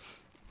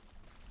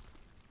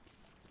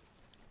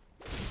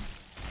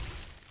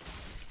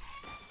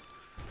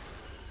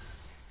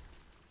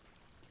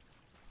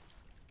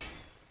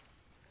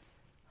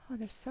 Oh,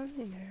 there's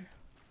something there.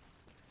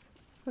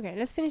 Okay,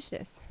 let's finish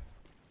this.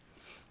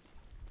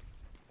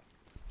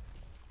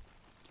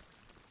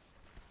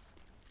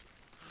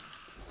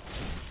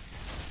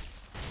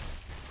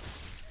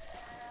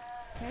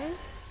 Okay.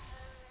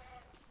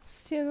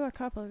 Still a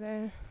couple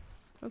there.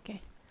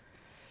 Okay.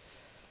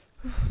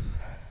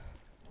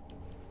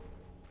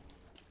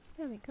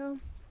 There we go.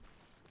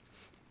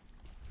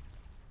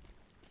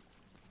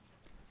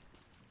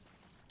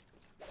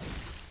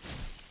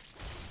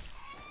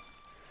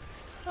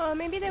 Oh,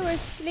 maybe they were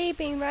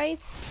sleeping,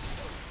 right?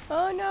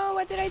 Oh no,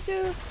 what did I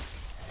do?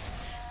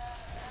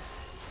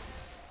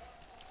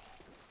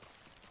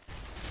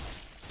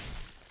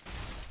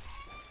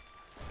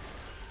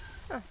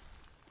 Huh.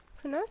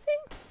 For nothing?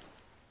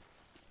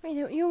 Wait,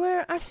 you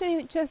were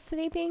actually just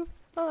sleeping?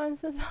 Oh, I'm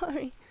so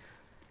sorry.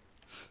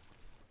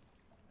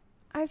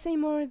 I say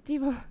more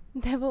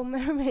devil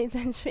mermaid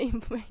than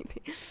shrimp,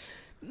 maybe.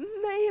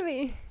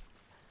 Maybe.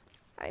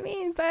 I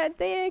mean, but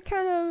they're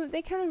kind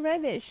of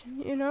reddish,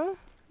 you know?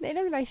 They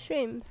look like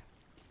shrimp.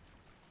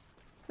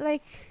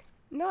 Like,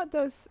 not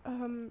those,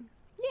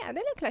 yeah, they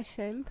look like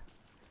shrimp.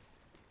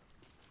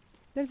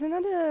 There's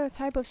another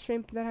type of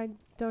shrimp that I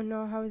don't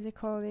know how is it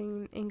called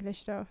in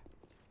English though.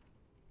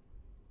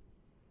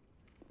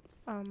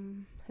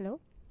 Hello?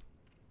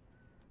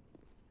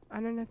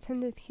 An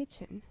unattended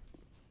kitchen.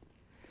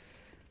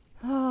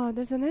 Oh,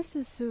 there's an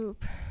Estus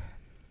soup.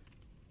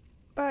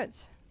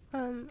 But,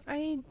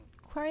 I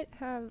quite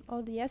have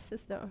all the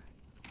Estus though.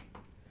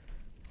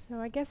 So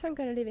I guess I'm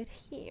gonna leave it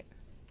here.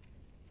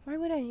 Why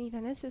would I need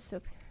an Estus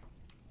soup?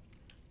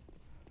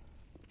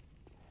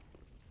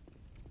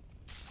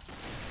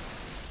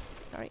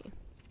 Sorry.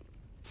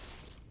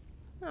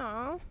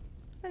 Aww,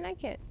 I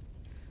like it.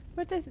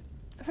 Where does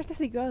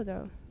it go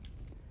though?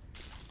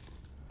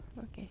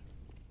 Okay.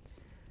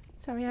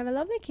 So we have a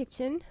lovely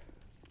kitchen.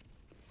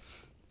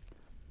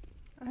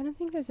 I don't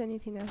think there's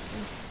anything else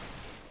here.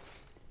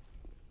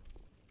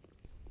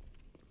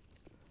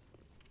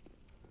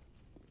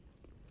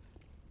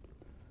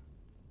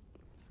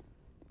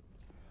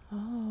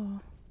 Oh,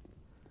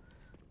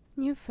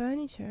 new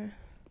furniture.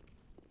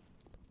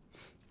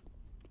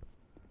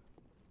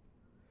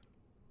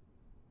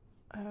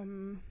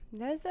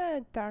 There's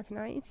a Dark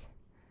Knight,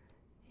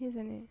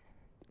 isn't it?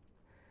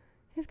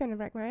 He's gonna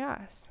wreck my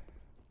ass.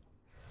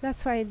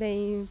 That's why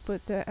they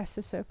put the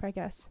Estus soap, I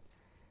guess.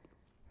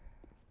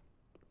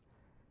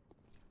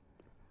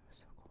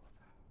 So cool.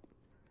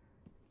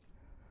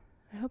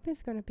 hope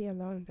it's gonna be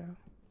alone though.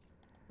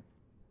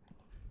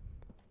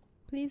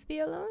 Please be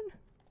alone.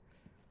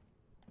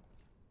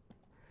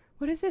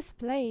 What is this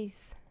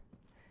place?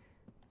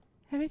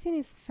 Everything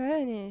is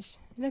furnished.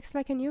 It looks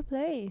like a new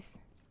place.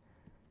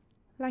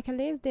 Like a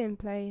lived-in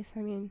place, I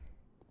mean.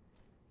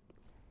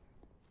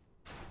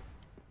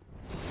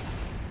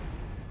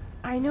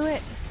 I knew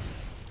it.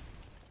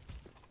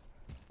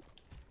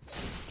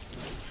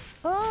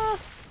 Oh!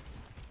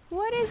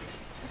 What is...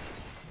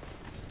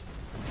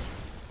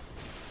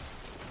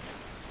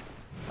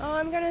 Oh,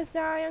 I'm gonna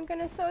die. I'm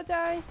gonna so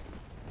die.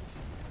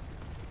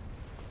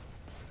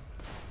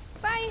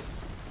 Bye!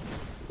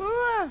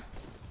 Ah!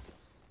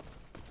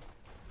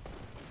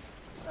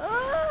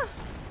 Ah!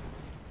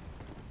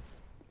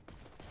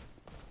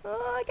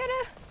 Oh, I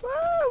gotta...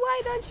 Oh,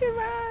 why don't you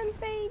run,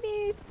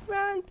 baby?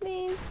 Run,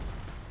 please.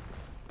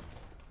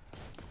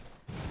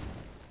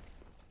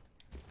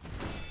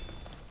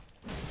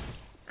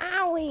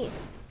 Owie!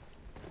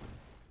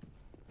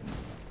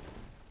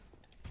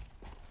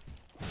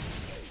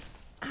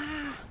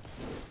 Ah!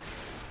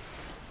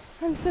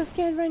 I'm so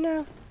scared right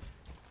now.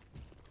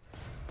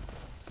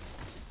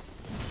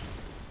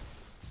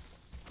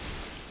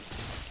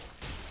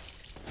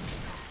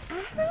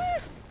 Ah!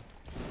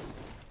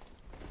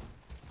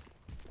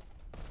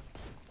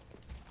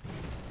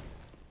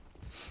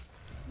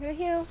 I'm gonna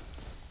heal.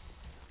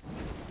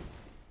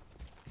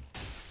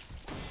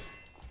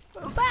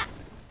 Bah!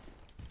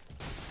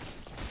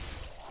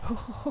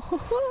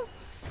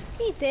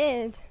 He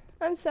did.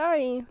 I'm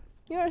sorry.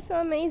 You are so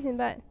amazing,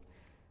 but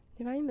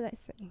divine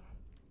blessing.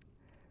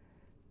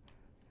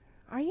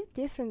 Are you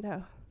different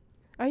though?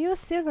 Are you a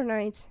silver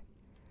knight?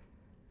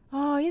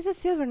 Oh, he's a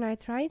silver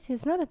knight, right?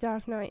 He's not a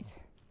dark knight.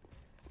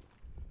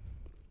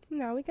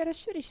 Now we gotta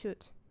shooty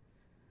shoot.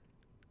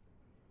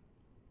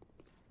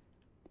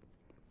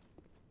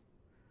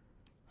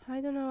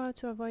 I don't know how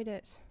to avoid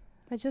it.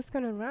 I'm just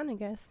gonna run, I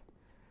guess.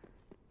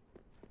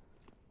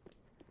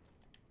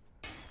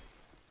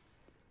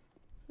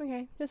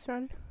 Okay, just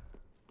run.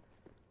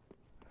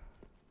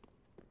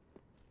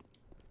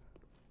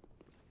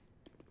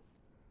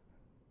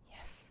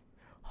 Yes.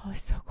 Oh,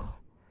 it's so cool.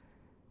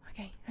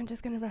 Okay, I'm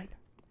just gonna run.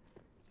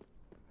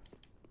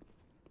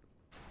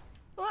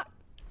 Ah!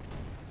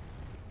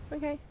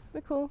 Okay,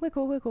 we're cool, we're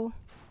cool, we're cool.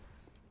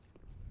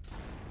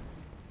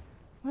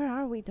 Where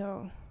are we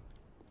though?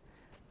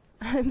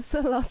 I'm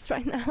so lost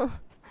right now.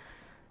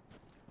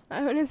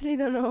 I honestly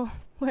don't know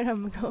where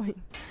I'm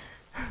going.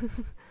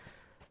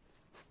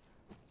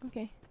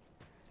 Okay,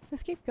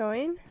 let's keep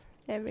going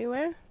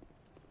everywhere.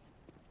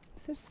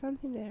 Is there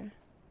something there?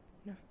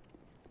 No.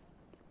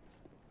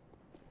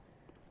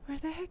 Where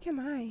the heck am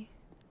I?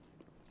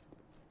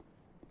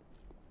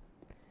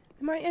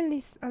 Am I at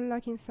least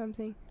unlocking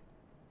something?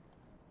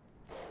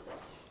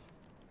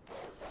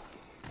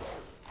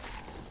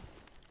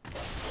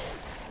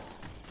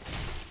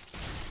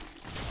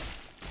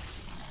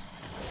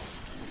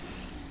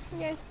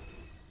 Okay,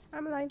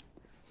 I'm alive.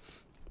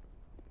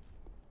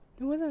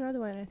 There was another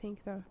one, I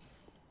think, though.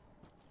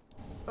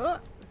 Oh!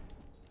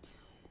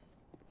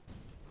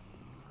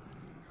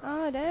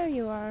 Oh, there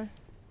you are.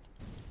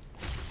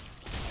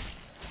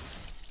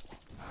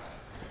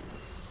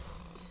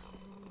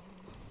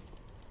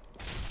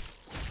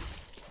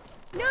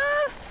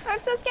 No! I'm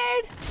so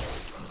scared!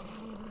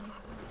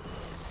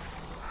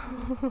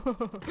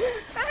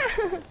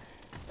 Ah!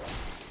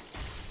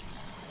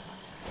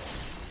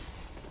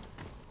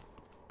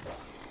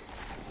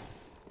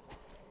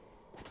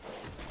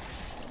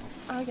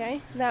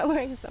 Okay, that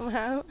worked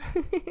somehow.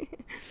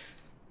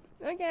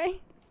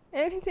 Okay,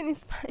 everything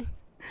is fine.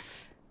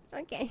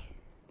 Okay.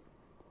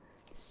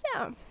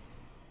 So.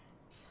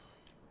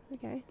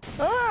 Okay.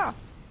 Oh!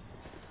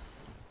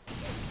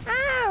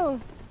 Ow!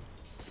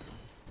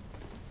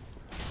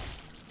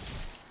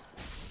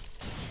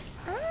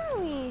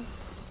 Owie!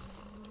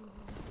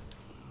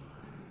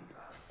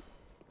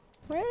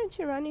 Where aren't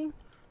you running?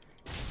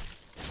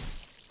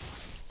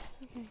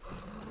 Okay.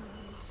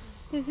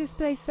 Is this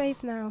place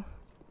safe now?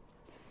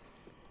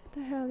 What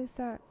the hell is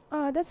that?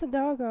 Oh, that's a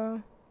doggo.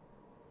 Oh,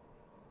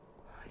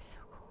 it's so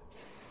cool.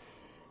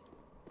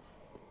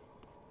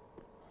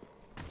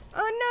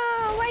 Oh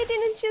no! Why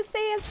didn't you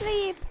stay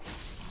asleep?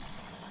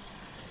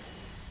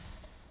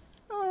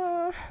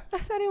 Oh, I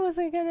thought it was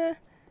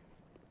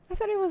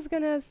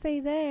gonna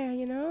stay there,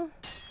 you know?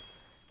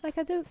 Like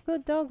a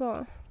good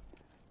doggo.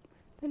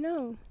 But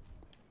no.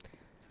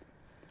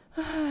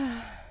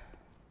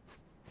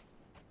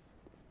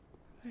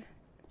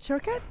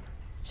 Shortcut?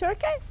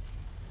 Shortcut?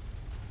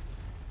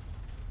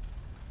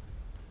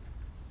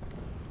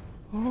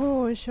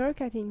 Oh, a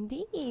shortcut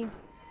indeed.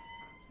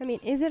 I mean,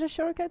 is it a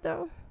shortcut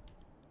though?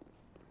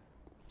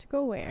 To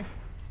go where?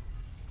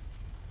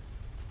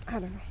 I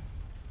don't know.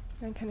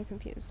 I'm kind of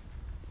confused.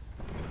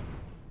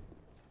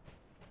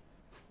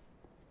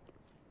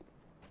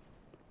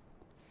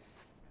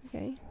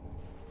 Okay.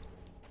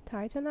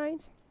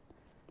 Titanite.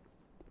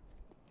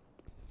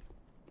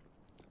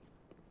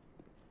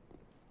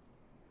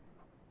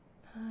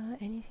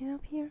 Anything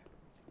up here?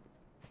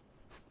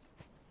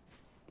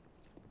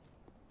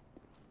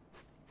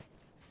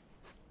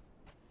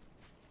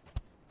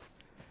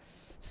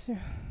 That's true.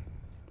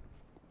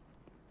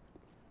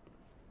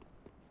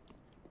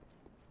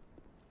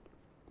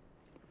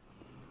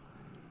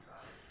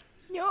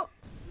 Yo.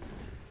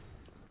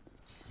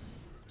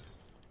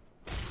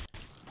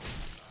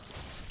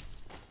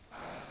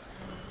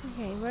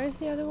 Okay, where's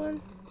the other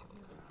one?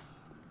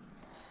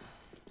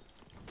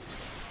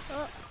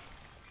 Oh.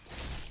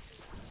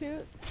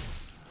 2,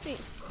 3.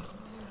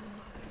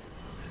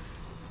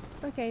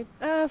 Okay,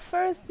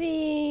 first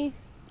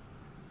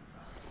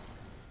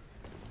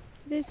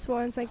this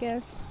ones, I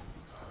guess.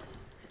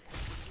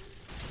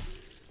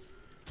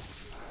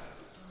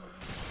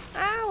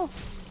 Ow!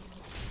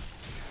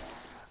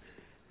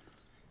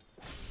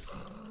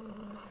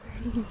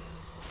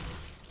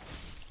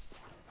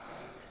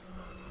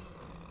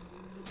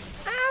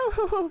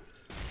 Ow!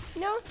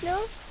 No,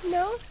 no,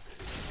 no.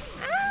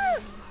 Ah!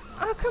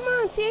 Oh, come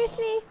on,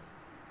 seriously?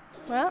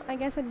 Well, I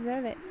guess I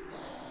deserve it.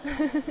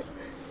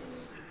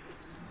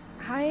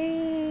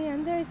 I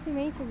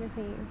underestimated the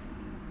thing.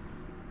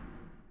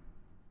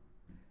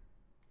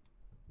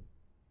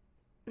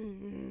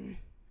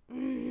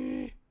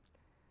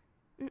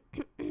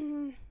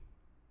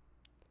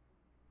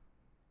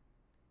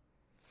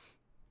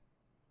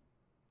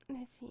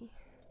 Let's see.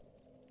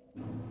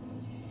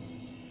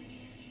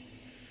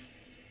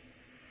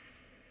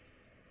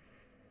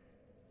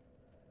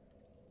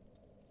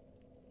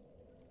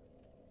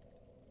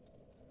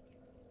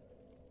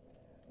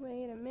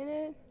 Wait a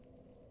minute.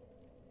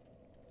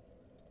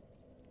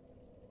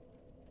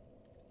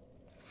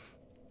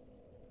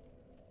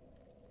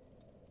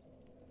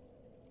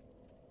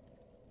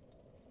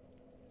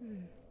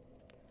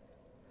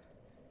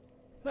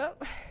 Well,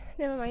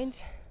 never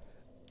mind.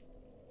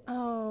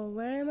 Oh,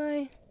 where am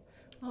I?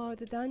 Oh,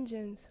 the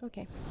dungeons.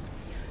 Okay.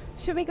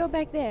 Should we go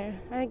back there?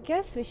 I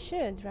guess we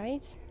should,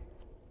 right?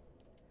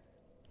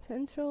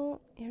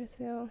 Central,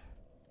 Airfield.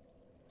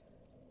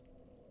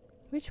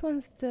 Which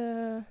one's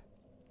the...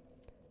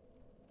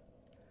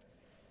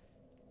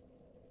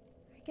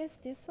 I guess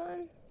this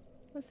one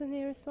was the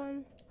nearest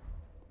one.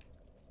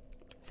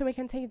 So we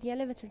can take the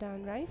elevator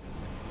down, right?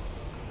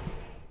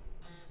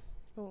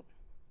 Oh.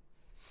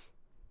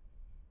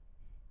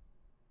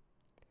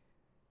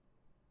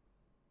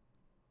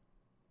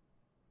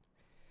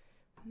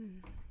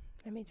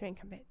 Let me drink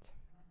a bit.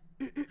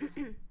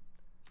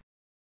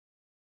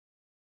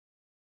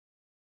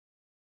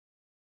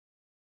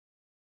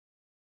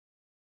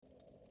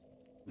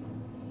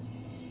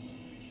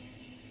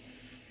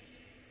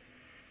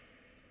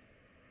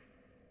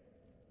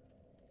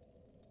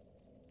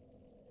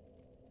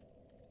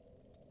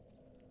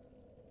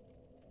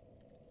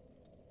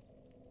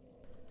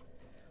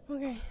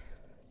 Okay,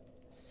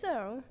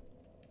 so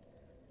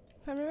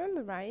if I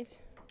remember right,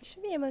 we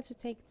should be able to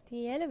take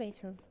the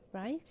elevator,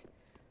 right?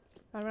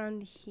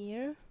 Around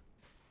here.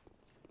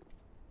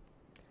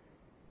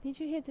 Did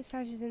you hit the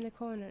statues in the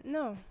corner?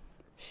 No.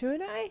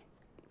 Should I?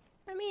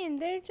 I mean,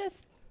 they're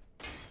just...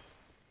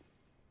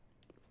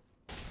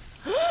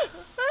 Ah!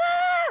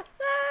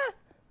 Ah!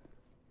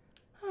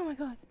 Oh my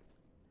god.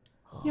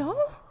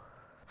 Y'all?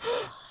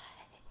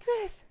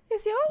 Chris,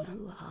 is y'all?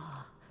 You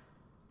are,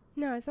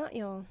 No, it's not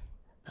y'all.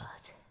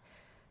 but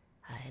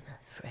I'm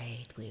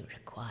afraid we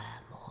require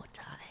more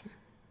time.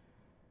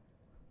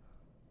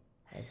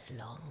 As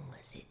long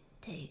as it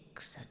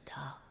takes a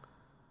dark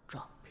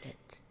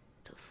droplet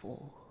to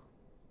fall,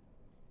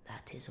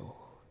 that is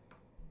all.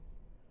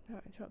 Oh,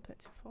 a droplet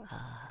to fall.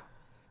 Our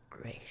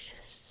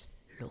gracious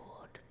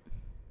Lord.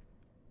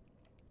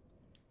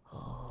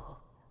 Oh,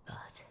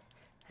 but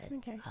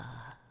Okay.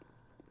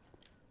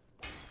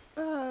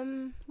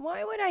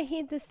 Why would I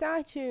hit the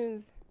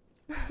statues?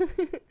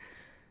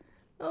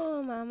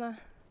 Oh, mama.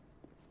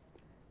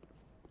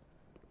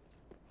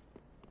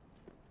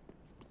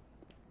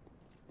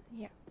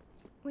 Yeah.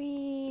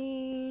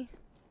 We...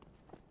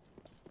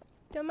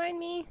 Don't mind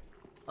me.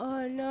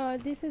 Oh, no.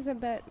 This is a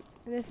bet.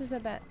 This is a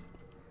bet.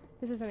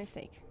 This is a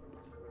mistake.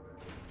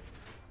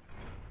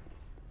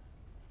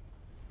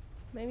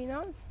 Maybe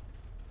not?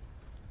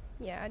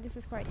 Yeah, this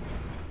is quite...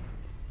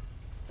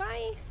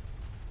 Bye!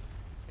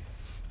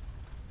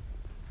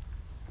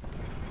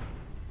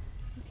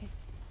 Okay.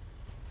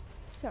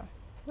 So,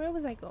 where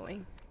was I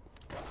going?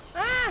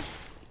 Ah!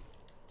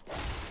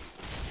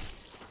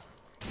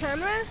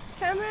 Camera?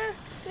 Camera?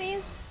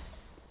 Please?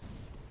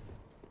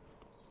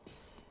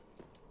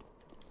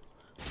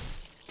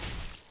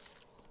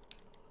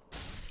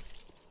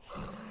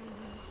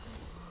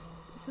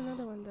 There's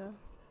another one though.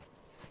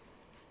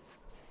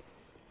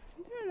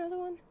 Isn't there another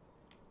one?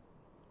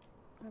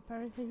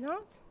 Apparently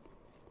not.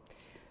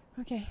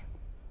 Okay.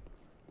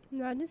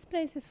 No, this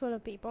place is full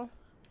of people.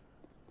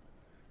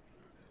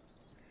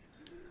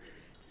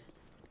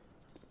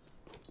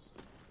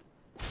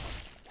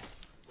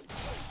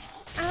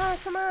 Ah,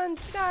 come on,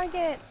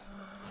 target!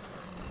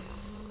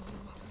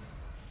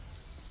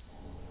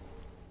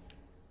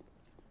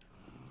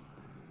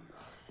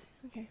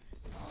 Okay.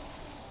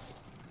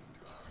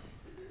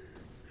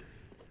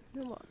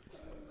 Now what?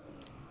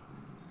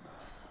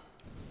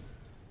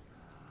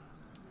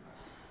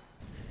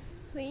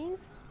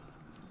 Please?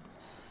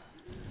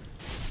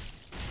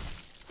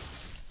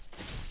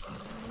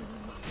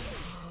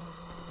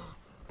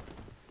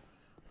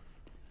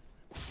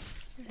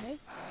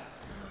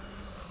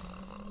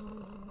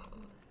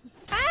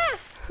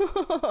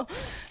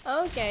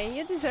 Okay,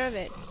 you deserve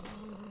it.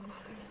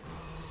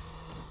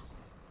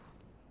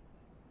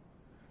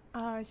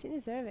 Oh, she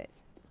deserve it.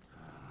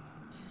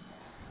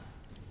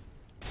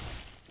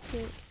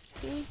 2,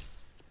 3.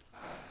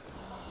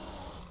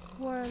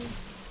 1,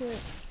 2,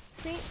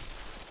 3.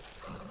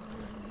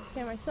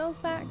 Get my souls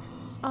back.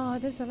 Oh,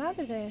 there's a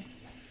ladder there.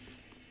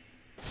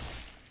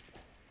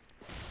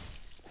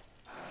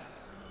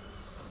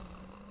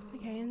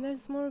 Okay, and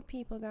there's more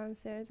people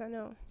downstairs, I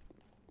know.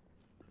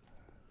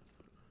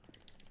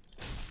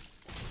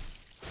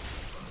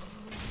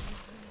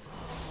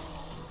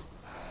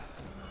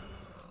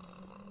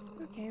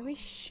 Okay, we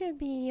should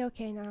be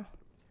okay now.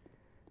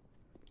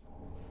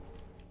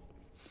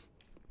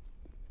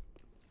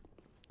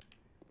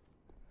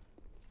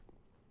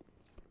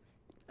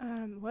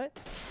 What?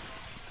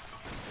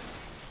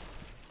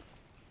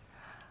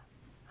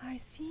 I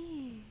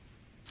see.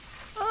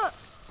 Oh!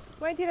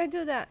 Why did I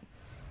do that?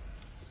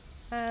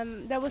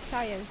 That was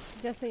science.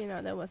 Just so you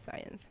know, that was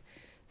science.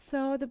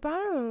 So the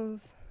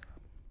barrels,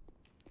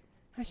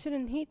 I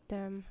shouldn't hit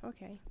them.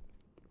 Okay.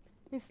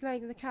 It's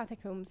like the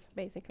catacombs,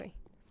 basically.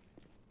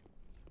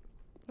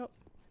 Oh,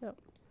 no.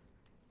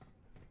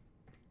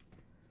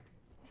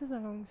 This is a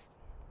long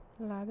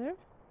ladder.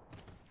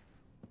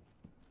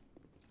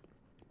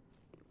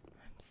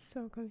 I'm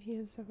so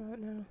confused about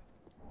now.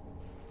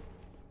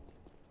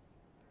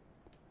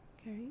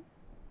 Okay.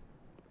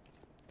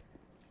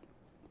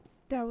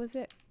 That was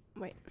it.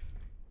 Wait.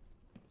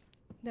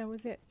 That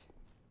was it.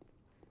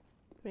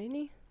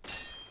 Really?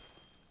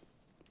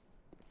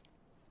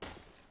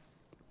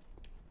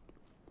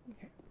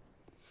 Okay.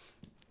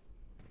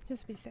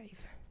 Just be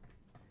safe.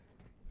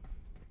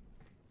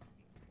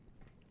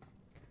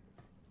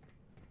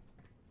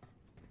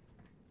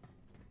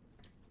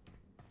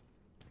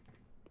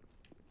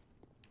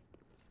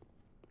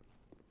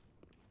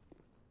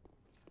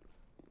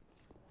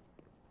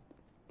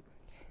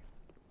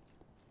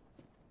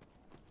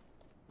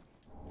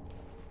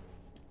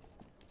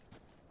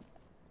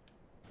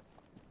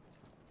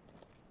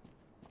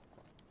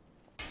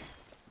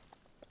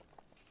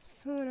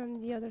 Someone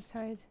on the other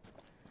side.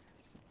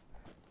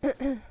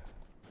 And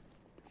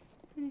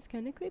it's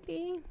kind of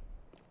creepy.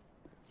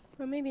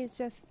 Or maybe it's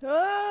just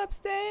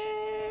upstairs.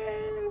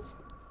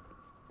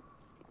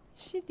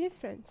 Is she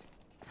different?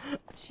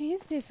 She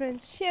is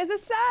different. She has a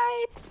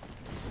side.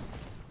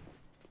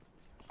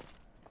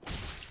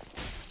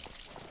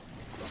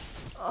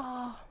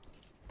 Oh.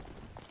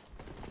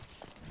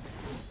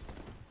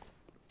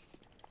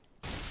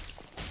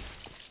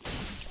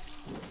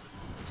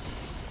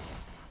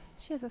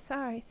 She has a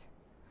side.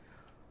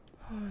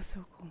 Oh,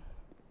 so cool.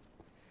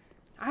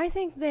 I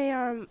think they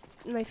are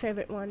my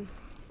favorite one.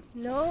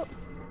 No.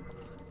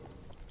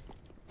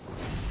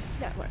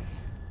 That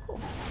works. Cool.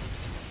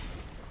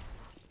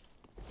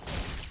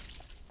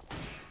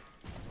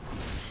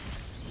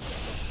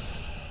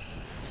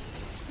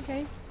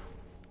 Okay.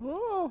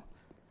 Whoa.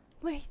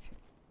 Wait.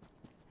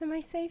 Am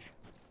I safe?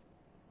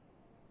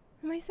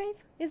 Am I safe?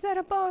 Is that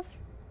a boss?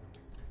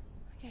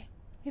 Okay.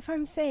 If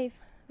I'm safe,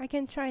 I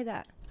can try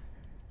that.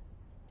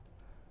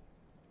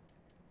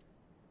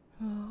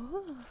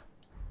 Oh.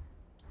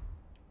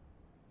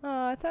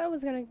 Oh, I thought I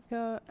was gonna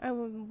go.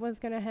 Was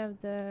gonna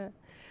have the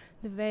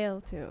veil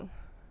too.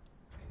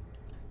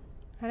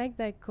 I like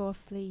that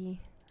ghostly.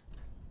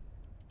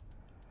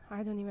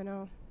 I don't even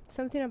know.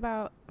 Something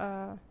about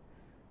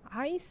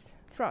ice,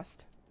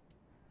 frost.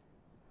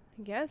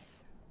 I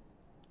guess.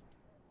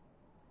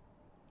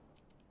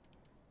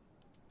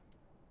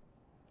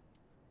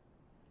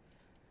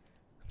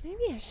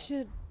 Maybe I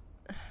should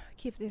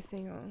keep this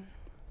thing on.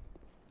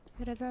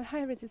 It has a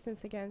high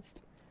resistance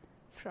against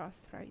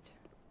frost, right?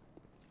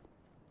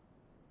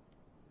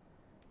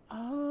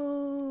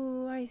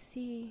 Oh, I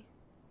see.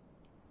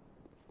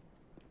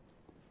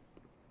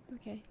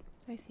 Okay,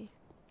 I see.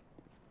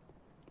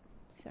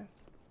 So.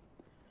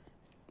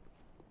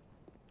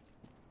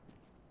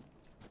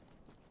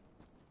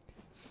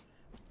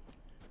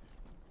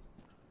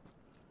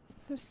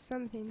 There's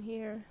something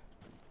here.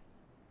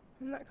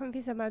 I'm not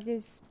confused about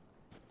this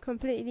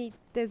completely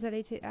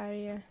desolated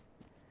area.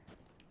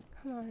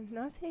 Come on,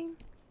 nothing?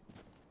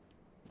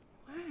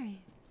 Why?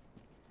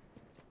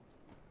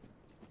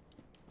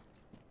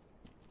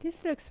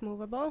 This looks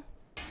movable.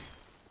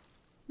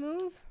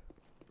 Move?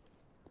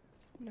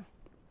 No.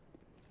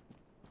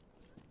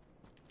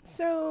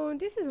 So,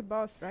 this is a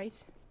boss,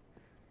 right?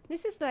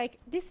 This is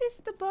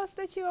the boss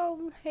that you all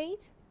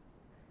hate?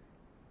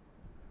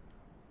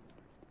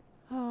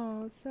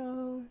 Oh,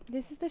 so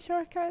this is the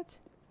shortcut?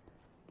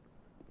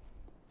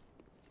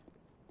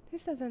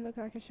 This doesn't look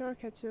like a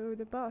shortcut to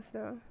the boss,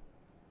 though.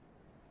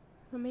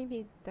 Or maybe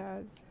it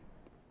does.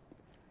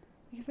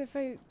 Because if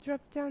I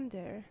drop down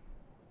there,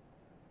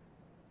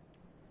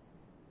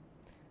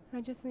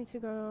 I just need to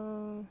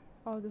go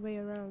all the way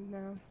around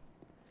now.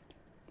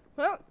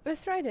 Well,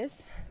 let's try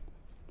this.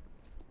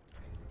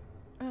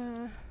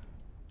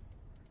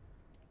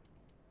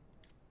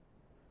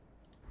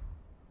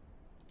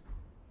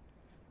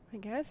 I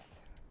guess.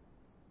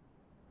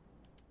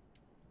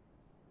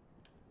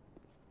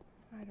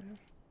 I don't know.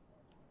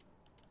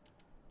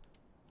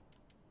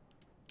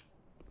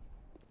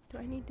 Do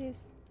I need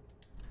this?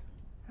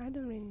 I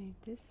don't really need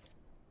this.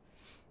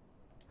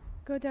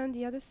 Go down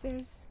the other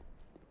stairs.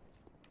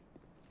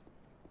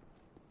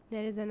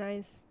 That is a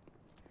nice...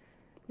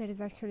 That is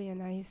actually a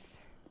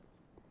nice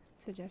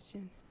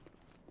suggestion.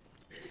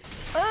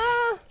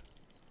 Oh!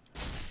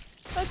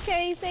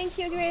 Okay, thank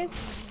you, Grace.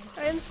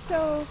 I'm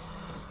so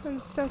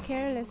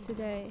careless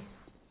today.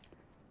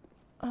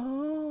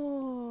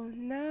 Oh,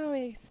 now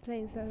it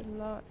explains a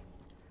lot.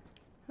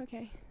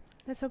 Okay,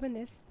 let's open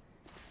this.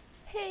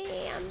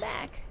 Hey, I'm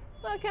back.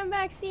 Welcome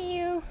back, see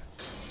you.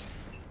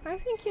 I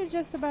think you're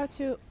just about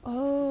to...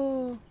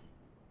 Oh.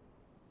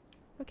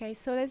 Okay,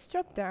 so let's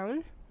drop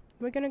down.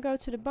 We're gonna go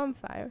to the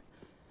bonfire.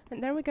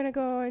 And then we're gonna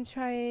go and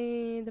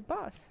try the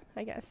boss,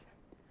 I guess.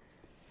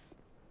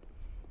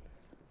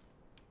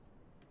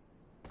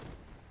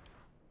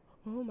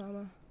 Oh,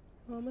 mama.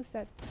 I'm almost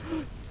dead.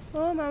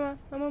 Oh, mama.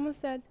 I'm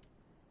almost dead.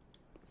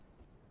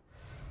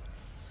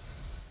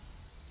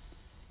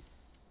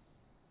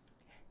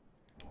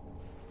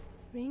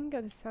 Ring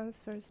of the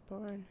Sun's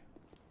Firstborn.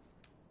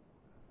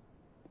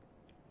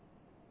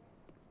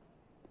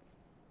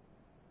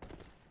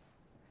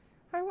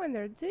 I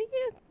wonder, do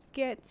you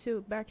get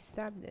to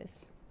backstab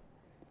this?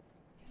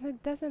 Because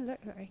it doesn't look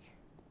like.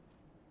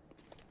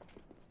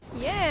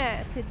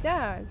 Yes, it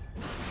does.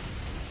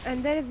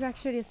 And that is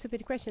actually a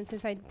stupid question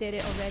since I did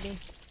it already.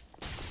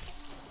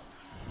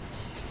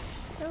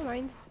 Never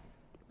mind.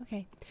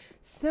 Okay,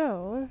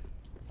 so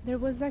there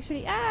was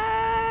actually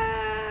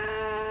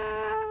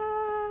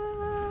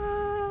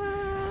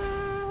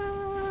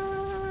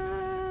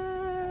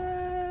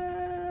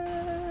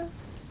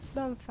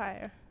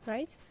bonfire,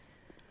 right?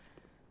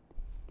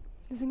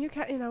 There's a new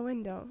cat in our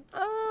window.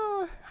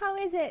 Oh, how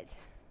is it?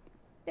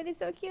 It is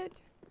so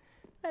cute.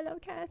 I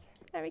love cats.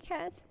 Every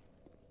cat.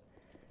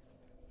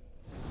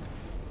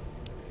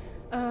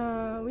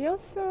 We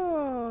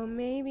also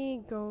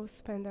maybe go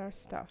spend our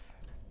stuff.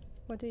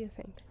 What do you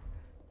think?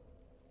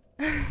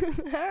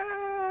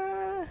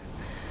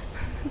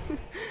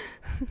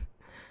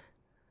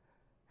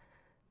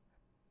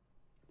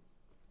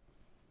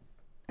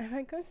 If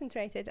I'm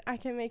concentrated, I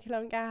can make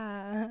long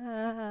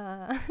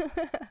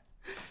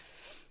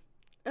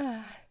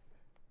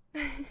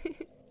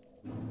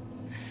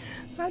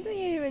How do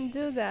you even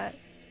do that?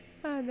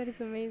 Ah, that is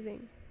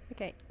amazing.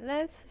 Okay,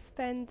 let's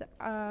spend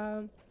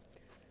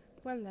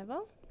one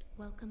level.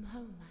 Welcome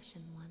home,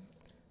 Ashen One.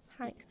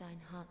 Speak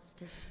thine heart's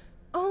desire.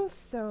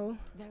 Also,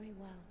 Very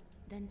well.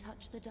 Then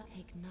touch the dark.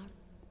 Take no.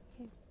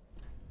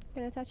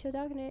 gonna touch your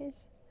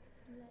darkness.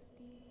 Let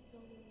these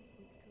souls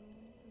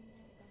withdrawn from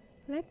their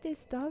best Let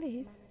these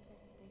dollies.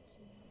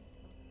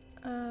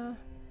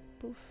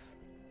 Poof.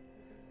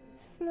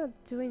 This is not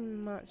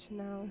doing much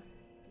now.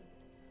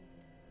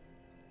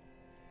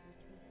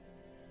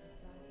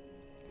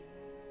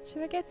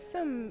 Should I get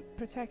some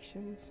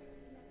protections?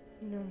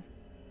 No.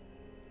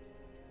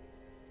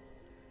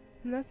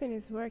 Nothing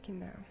is working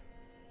now.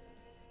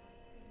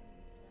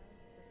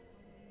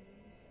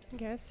 I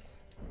guess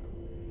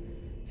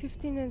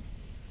 15 and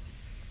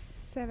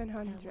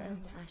 700. Farewell,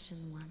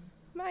 Ashen One.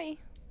 Bye.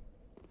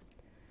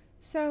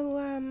 So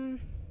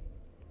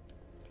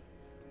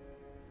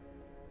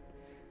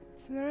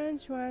it's an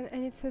orange one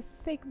and it's a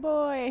thick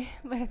boy,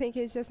 but I think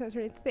it's just not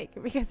really thick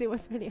because he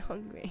was really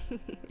hungry.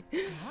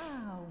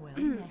 Ah, well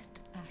met,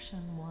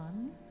 Ashen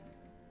One.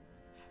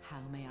 How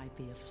may I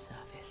be of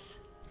service?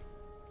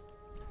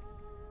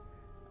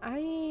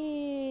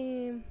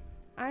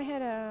 I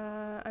had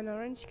an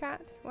orange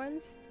cat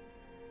once,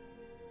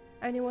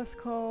 and it was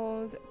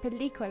called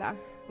película,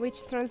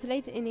 which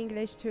translates in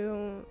English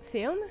to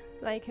film,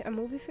 like a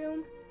movie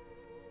film.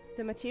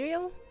 The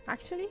material,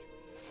 actually,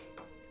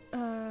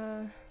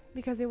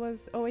 because it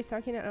was always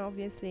talking, and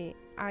obviously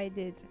I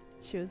did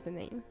choose the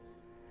name.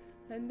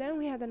 And then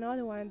we had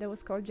another one that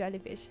was called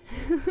Jellyfish.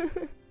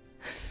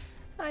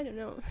 I don't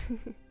know.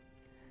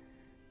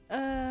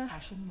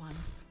 Ashen One,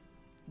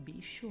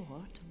 be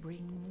sure to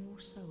bring more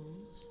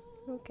souls.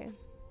 Okay.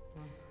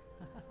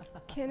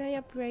 Can I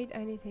upgrade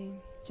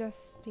anything,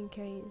 just in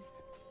case?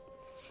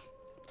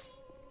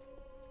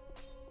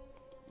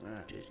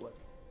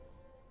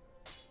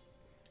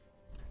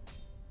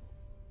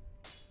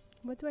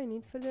 What do I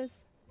need for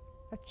this?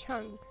 A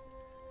chunk.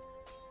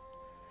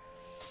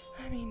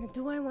 I mean,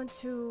 do I want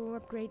to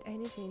upgrade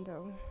anything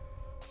though?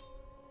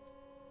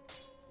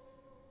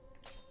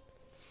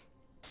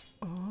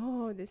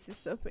 Oh, this is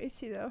so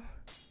pretty though.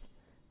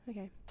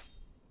 Okay.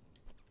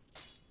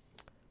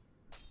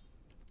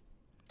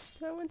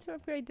 Do I want to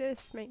upgrade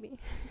this maybe?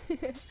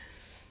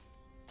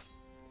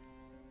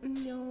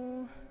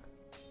 No.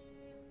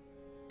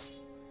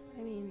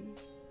 I mean,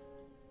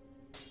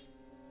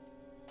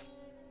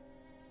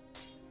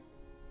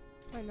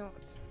 why not?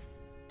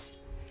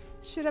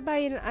 Should I buy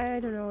it,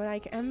 I don't know,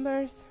 like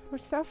embers or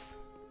stuff?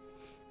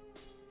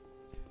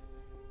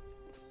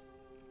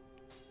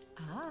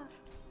 Ah,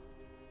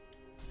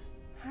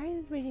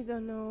 I really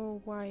don't know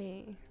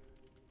why.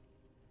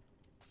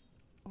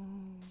 Oh.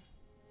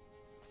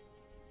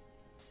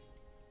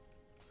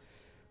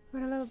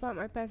 What I love about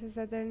my pets is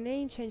that their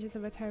name changes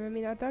over time. I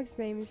mean, our dog's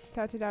name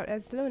started out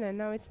as Luna, and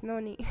now it's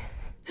Noni.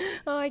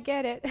 Oh, I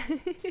get it.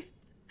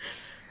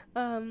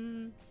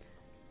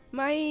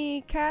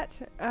 My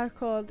cat are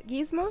called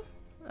Gizmo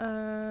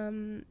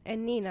and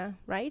Nina,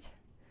 right?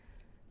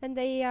 And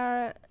they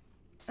are,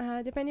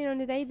 depending on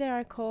the day, they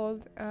are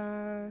called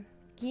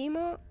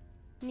Gimo,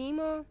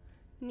 Nemo,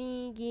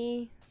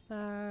 Nigi,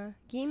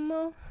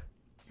 Gimmo,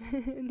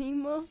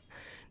 Nemo.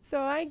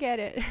 So I get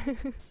it.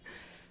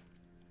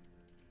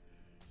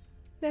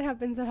 That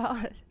happens a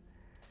lot.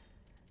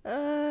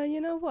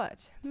 You know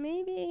what?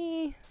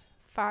 Maybe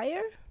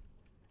fire?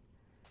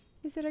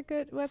 Is it a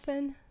good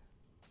weapon?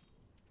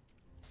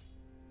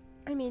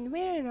 I mean,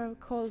 we're in a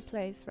cold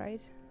place,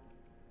 right?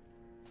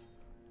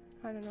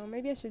 I don't know,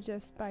 maybe I should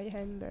just buy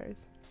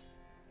embers.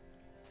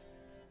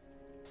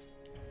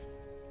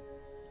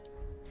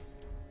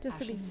 Just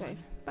to be safe.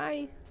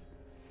 Bye!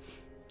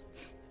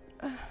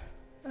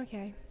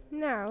 Okay,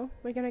 now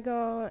we're gonna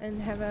go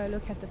and have a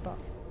look at the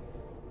box.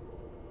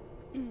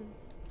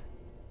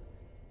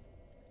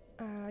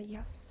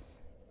 Yes.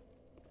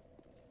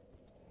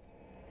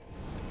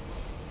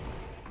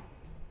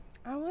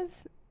 I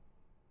was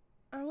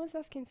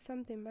asking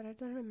something, but I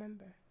don't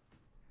remember.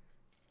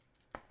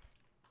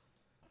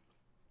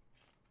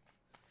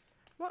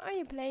 What are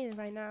you playing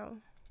right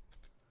now?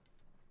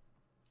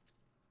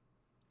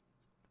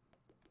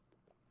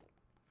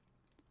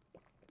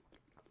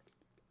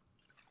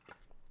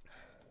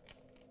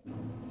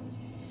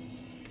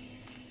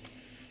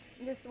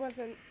 This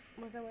wasn't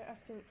what I was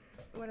asking.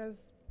 What I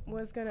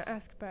was gonna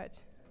ask,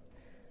 but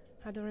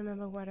I don't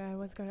remember what I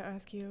was gonna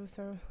ask you.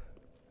 So.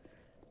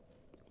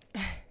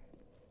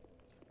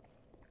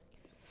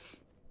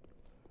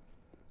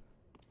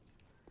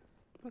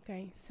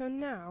 Okay, so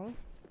now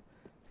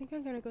I think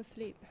I'm gonna go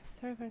sleep.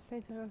 Sorry if I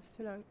stayed too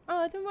long.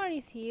 Oh, don't worry,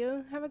 see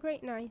you. Have a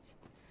great night.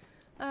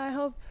 I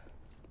hope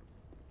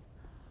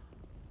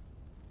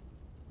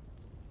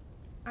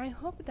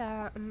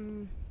that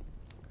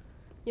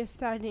your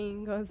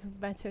studying goes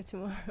better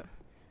tomorrow.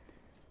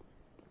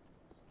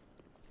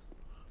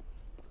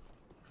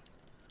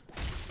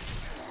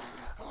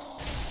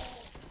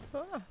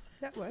 Oh,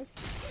 that worked.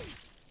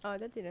 Oh,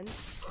 that didn't.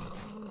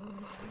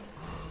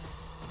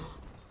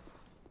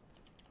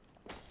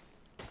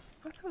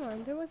 Oh, come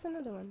on, there was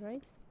another one,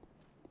 right?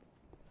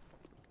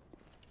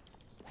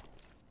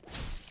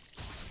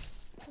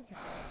 Okay.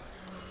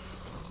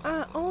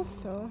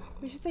 Also,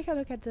 we should take a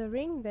look at the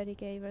ring that he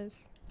gave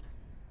us.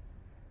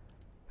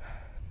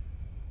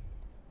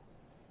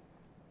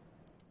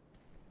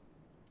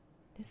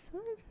 This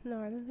one?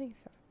 No, I don't think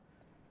so.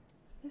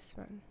 This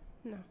one?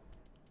 No.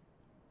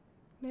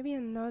 Maybe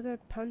another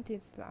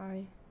Pontiff's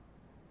eye.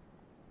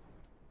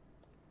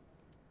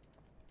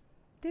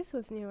 This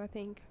was new, I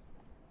think.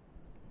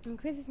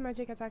 Increases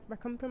magic attack but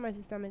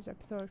compromises damage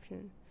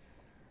absorption.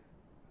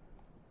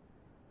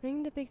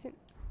 Ring depicted.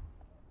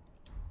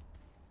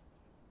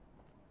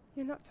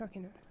 You're not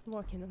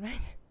walking,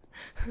 right?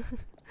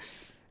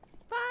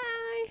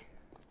 Bye!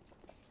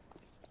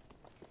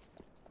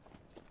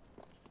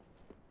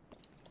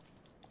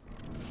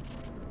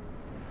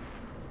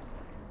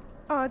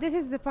 Oh, this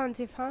is the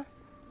Pontiff, huh?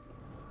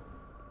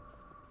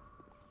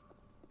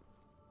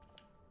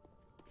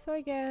 So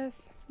I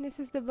guess this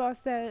is the boss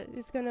that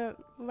is gonna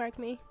wreck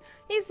me.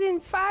 He's in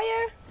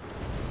fire!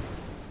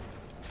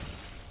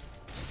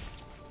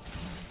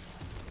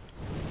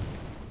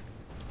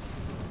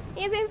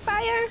 He's in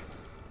fire!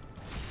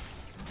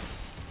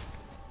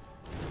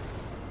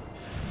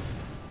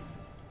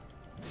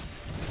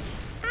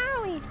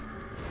 Owie!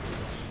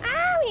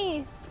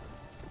 Owie!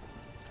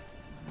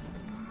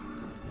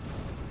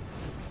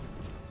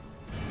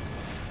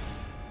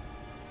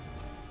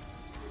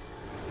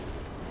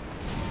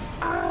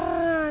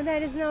 Oh,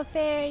 that is not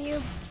fair,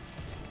 you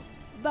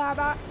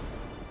baba.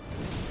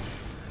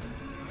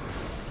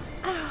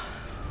 Oh.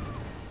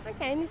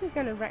 Okay, this is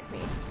gonna wreck me.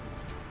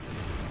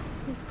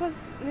 This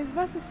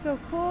boss is so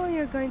cool,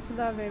 you're going to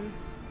love him.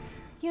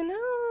 You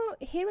know,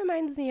 he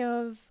reminds me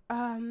of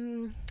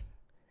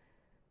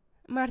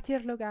Martyr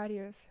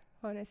Logarius,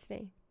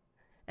 honestly.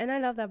 And I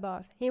love that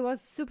boss. He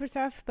was super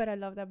tough, but I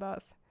love that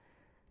boss.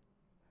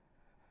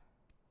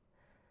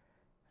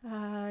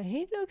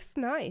 He looks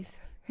nice.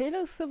 He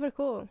looks super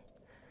cool.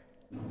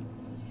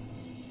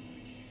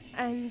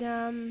 And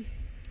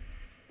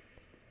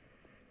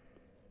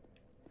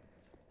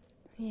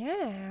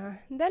yeah,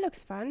 that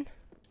looks fun.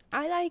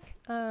 I like,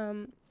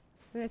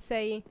 let's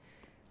say,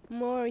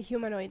 more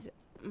humanoid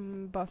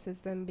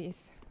bosses than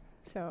beasts,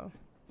 so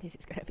this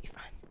is gonna be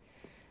fun.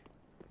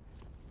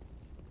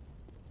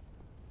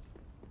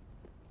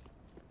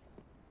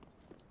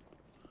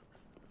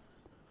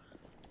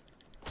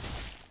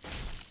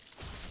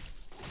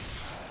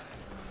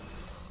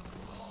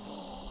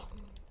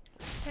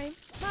 Okay,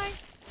 bye,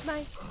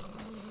 bye.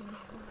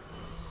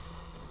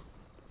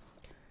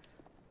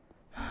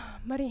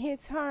 But it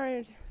hits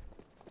hard.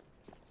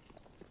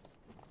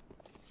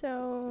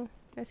 So,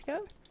 let's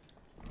go.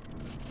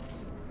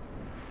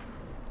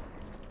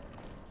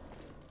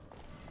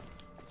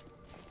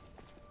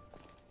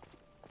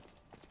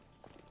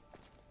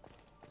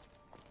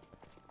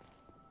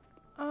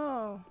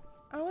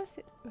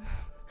 was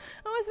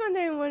I was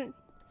wondering what.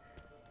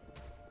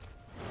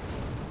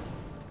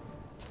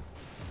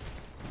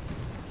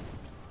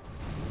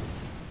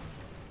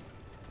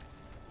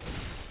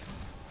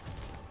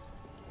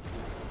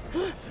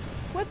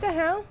 What the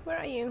hell? Where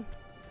are you?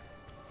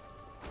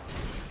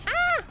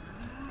 Ah!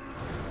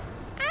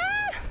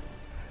 Ah!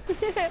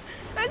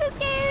 I'm so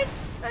scared!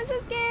 I'm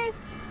so scared!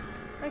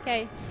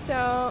 Okay,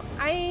 so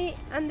I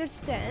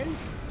understand.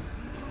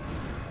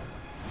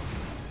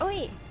 Oh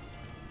wait!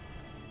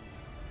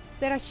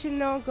 That I should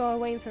not go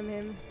away from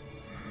him.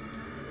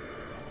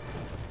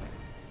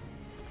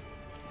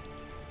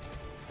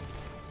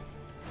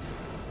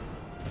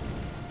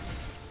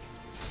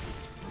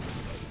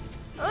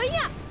 Oh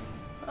yeah!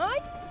 Oh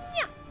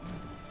yeah!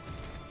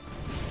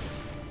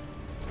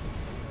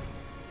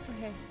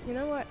 Okay, you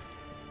know what?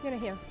 I'm gonna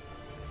heal.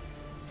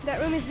 That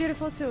room is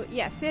beautiful too.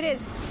 Yes, it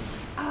is.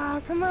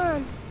 Ah, come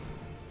on.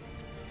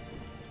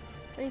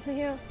 I need to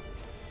heal.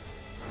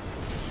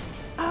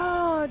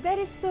 Oh, that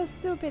is so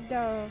stupid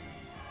though.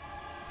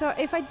 So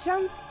if I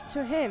jump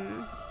to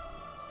him,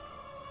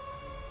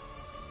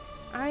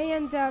 I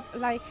end up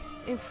like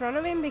in front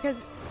of him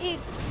because it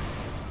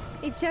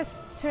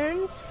just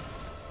turns.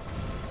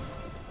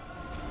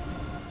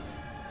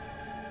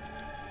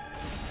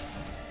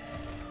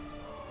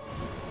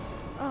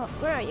 Oh,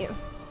 where are you?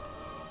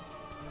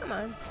 Come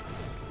on.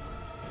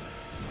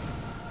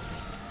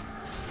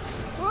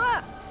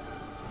 Whoa!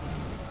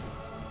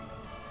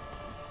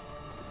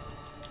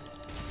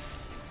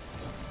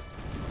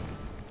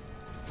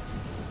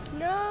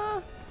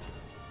 No!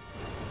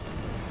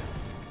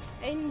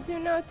 And do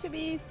not to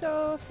be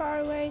so far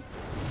away.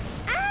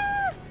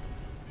 Ah!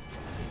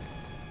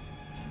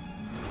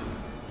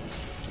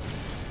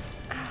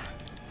 Ah.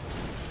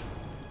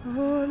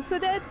 Oh, I'm so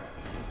dead.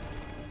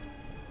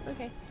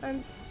 Okay,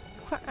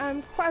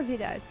 I'm quasi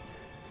dead.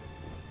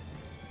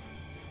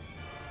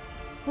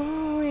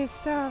 Oh,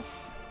 it's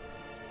tough.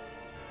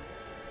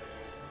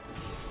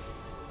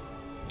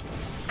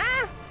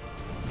 Ah!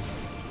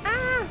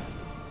 Ah!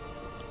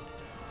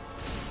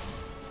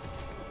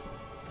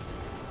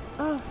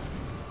 Oh.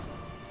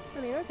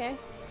 I mean, okay.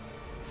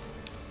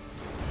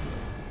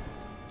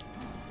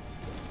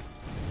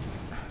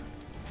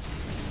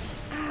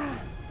 Ah.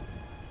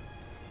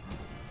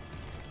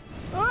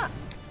 Oh!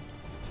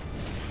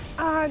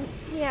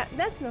 Yeah,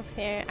 that's not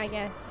fair, I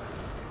guess.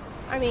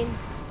 I mean,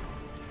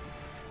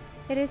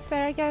 it is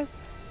fair, I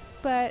guess,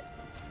 but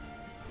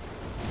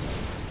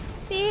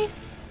see,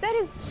 that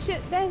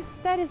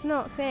is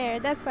not fair.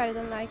 That's why I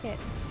don't like it.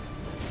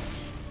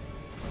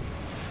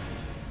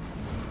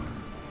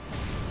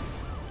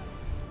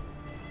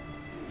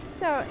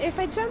 So if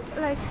I jump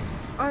like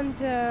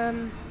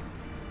onto,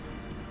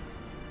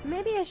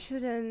 maybe I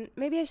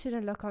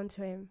shouldn't lock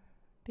onto him,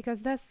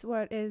 because that's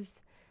what is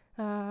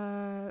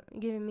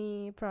giving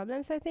me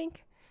problems, I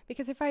think.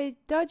 Because if I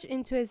dodge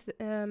into his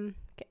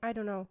I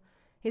don't know,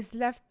 his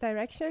left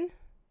direction,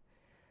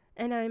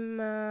 and I'm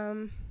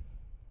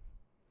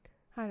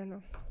I don't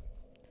know.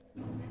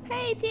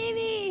 Hey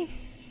TV!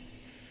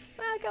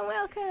 Welcome,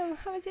 welcome!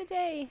 How was your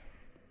day?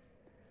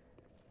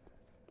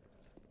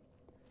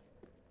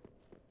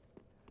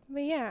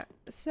 But yeah,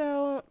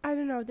 so I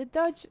don't know, the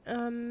dodge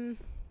kind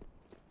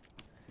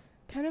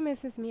of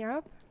messes me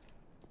up,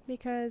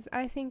 because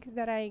I think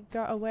that I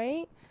got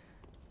away,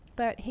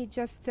 but he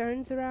just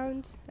turns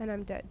around and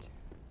I'm dead.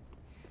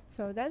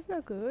 So that's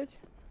not good.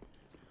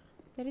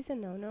 That is a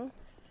no-no.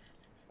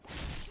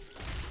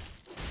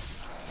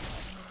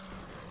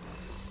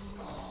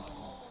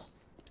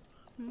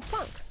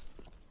 Punk!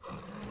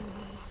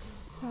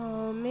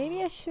 So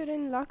maybe I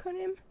shouldn't lock on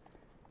him?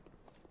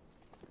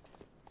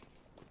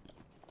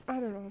 I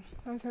don't know.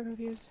 I'm so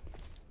confused.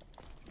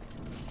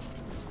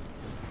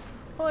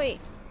 Oi!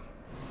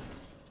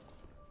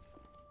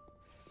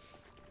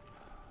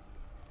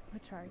 I'll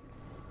try.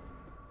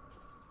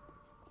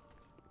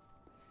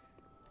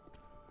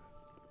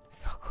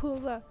 So cool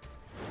though.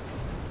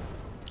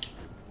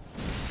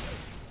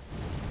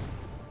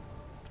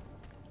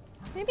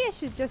 Maybe I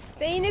should just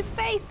stay in his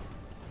face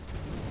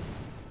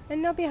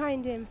and not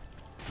behind him.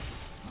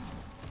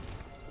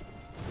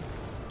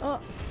 Oh.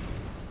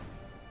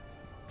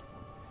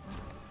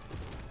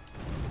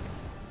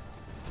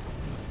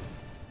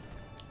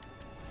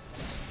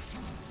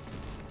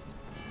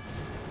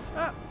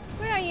 Oh,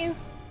 where are you?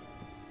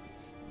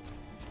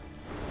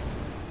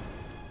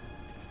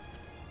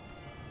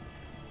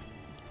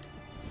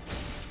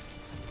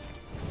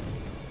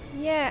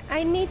 Yeah,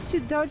 I need to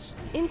dodge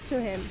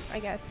into him, I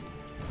guess.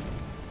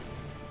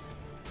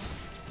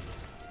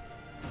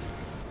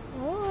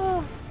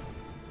 Oh,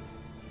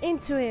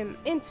 into him,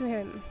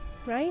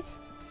 right?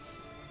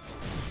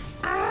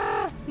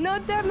 Ah,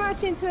 not that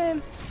much into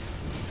him.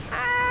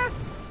 Ah,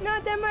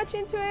 not that much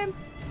into him.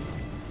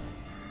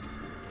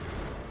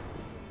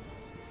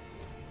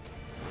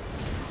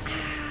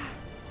 Ah,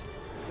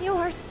 you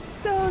are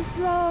so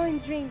slow in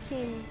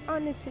drinking.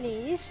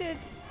 Honestly, you should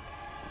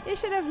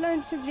have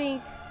learned to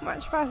drink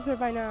much faster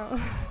by now.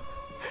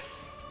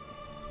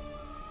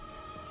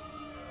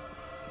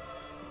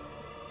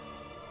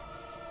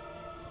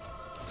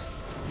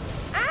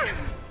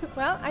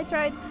 Well, I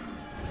tried.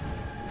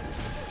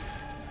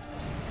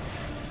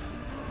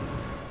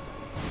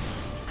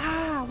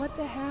 Ah, what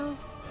the hell?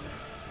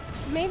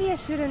 Maybe I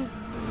shouldn't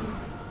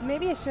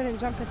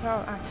jump at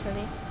all,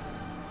 actually.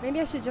 Maybe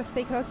I should just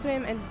stay close to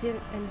him and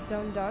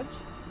don't dodge.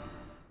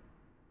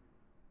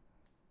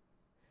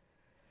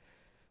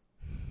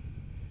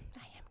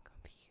 I am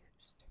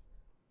confused.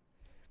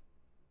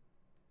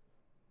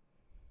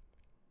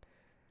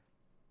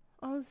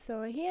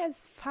 Also, he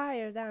has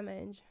fire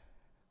damage.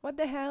 What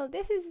the hell?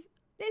 This is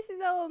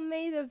all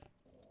made of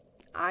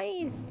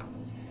ice.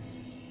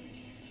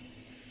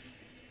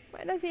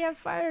 Why does he have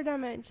fire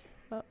damage?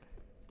 Oh.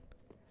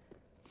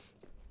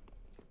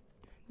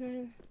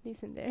 You're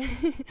decent there.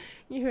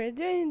 You were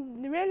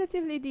doing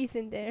relatively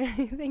decent there.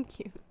 Thank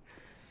you.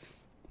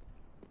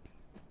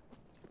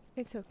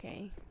 It's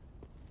okay.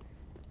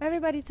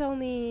 Everybody told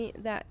me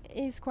that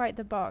he's quite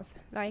the boss.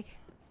 Like,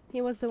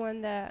 he was the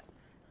one that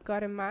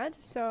got him mad,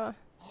 so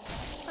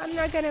I'm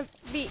not gonna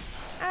be...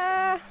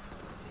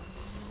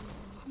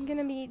 I'm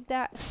gonna be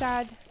that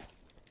sad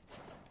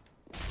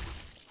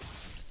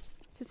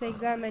to take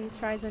that many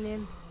tries on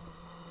him.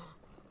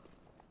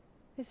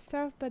 It's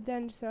tough, but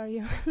then so are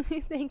you.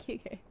 Thank you,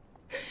 guys.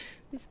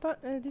 This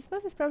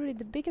boss is probably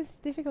the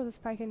biggest difficulty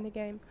spike in the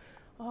game.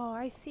 Oh,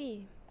 I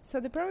see. So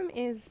the problem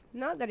is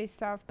not that it's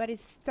tough, but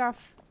it's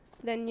tough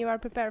than you are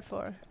prepared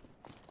for.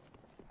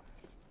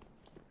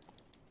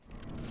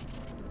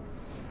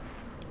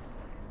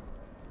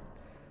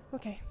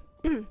 Okay.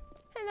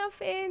 Hello,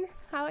 Finn.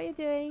 How are you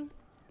doing?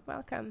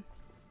 Welcome.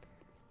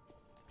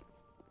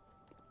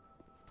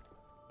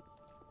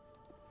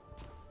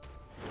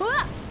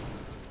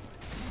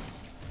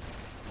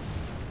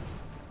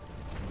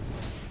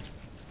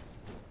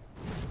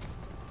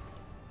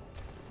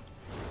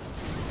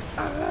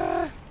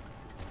 Ah!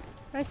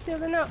 I still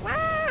don't know.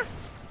 Ah!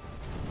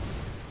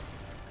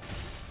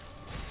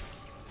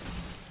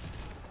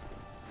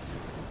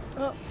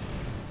 Oh,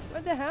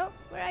 what the hell?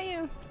 Where are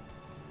you?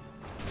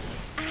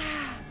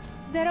 Ah,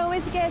 that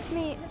always gets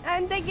me,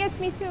 and that gets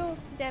me too.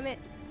 Damn it.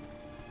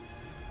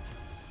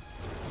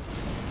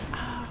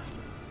 Ah.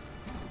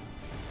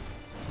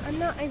 I'm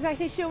not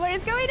exactly sure what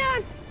is going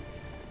on.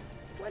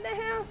 What the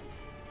hell?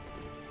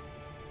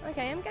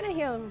 Okay, I'm gonna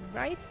heal,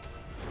 right?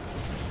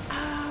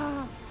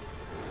 Ah.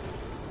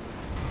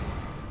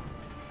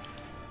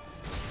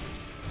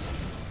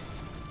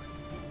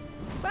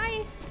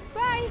 Bye!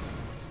 Bye!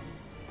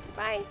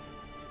 Bye!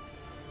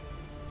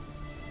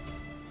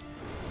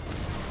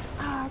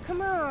 Ah,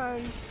 come on!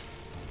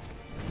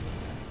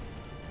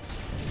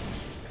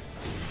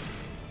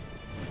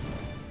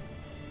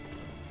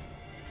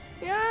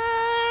 Yeah!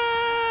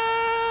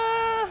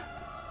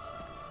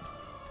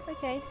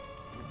 Okay.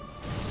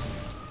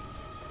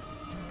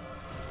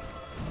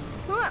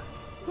 Hooah!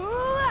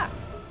 Hooah!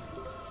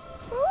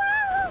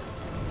 Hooah!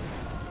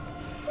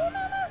 Oh,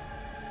 mama!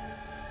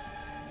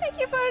 Thank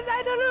you for,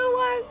 I don't know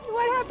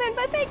what happened,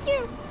 but thank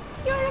you!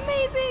 You're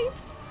amazing!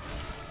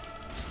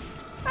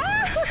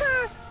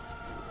 Ah!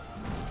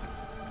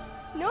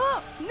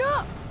 No!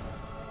 No!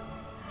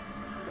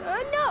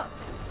 No!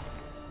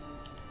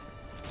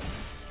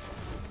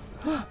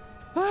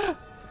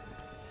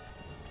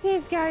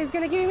 This guy is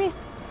gonna give me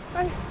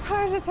a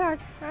heart attack.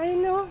 I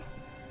know.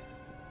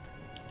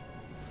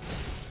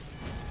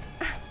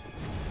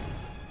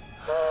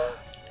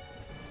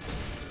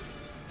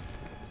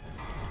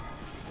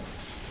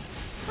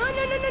 Oh,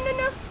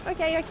 no.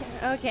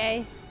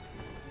 Okay.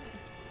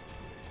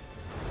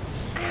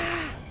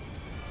 Ah,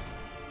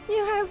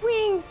 you have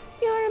wings.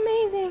 You're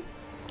amazing.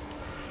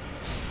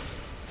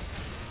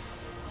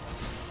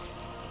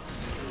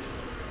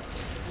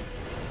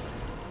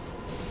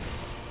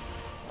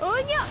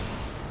 Oh, no.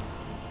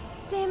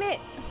 Damn it.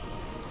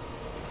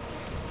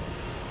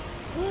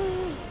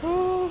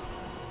 Oh,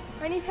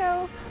 I need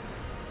help.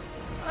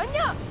 Oh,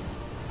 no.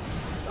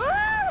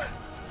 Ah,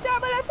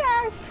 double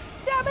attack.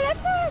 Double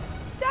attack.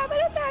 Double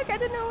attack! I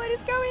don't know what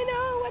is going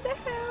on. What the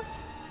hell?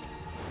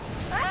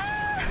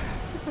 Ah!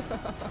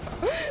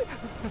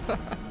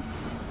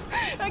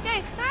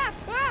 Okay. Ah!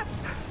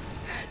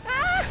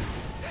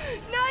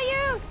 Not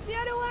you. The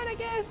other one, I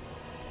guess.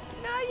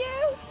 Not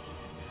you.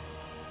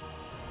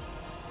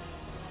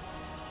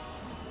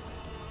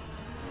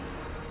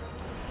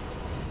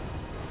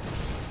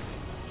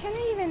 Can I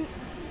even?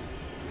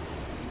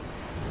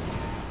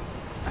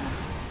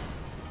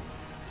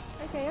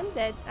 Okay, I'm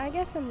dead. I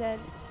guess I'm dead.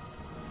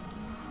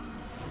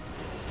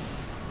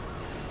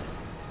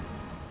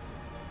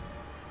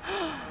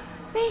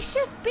 They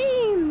shoot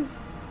beams!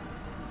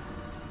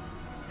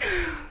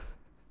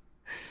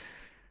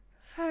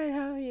 Fine,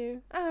 how are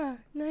you? Ah,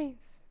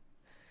 nice.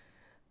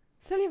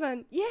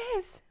 Sullivan,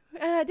 yes!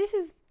 This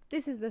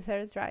is the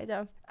third try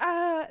though.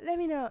 Let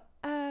me know.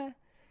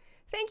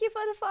 Thank you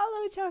for the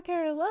follow,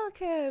 Choker.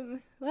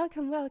 Welcome.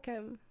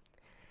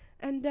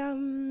 And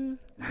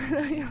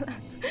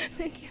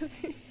thank you.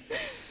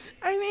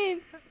 I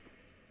mean,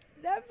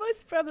 that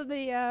was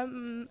probably a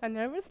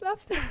nervous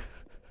laughter.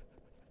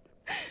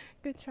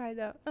 Good try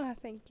though. Ah,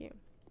 thank you.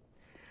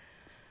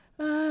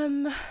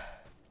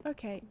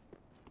 Okay.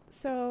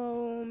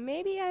 So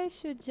maybe I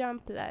should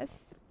jump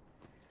less.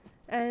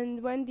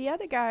 And when the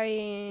other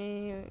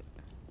guy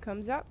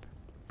comes up,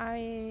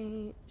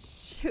 I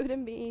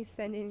shouldn't be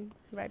standing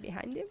right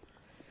behind him.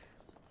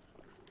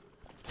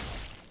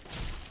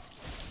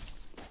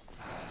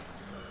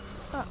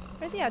 Oh,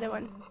 where's the other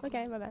one?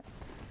 Okay, my bad.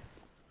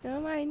 Never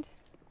mind.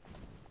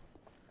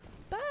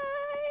 Bye!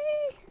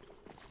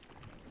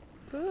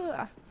 Ooh,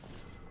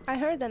 I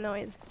heard the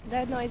noise.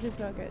 That noise is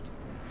not good.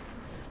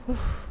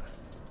 Oof.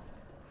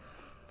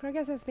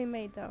 Progress has been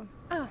made though.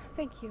 Ah,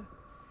 thank you.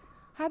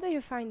 How do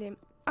you find him?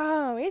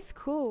 Oh, it's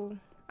cool.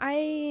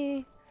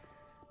 I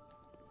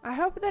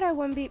hope that I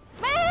won't be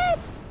mad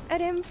at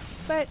him,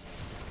 but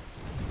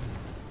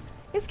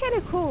it's kind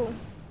of cool.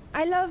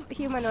 I love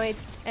humanoid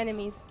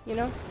enemies, you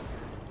know?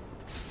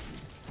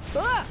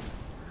 Ah!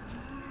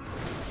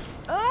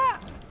 Ah!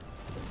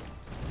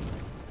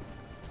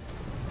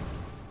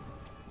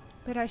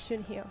 But I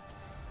should heal.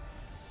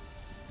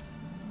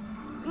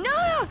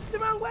 No! The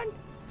wrong one!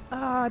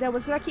 Oh, that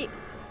was lucky.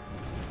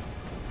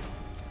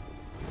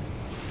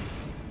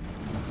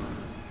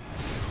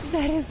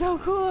 That is so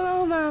cool,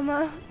 oh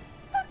mama.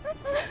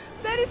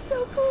 That is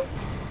so cool.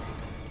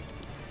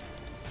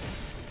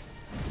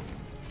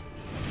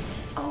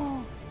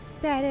 Oh,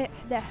 that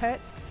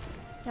hurt.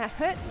 That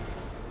hurt.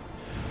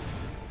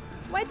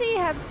 Why do you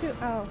have two?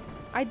 Oh,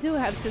 I do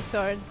have two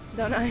swords,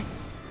 don't I?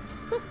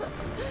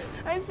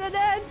 I'm so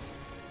dead.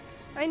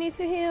 I need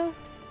to heal.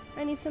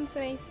 I need some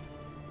space.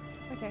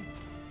 Okay.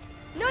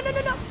 No, no,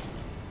 no, no.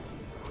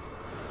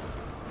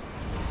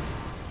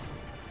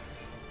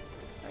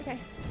 Okay.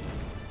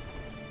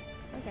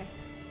 Okay.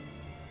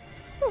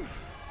 Whew.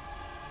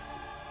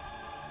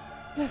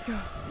 Let's go.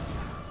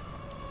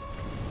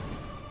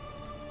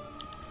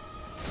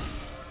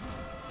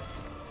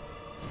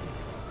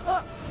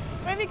 Oh,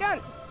 where have you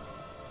gone?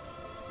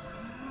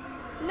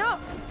 No.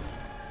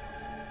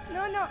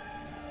 No, no.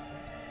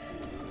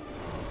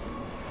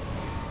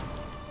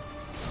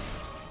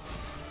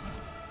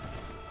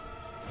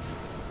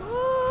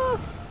 Oh,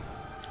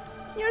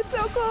 you're so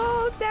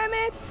cool, damn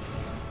it.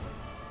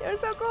 You're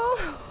so cool.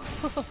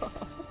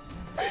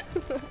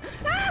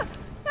 Ah!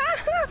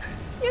 Ah!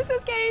 You're so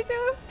scary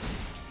too.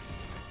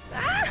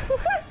 Ah!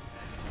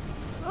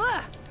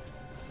 Ah!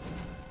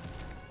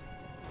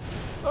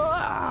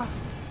 Ah!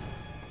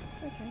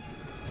 Okay.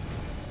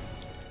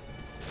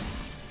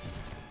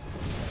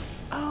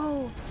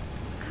 Oh!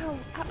 Ow!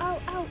 Ow! Ow!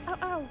 Ow! Ow!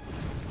 Ow!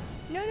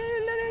 No! No! No!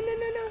 No! No! No!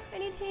 No! No! I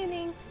need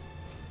healing.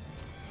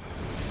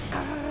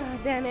 Ah!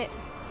 Damn it!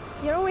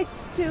 You're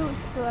always too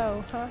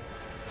slow, huh?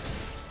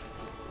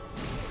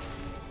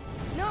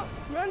 No!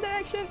 Wrong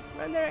direction!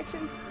 Wrong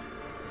direction!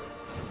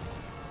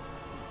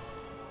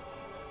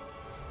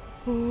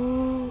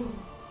 Ooh.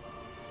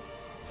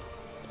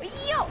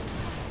 Yo!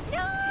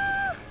 No!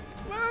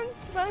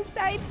 Wrong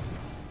side!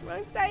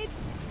 Wrong side!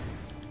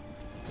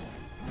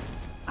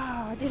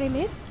 Oh, did I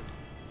miss?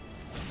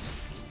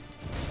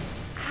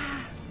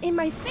 Ah! In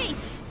my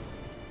face!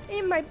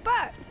 In my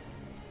butt!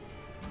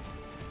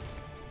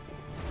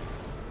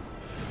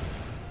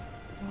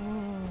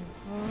 Oh,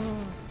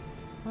 oh,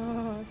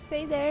 oh,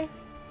 stay there.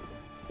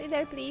 Stay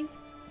there, please.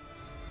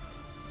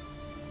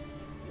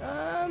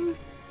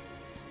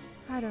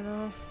 I don't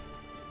know.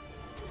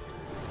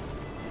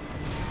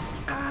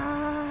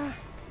 Ah!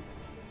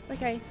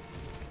 Okay.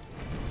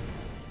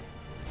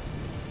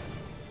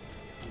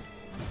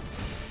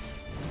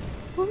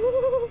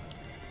 Ooh.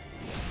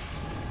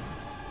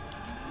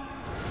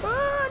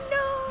 Oh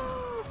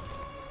no!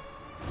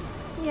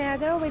 Yeah,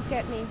 they always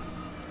get me.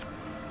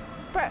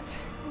 But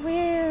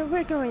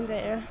we're going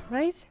there,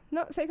 right?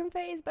 Not second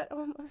phase, but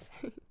almost.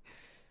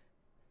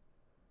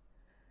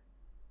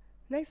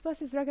 Next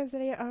boss is Dragon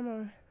Slayer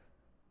armor.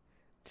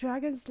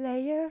 Dragon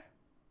Slayer?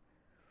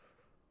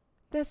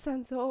 That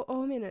sounds so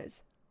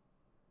ominous.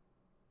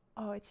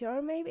 Oh, it's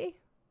Yorm maybe?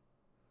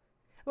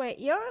 Wait,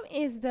 Yorm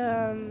is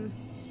the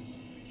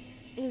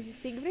is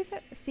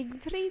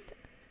Siegfried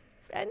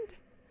friend?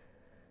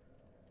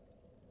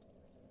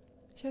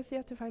 Just you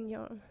have to find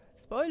Yorm.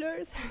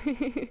 Spoilers!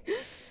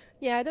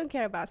 Yeah, I don't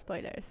care about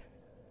spoilers.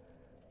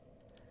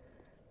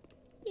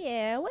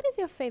 Yeah, what is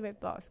your favorite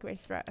boss,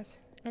 Grace Rat?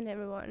 And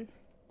everyone.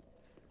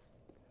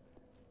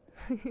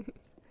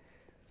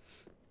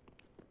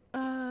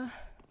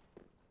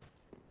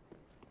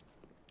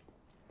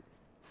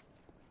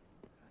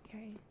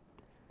 Okay.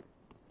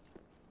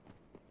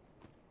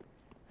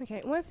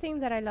 Okay, one thing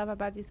that I love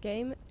about this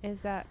game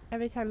is that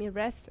every time you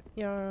rest,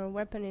 your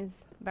weapon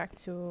is back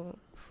to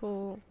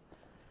full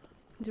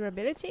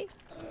durability.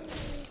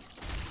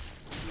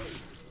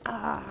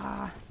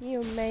 Ah,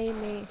 you made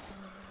me.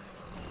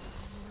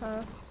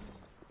 Huh?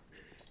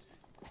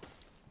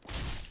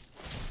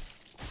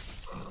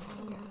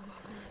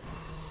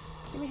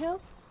 Give me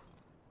health?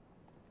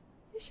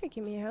 You should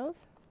give me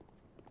health.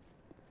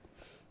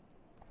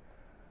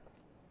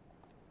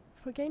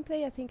 For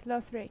gameplay, I think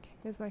Lothric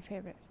is my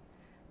favorite.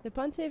 The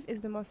Pontiff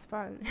is the most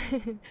fun.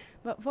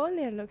 But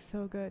Volnir looks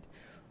so good.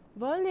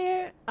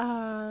 Volnir,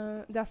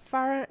 thus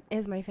far,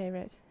 is my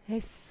favorite.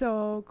 He's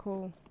so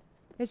cool.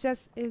 It's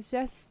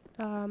just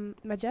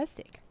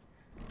majestic,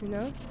 you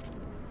know.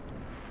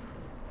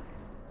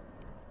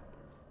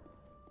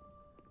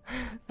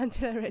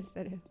 Until I reach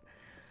that is.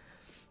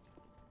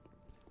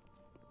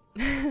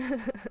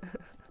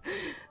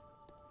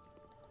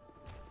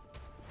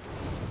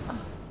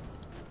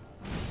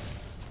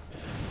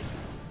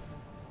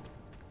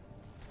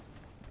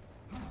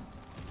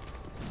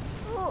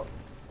 Oh.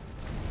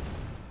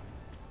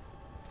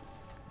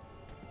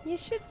 You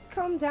should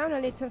calm down a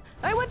little.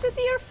 I want to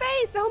see your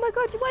face! Oh my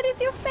god, what is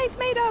your face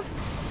made of?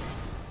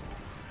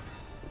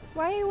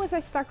 Why was I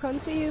stuck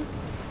onto you?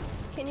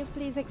 Can you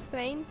please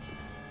explain?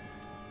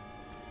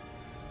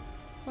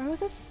 Why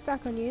was I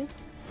stuck on you?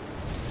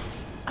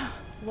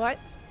 What?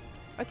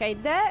 Okay,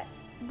 that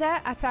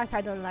attack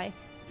I don't like.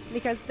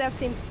 Because that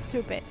seems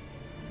stupid.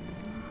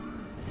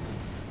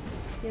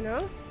 You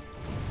know?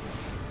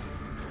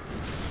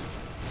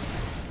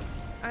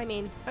 I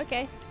mean,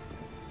 okay.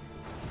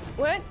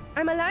 What?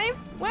 I'm alive?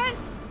 What?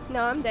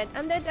 No, I'm dead.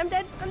 I'm dead. I'm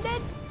dead. I'm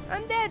dead.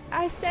 I'm dead.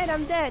 I said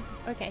I'm dead.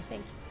 Okay,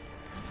 thank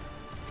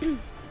you.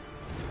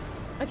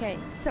 Okay,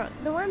 so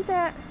the one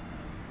that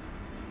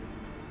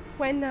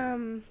when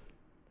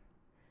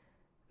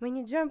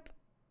you jump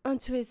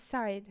onto his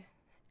side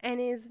and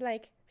is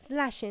like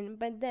slashing,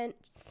 but then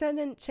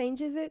sudden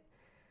changes it.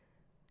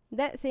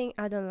 That thing,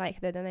 I don't like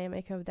the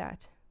dynamic of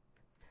that.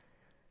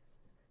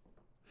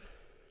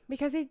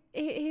 Because it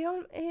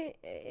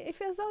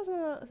feels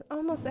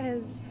almost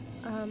as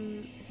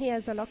he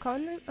has a lock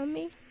on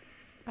me,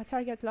 a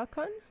target lock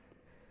on,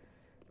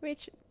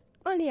 which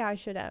only I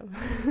should have.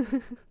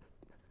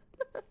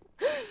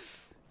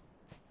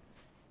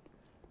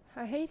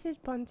 I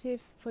hated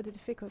Pontiff for the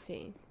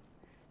difficulty,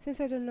 since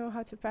I don't know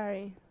how to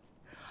parry.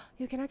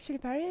 You can actually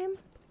parry him?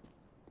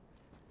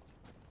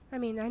 I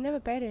mean, I never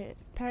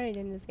parried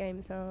in this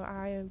game, so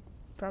I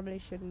probably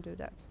shouldn't do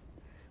that.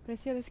 But I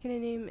see others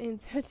killing him in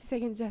 30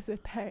 seconds just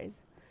with parries.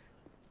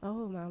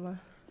 Oh, mama.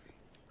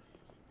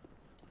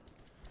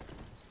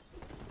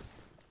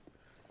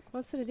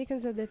 Also, the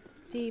deacons of the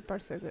deep are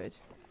so good.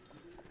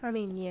 I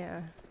mean,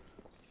 yeah.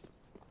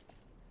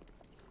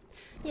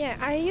 Yeah,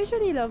 I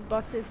usually love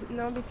bosses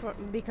not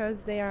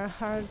because they are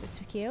hard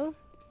to kill.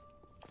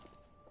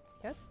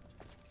 Yes?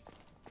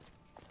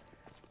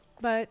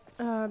 But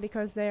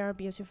because they are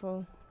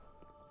beautiful.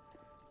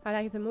 I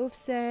like the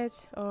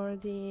moveset or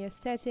the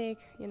aesthetic,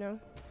 you know.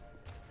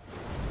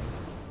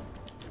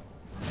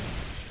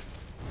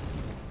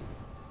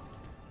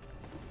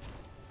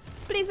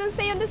 Please don't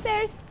stay on the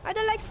stairs! I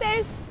don't like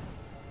stairs!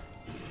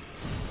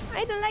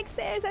 I don't like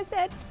stairs, I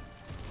said!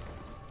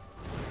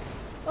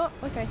 Oh,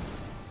 okay.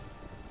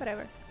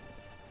 Whatever.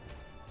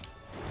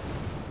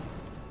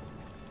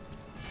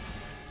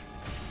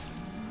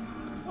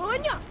 Oh,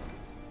 no!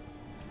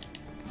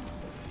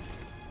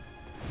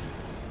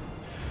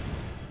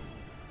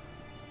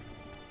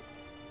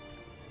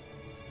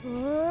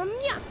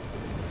 Yeah.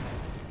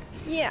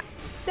 Yeah,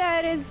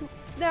 that is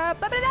the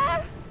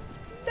ba-ba-da!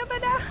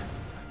 Da-ba-da!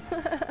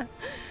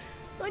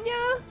 Oh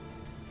no!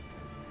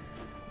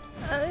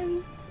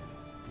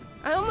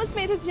 I almost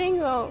made a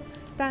jingle.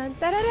 Dun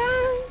da da da!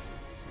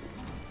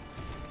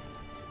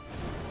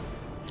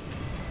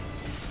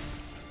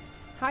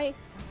 Hi.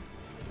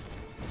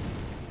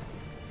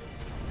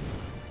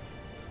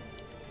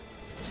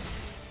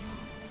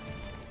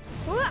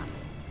 Hooah!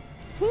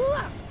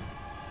 Hooah!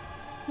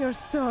 You're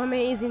so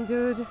amazing,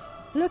 dude.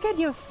 Look at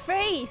your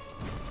face.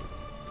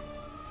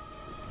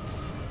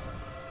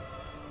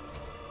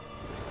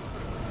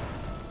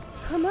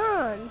 Come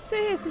on,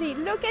 seriously,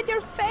 look at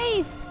your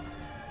face.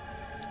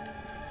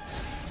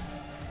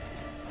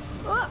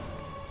 Oh!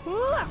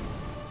 Ooh.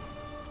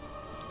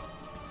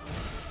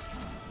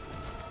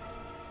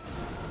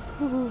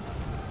 Ooh.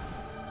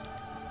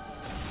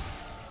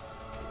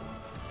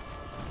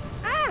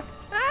 Ah!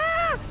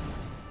 Ah!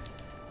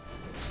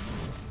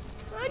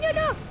 Oh, no,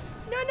 no!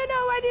 No, no,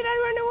 no, why did I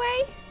run away?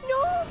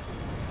 No!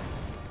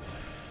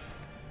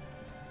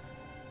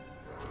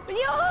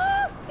 No!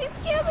 He's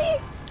killed me!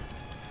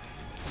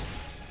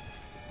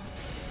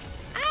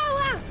 Ow!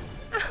 Ah!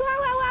 Ow,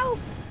 ow, ow, ow!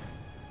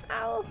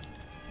 Ow!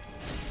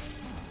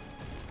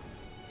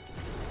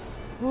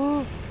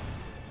 Oh!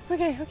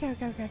 Okay, okay,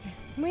 okay, okay, okay.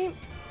 Wait.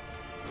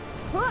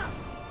 Oh!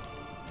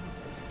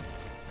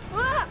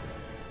 Oh!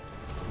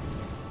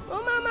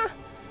 Oh, mama!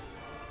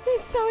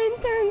 It's so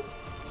intense!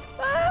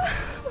 Ah!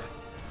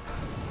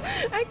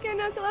 I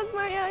cannot close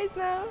my eyes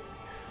now.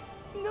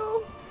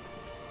 No.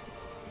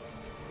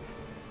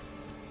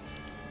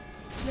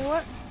 You know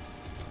what?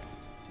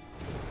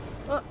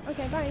 Oh,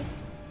 okay, bye.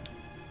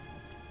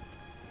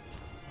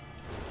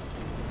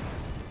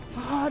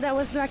 Oh, that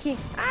was lucky.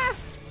 Ah!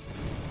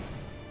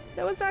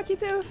 That was lucky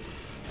too.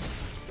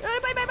 Bye,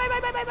 bye, bye, bye, bye,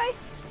 bye, bye, bye.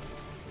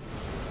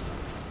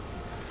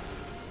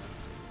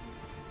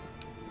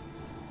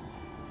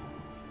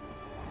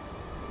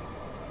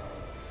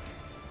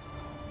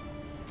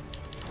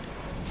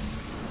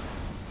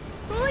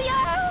 Oh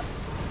yeah!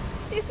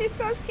 This is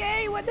so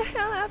scary. What the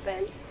hell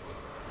happened?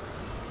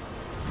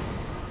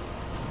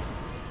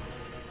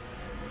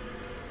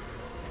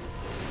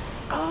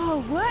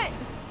 Oh, what?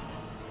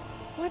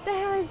 What the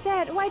hell is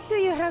that? Why do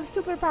you have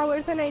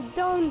superpowers and I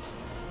don't?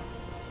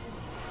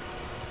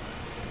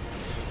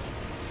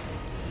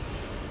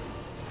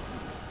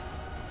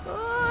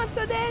 Oh, I'm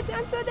so dead.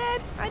 I'm so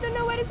dead. I don't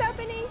know what is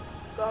happening.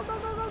 Go, go,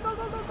 go, go, go,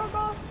 go, go, go,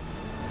 go.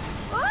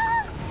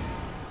 Oh!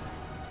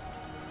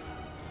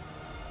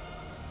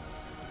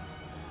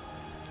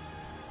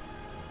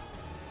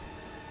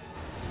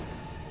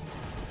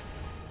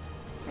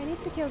 I need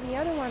to kill the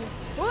other one.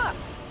 Whoa!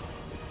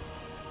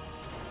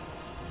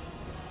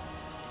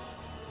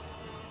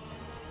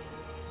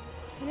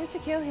 I need to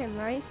kill him,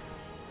 right?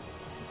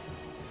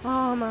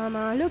 Oh,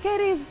 mama, look at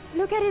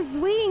his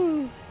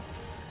wings.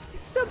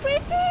 It's so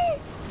pretty.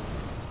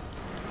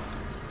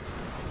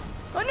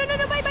 Oh no no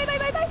no! Bye bye bye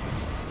bye bye!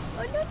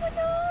 Oh no no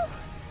no!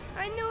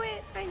 I knew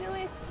it! I knew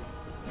it!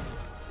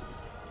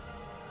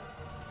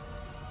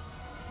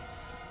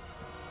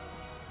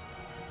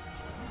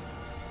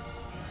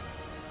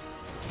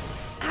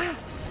 Ah!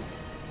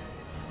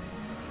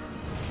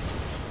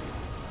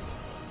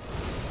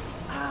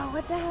 Oh,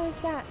 what the hell is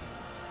that?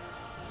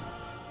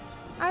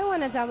 I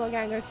want a double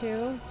ganger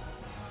too.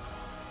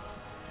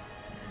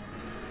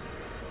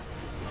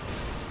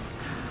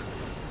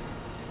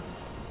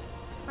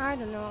 I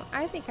don't know.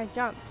 I think I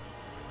jumped.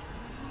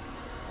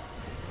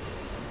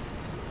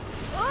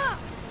 Oh!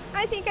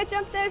 I think I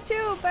jumped there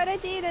too, but I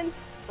didn't,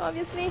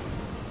 obviously.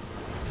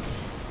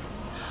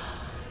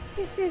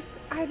 This is...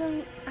 I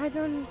don't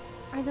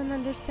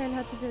understand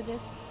how to do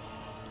this.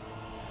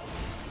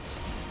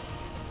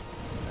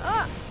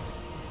 Oh!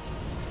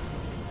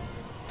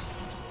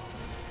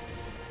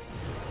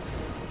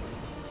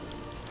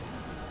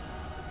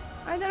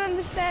 I don't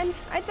understand.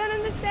 I don't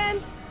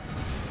understand.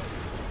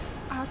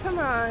 Oh, come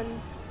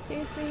on.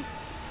 Seriously?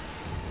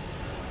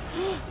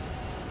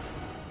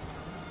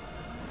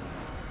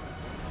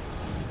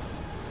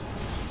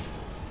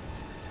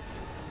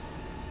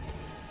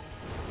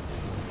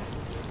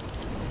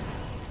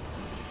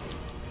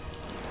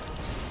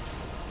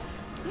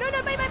 No,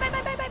 no, bye, bye, bye,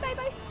 bye, bye, bye, bye,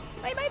 bye,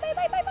 bye, bye, bye,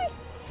 bye, bye, bye.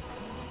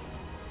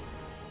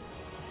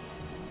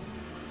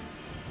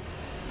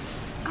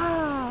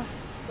 Ah,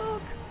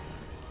 fuck.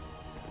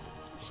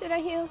 Should I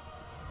heal?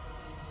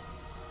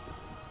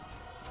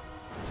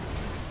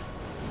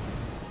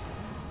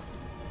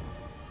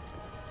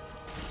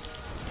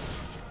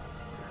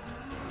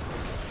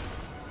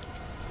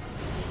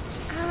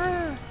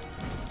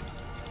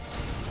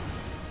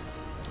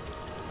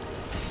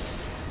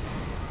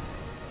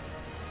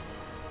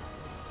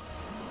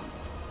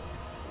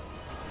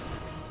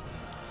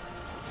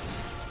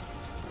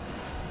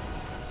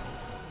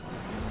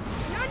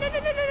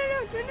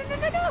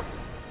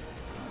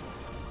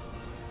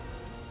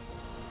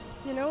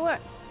 You know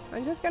what?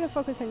 I'm just gonna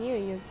focus on you,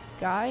 you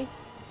guy.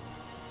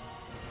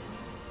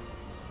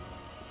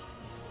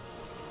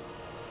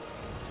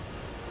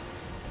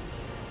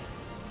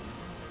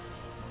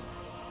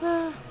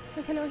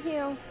 I cannot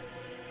heal.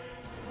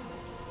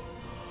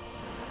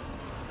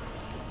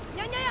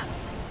 Yeah, yeah, yeah.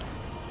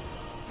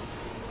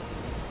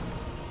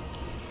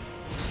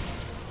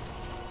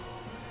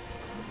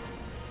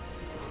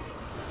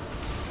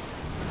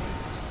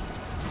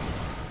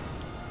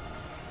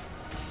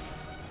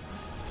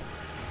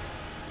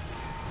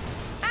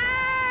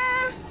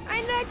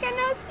 I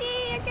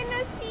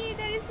cannot see.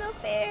 There is no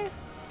fair.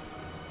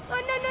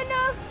 Oh no no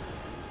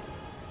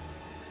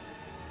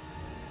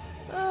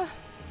no!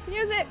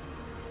 Use it.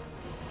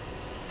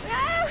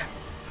 Ah!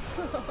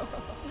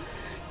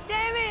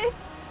 Damn it!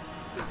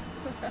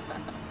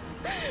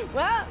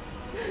 Well,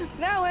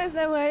 that went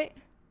that way.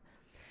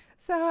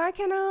 So I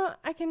cannot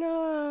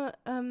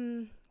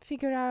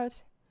figure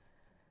out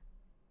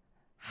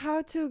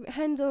how to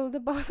handle the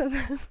both of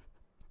them.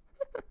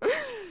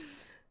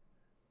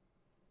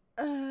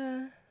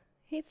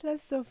 Hitless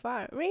so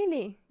far.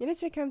 Really? You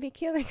literally can be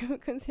killed and can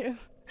consider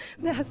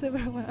that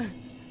super well.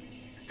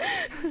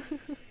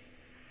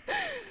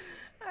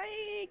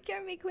 I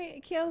can be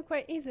killed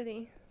quite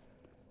easily.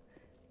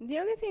 The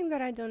only thing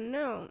that I don't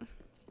know...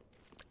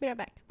 Be right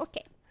back.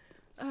 Okay.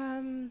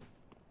 The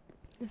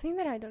thing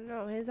that I don't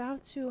know is how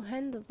to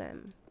handle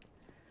them.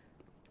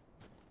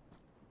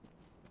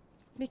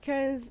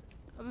 Because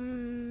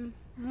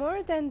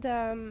more than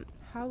the...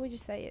 how would you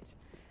say it?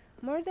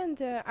 More than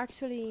the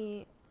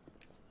actually...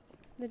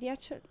 The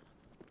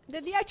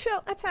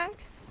actual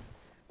attack.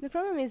 The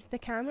problem is the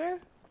camera,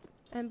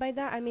 and by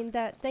that I mean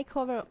that they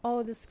cover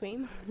all the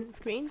screen,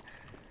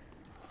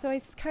 so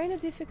it's kind of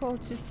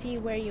difficult to see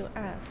where you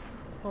at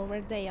or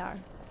where they are.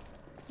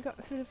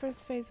 Got through the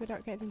first phase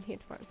without getting hit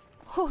once.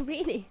 Oh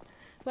really?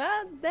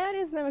 Well, that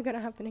is never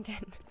gonna happen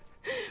again.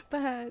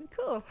 But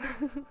cool.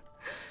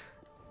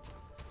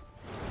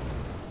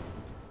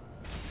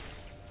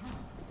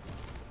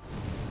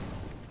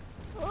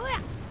 Oh,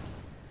 yeah.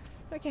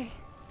 Okay.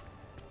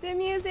 The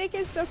music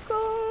is so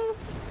cool.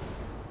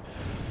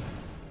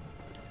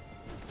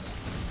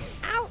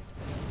 Ow!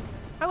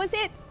 I was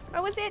hit! I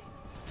was hit!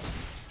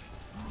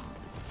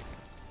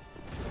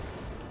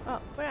 Oh,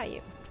 where are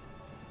you?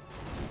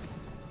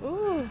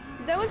 Ooh,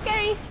 that was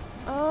scary!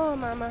 Oh,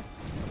 mama.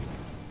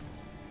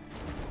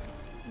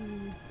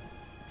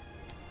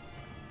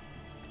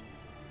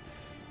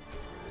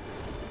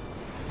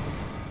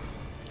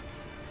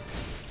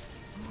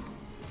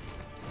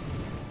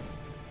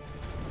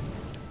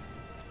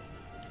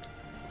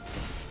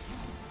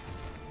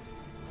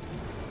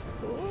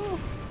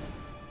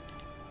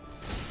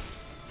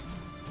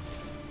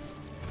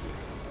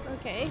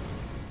 Okay.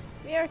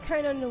 We are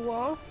kind of on the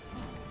wall.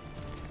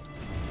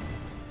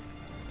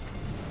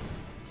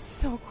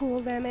 So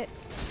cool, damn it.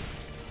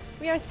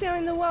 We are still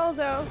in the wall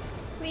though.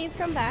 Please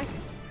come back.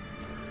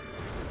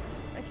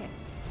 Okay.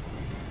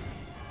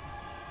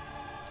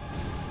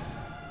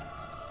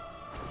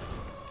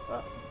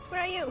 Well,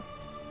 where are you?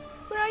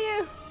 Where are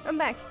you? I'm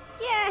back.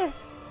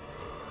 Yes!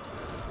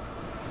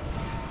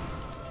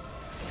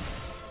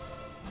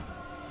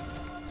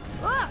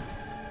 Oh!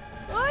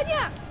 Oh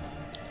yeah!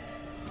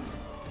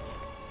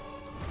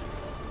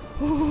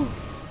 Ooh.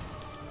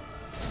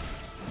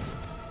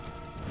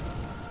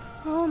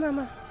 Oh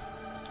mama.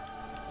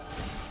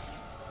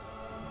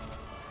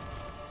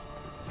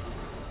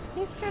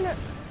 He's kinda...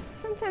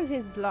 Sometimes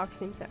he blocks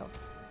himself.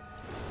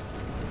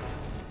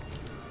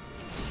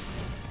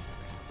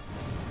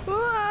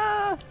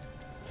 Whoa!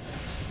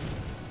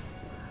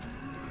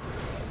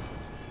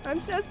 I'm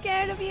so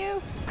scared of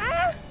you.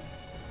 Ah!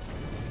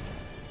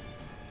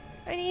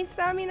 I need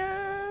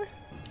stamina.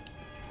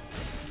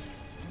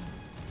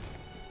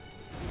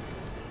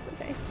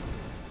 Okay.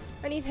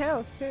 I need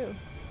health too.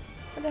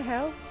 What the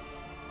hell?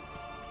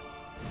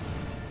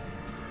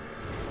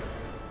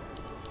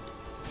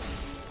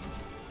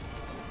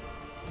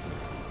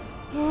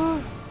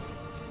 Oh.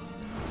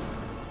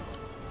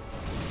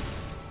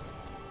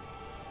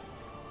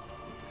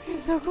 You're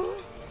so cool.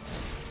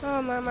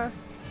 Oh, mama.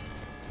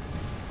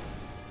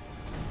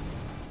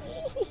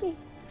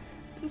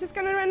 I'm just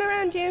gonna run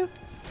around you.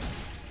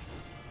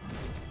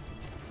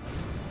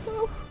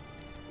 Oh.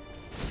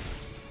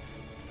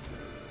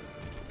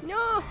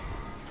 No!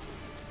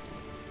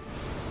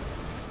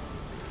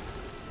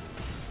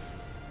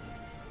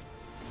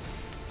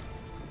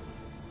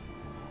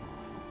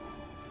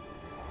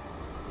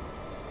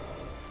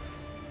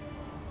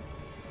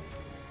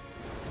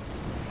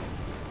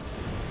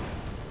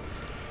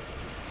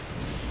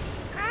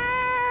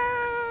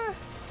 Ah!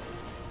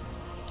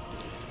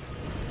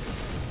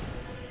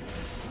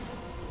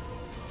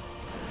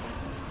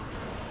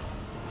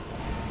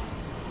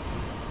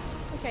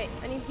 Okay,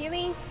 I need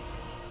healing.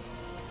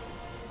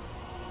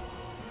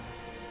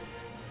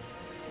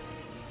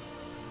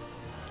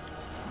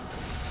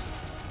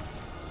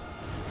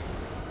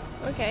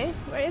 Okay,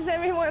 where is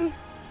everyone?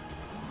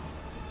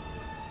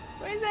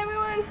 Where is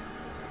everyone?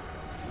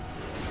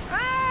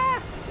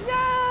 Ah!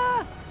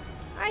 No!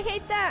 I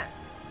hate that!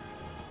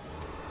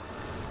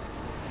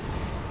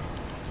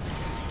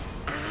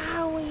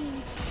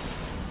 Owie!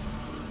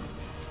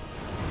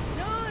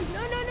 No,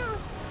 no, no, no!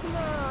 Come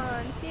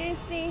on,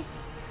 seriously?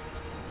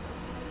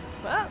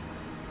 Well,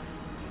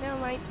 never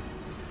mind.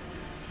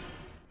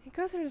 You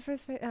go through the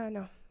first phase. Oh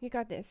no, you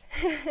got this.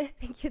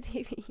 Thank you,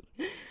 TV.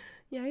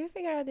 Yeah, you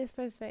figure out this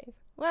first phase.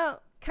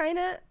 Well,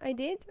 kinda, I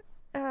did.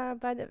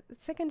 But the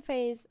second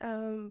phase,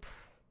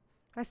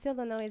 I still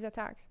don't know his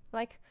attacks.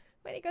 Like,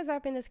 when it goes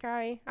up in the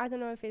sky, I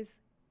don't know if it's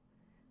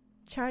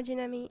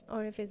charging at me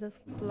or if it's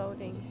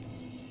exploding.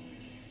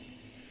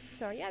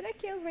 So yeah, that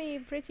kills me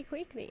pretty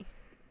quickly.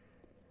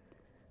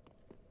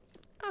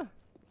 Oh.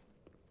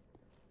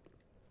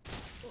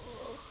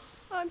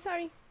 Oh, I'm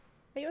sorry.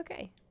 Are you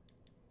okay?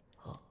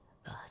 Oh,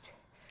 but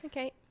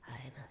Okay.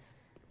 I'm...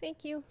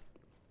 Thank you.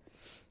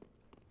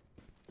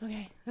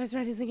 Okay, let's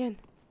try this again.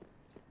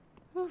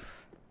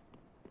 Oof.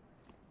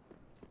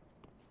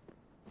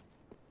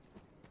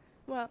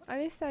 Well, at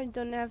least I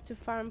don't have to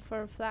farm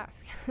for a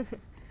flask,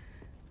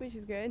 which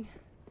is good.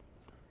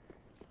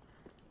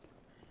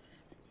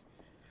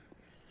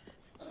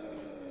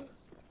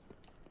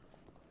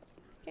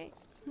 Okay,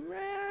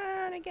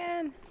 run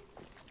again.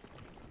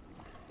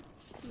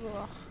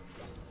 Ugh.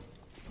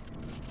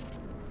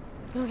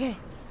 Okay,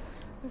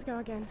 let's go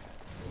again.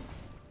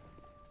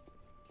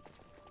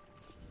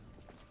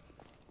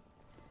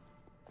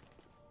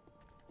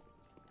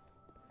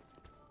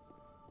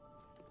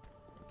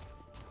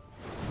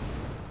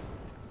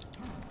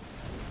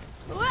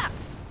 Wah!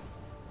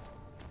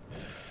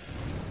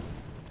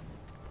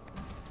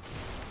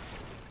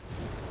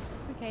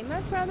 Okay,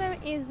 my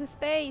problem is the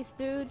space,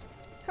 dude.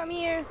 Come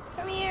here,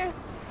 come here.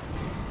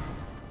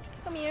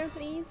 Come here,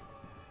 please.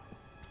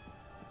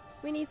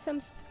 We need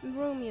some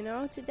room, you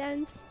know, to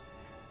dance.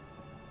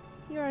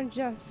 You are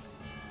just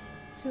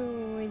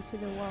too into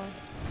the wall.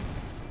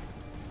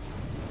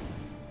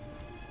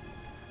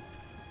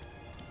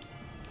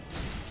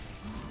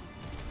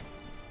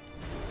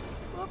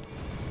 Whoops.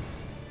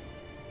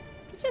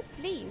 It just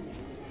leaves.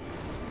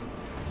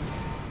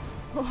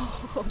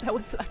 Oh, that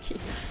was lucky.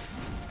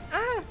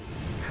 Ah!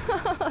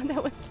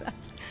 That was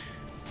lucky.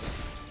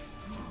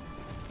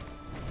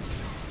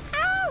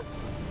 Ow!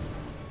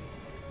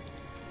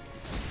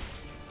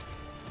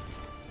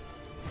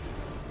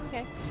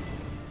 Okay.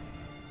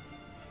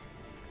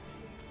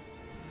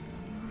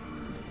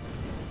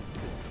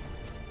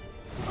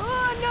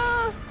 Oh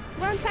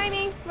no! Wrong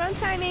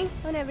timing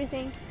on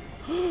everything.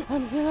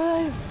 I'm still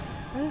alive!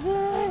 I'm still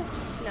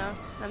alive! No,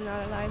 I'm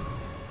not alive.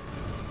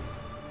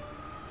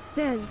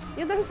 Dance!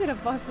 You dance with a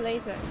boss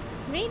later.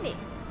 Really?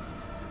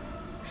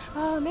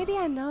 Oh, maybe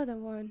I know the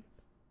one.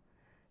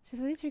 She's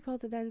literally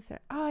called the dancer.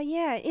 Oh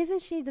yeah,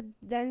 isn't she the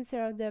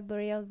dancer of the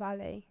Boreal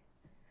Ballet?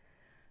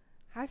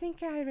 I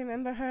think I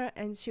remember her,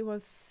 and she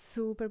was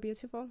super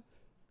beautiful.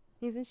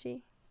 Isn't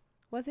she?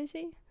 Wasn't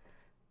she?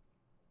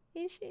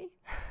 Is she?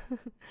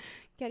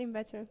 Getting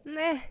better.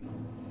 Meh.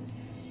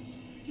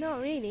 No,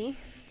 really.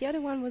 The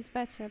other one was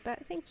better,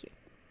 but thank you.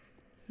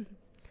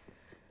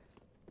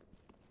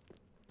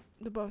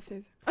 The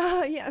bosses.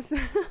 Oh, yes.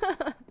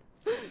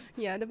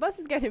 Yeah, the boss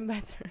is getting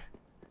better.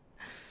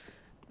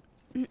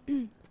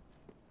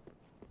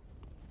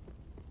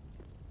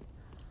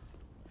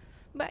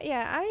 But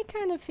yeah, I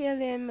kind of feel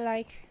him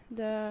like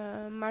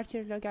the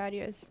Martyr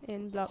Logarius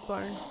in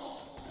Bloodborne.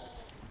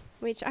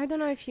 Which I don't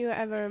know if you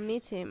ever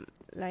meet him,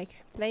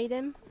 like played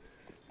him.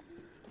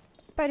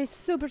 But it's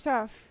super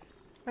tough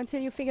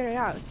until you figure it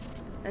out.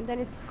 And then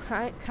it's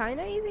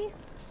kinda easy.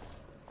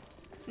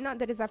 Not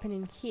that it's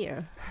happening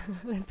here.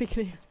 Let's be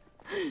clear.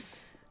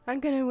 I'm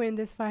gonna win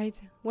this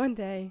fight one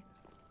day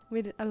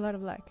with a lot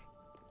of luck.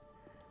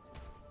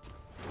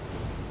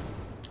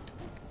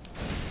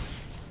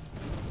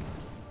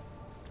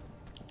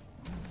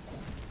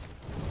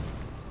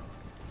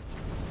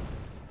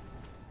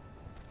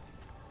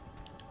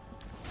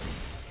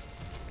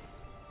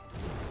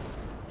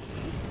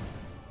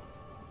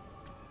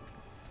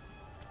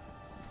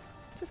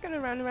 Just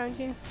gonna run around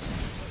you.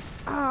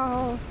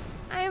 Oh,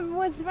 I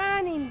was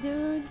running,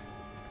 dude.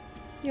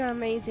 You're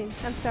amazing.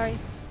 I'm sorry.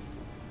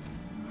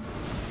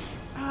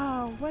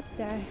 Oh, what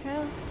the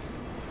hell?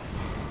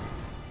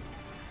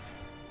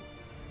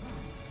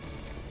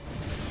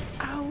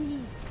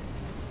 Owie.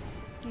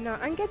 No,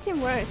 I'm getting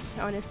worse,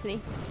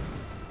 honestly.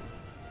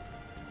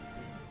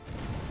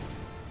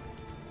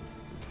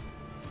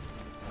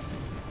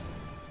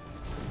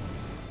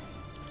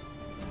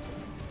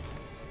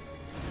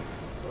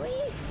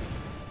 Wee.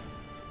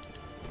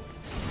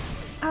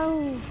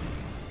 Oh.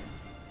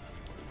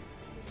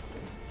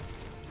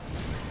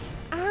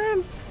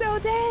 I'm so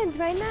dead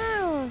right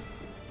now.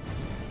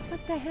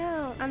 What the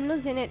hell? I'm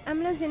losing it.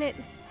 I'm losing it.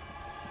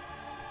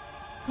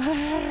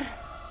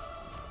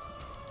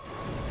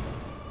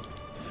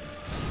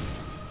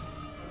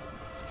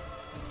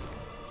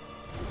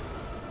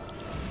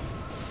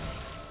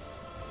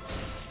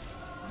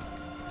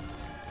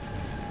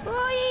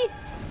 Oi!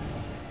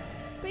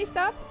 Please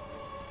stop.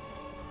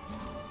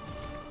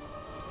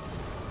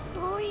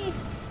 Oi!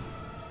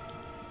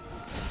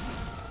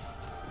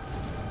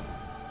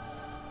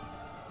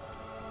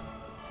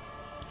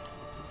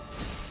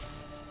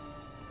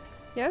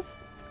 Yes?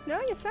 No,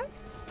 you're stuck?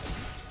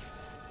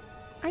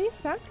 Are you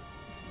stuck?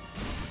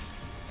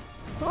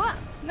 What?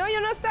 No,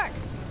 you're not stuck.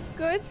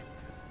 Good,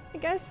 I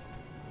guess.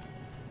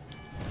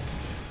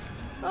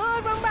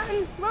 Oh, wrong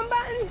button! Wrong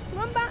button!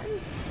 Wrong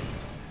button!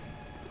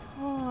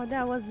 Oh,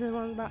 that was the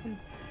wrong button.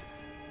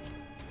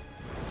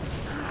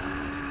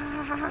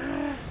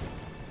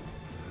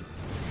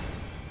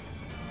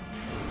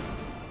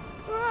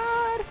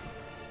 What?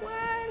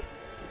 What?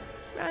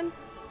 Run.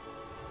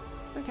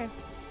 Okay.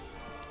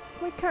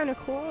 We're kind of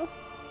cool.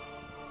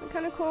 We're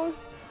kind of cool,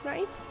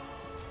 right?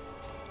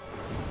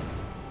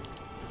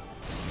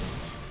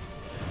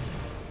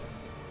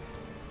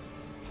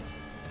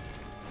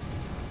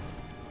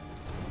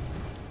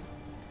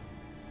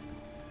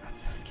 I'm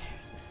so scared.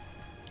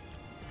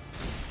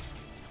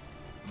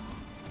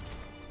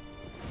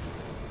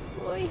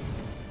 Oi.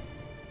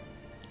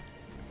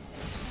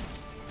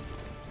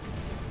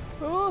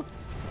 Oh.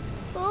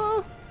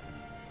 Oh.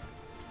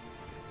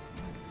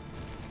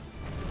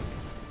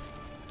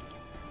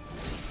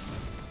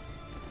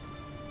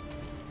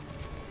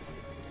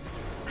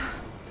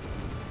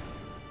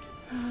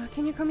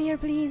 Can you come here,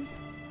 please?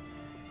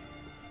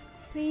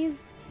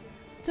 Please?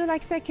 Do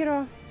like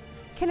Sekiro.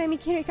 Can I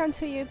make Kirikan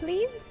to you,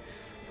 please?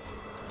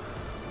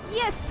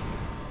 Yes!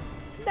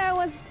 That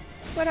was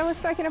what I was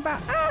talking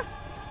about. Ah!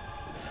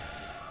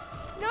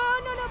 No,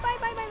 no, no, bye,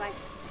 bye, bye, bye.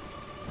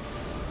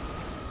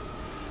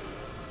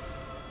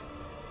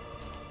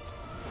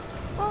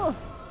 Oh!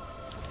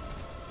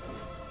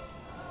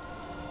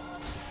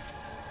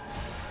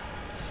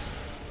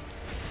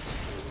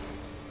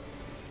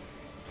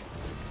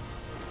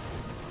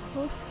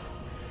 Oof.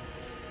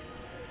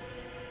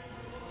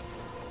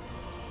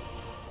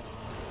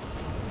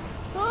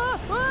 Oh,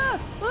 oh,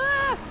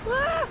 oh,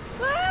 oh,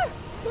 oh,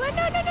 oh,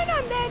 no, no, no, no,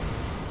 I'm dead.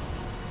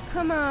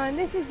 Come on,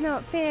 this is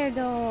not fair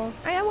though.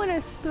 I want to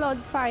explode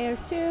fire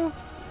too.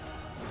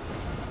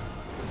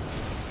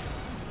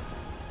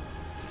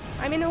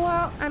 I'm in a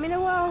wall, I'm in a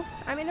wall,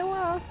 I'm in a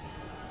wall.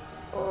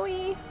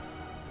 Oi.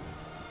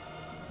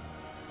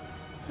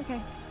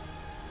 Okay.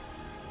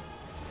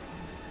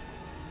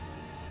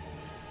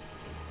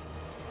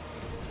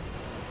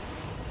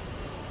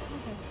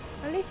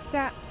 At least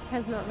that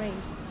has not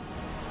rained.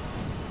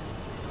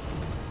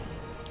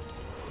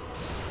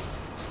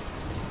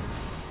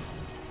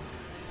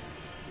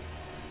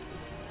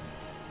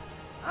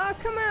 Oh,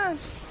 come on!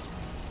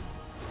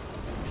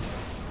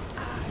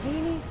 Ah,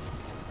 really?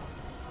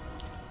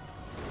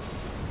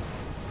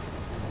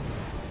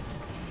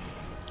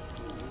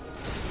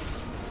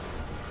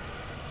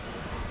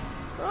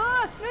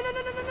 Oh, no, no,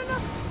 no, no, no,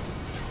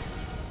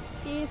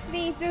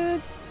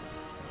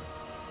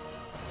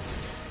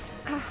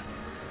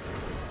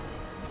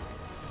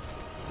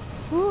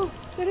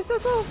 That is so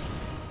cool.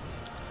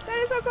 That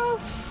is so cool.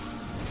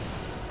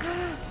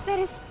 Ah,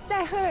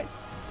 that hurt.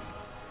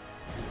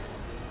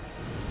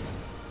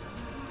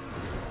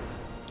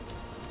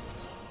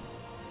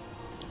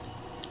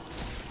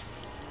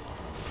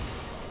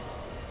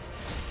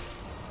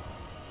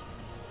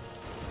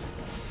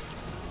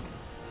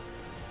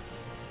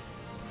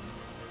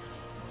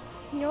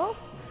 No,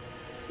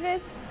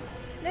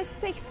 let's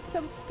take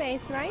some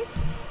space, right?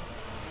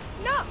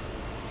 No!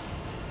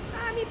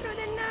 Ah, mi pro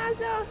del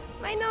naso!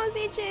 My nose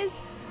itches!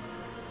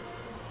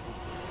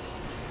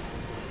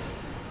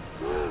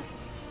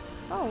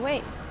 Oh,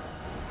 wait.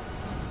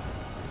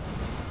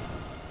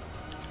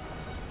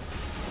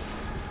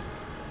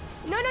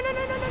 No, no, no,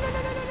 no, no, no, no,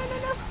 no, no, no, no,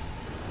 no!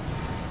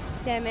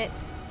 Damn it.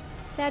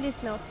 That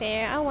is not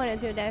fair. I want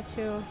to do that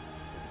too.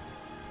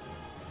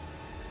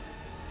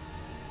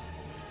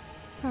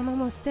 I'm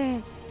almost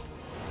dead.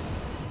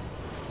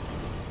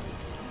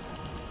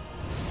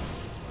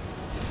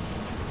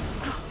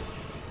 Oh,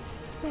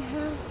 what the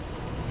hell?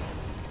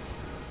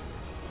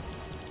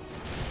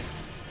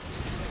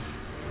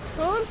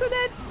 Oh, I'm so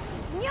dead!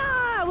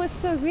 Yeah, I was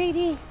so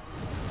greedy. It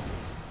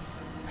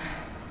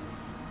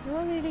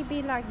won't really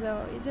be luck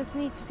though. You just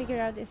need to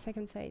figure out this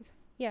second phase.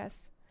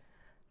 Yes.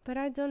 But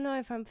I don't know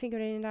if I'm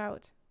figuring it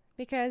out.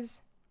 Because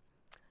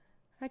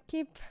I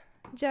keep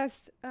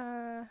just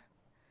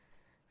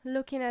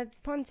looking at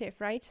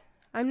Pontiff, right?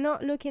 I'm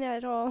not looking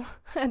at all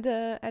at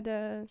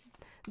the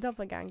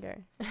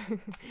doppelganger.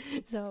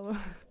 So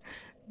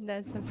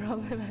that's the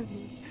problem, I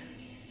think.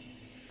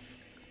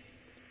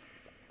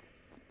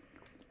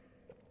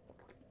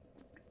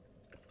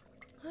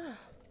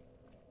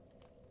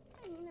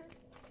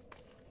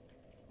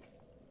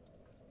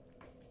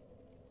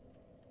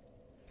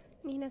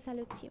 Mina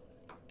salutes you.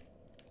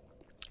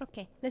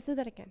 Okay, let's do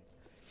that again.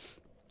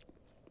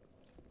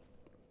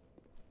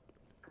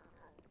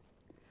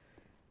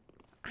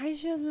 I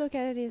should look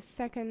at his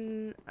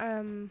second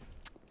at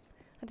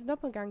the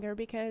doppelganger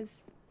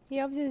because he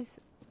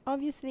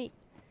obviously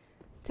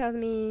tells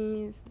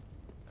me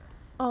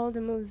all the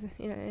moves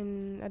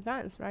in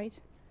advance, right?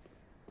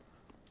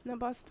 No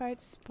boss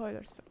fight,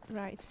 spoilers,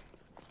 right?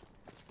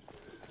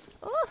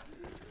 Oh,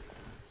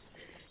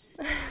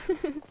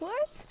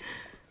 what?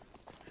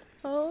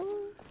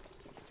 Oh.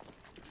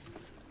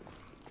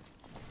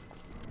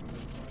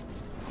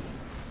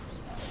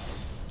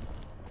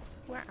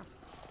 Wow.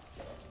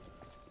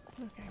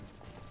 Okay.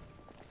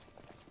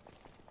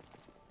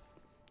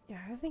 Yeah,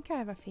 I think I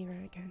have a fever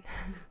again.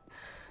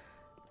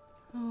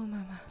 Oh,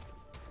 mama.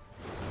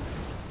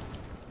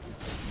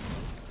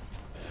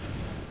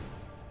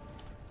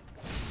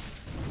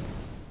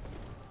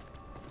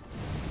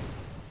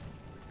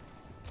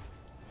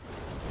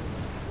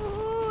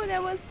 Oh,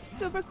 that was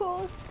super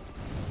cool.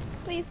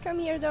 Please come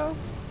here, though.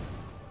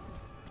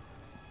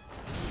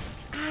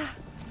 Ah.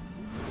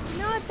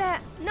 Not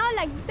that. Not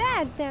like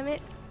that, damn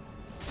it.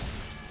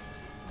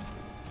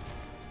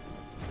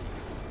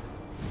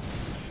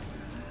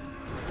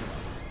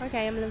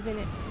 Okay, I'm losing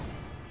it.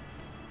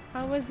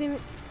 I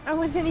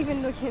wasn't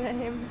even looking at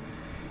him.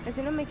 As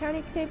you know,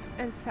 mechanic tips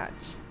and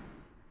such.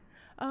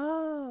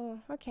 Oh,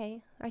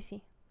 okay, I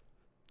see.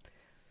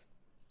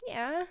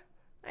 Yeah,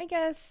 I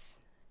guess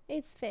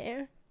it's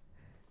fair.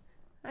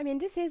 I mean,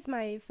 this is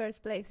my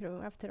first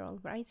playthrough after all,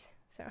 right?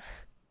 So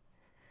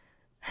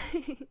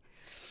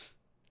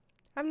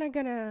I'm not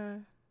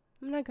gonna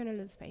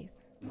lose faith.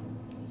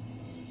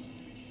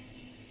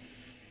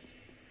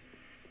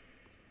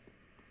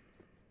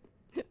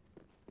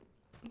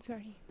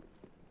 Sorry.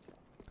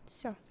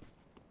 So.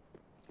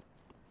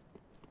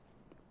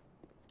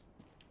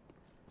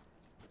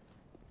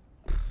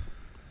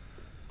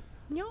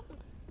 No.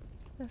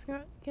 Let's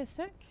not get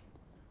stuck.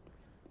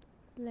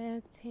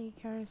 Let's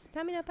take our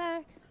stamina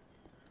back.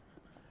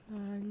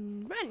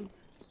 And run!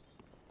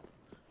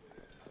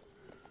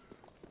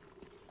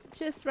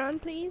 Just run,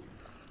 please.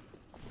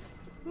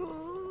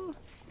 Ooh.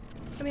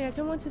 I mean, I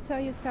don't want to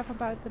tell you stuff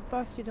about the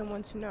boss you don't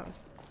want to know.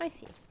 I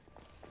see.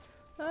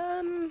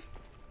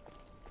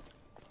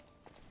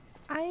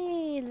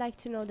 I like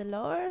to know the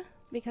lore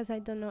because I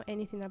don't know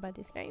anything about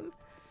this game.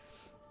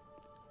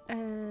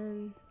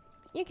 And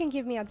you can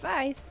give me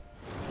advice.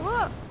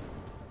 Whoa!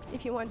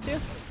 If you want to.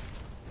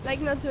 Like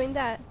not doing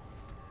that.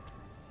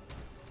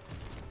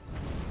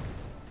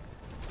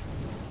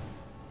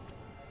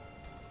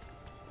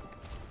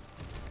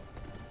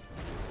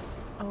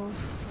 Oh.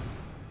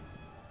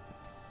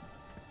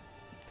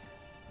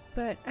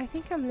 But I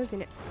think I'm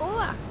losing it.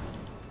 Oh!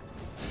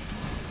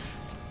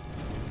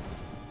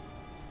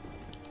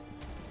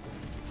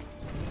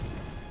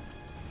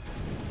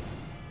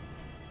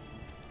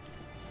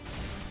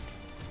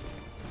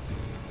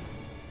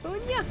 Oh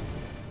yeah.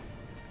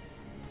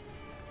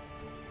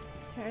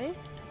 Okay.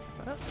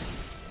 Well.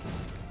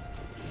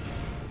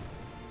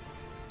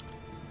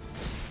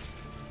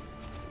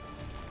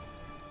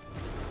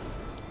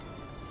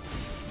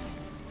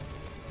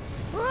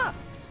 Oh!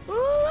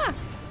 Oh!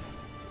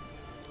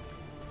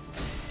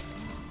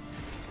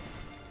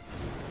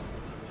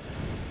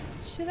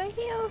 Should I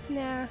heal?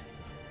 Nah.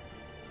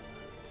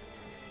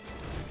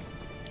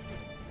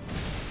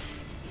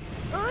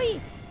 Oi!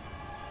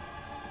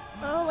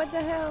 Oh, what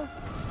the hell?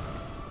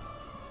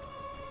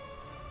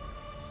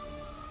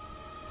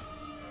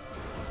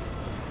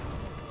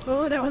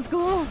 Oh, that was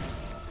cool!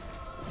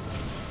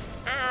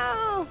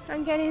 Ow!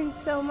 I'm getting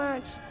so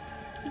much.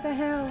 What the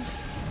hell?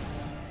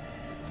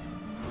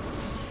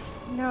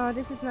 No,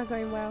 this is not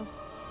going well.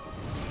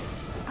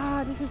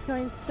 Ah, this is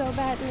going so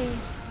badly.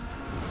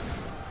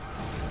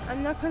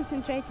 I'm not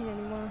concentrating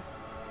anymore.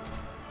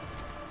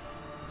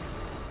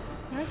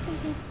 There are some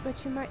tips,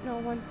 but you might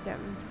not want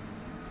them.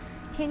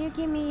 Can you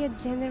give me a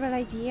general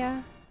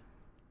idea?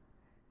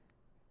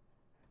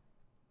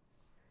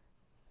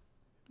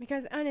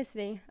 Because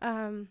honestly,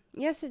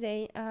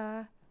 yesterday,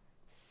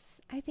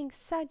 I think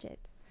Sajid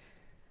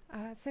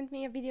sent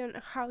me a video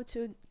on how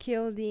to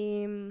kill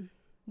the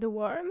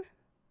worm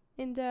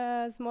in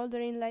the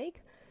smoldering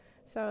lake.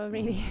 So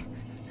really,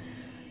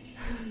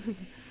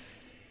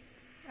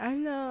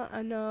 I'm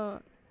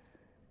not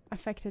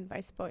affected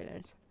by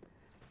spoilers.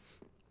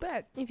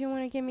 But if you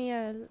want to give me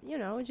a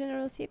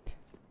general tip,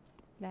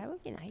 that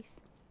would be nice.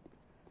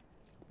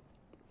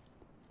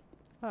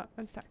 Oh,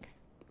 I'm stuck.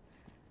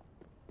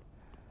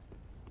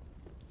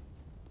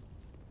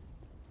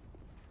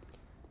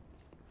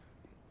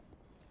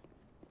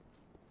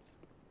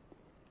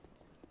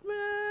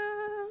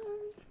 Run!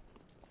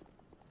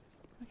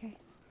 Okay.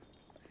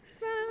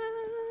 Run!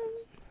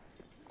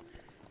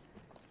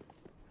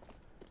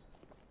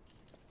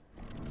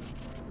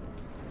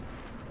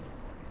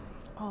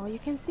 Oh, you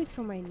can see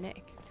through my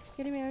neck.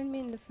 Getting me on me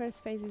in the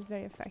first phase is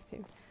very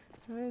effective.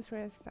 I'm going through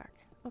a stack.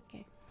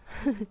 Okay.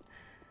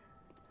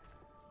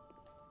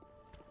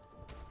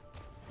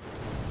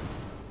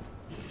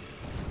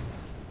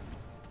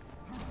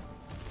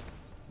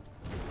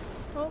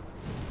 Oh.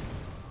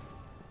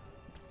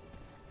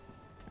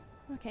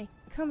 Okay,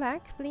 come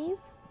back, please.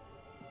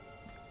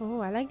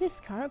 Oh, I like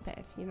this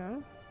carpet, you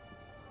know.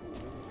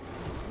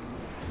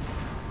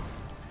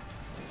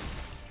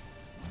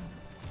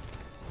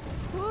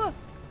 Ooh.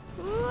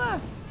 Ooh.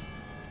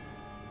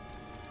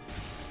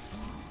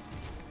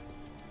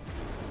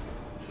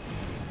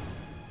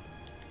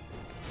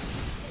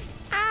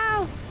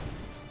 Ow!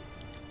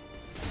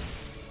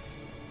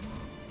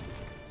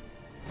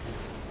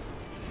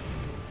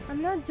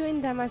 I'm not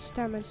doing that much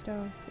damage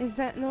though. Is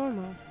that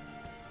normal?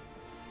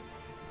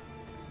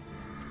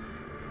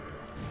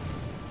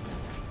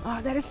 Oh,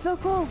 that is so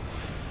cool!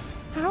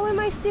 How am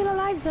I still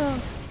alive though?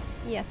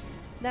 Yes,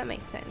 that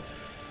makes sense.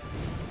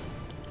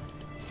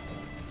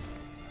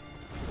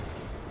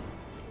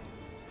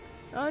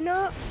 Oh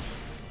no!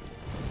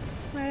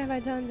 Why have I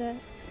done that?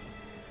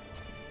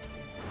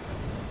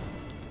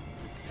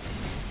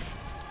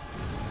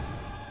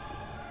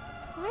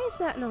 Why is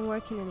that not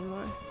working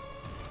anymore?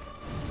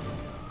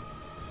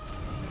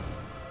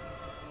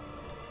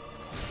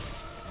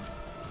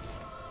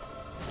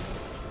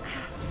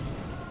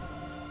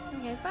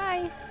 Okay,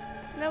 bye!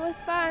 That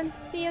was fun!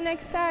 See you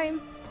next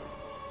time!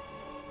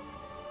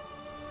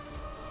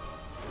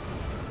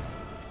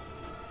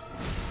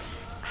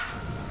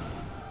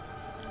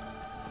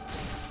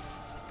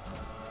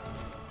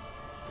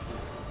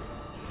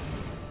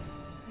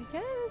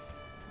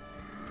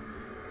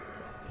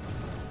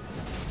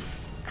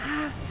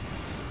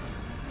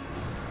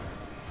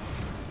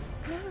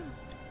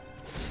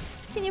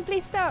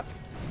 Please stop.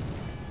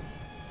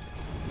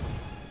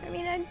 I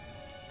mean,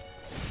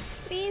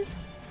 please.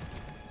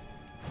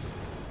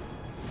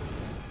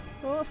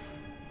 Oof.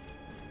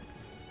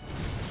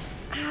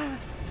 Ah.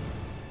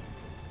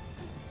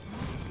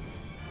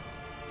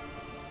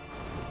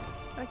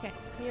 Okay,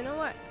 you know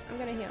what? I'm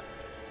gonna heal.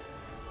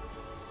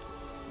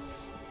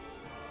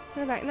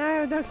 We're back. Now I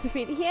have dogs to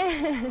feed.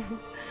 Yeah.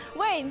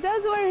 Wait,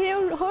 those were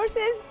real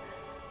horses?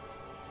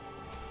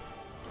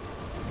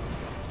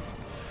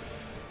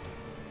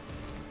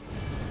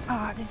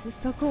 Oh, this is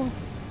so cool.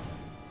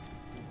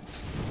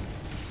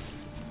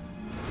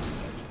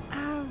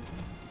 Ow.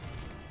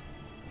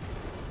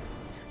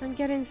 I'm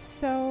getting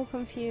so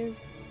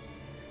confused.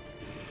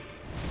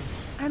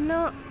 I'm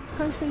not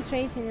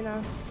concentrating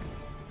enough.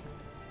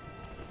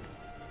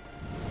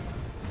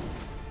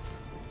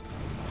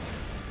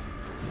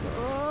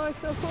 Oh, it's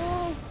so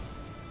cool.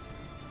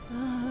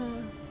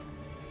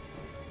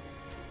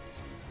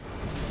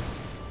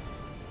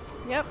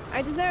 Yep,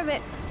 I deserve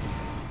it.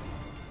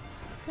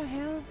 What the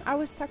hell? I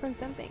was stuck on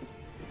something.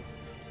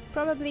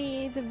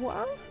 Probably the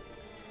wall?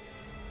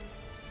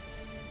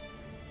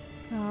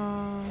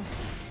 Oh.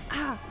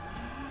 Ah!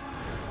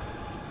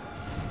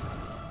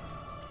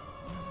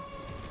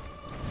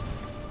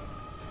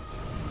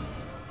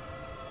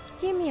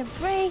 Give me a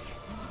break!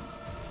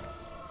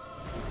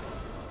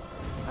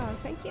 Oh,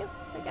 thank you,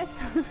 I guess.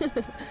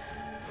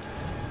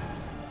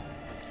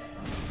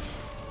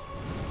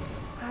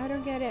 I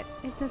don't get it.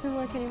 It doesn't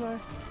work anymore.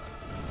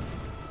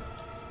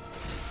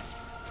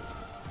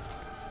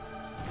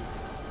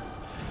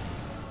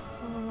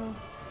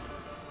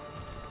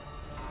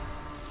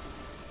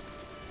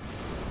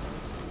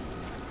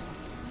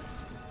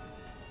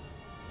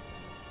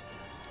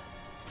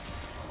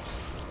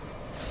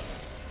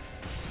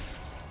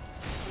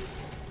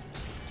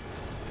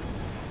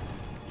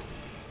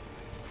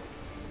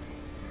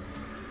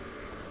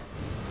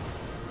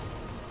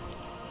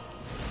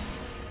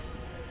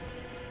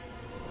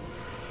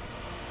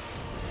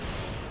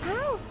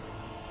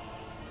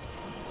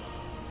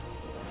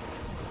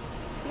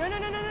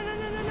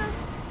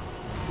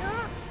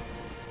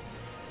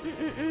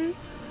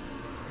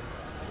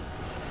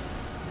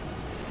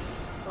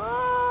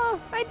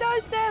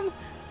 dodged them!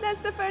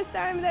 That's the first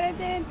time that I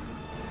did.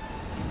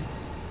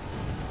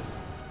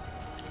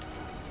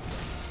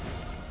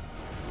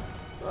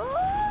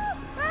 Oh,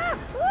 ah,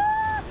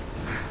 ah.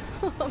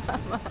 Oh,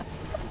 mama.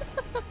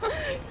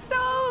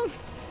 Stop!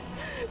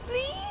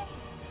 Please?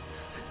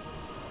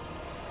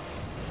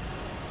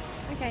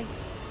 Okay,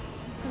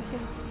 let's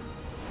continue.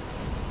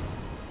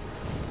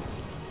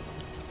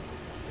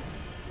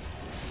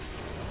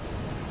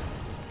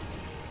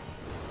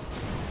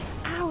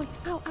 Ow,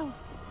 ow, ow.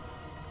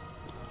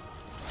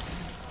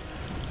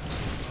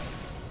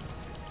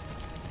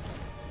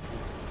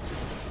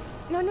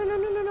 No, no, no,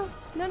 no, no, no.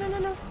 No, no, no,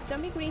 no.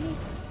 Don't be greedy.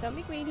 Don't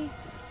be greedy.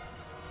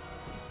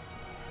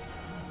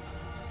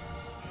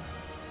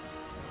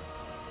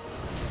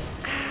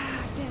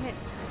 Ah, damn it.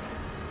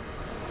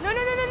 No,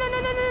 no, no, no, no,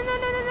 no, no, no, no,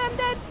 no, no, no, I'm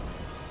dead.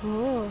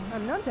 Oh,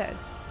 I'm not dead.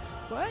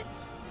 What?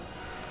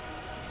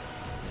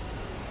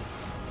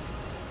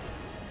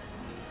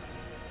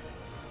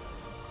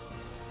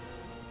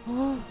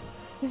 Oh,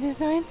 this is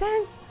so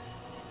intense.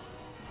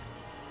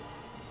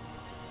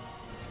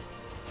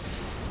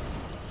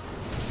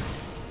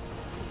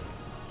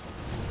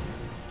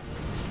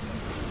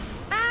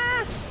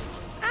 Ah!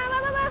 Ah,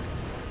 ah, ah, ah.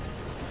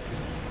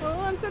 Oh,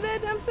 I'm so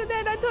dead. I'm so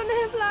dead. I don't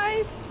have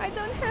life. I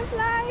don't have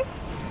life.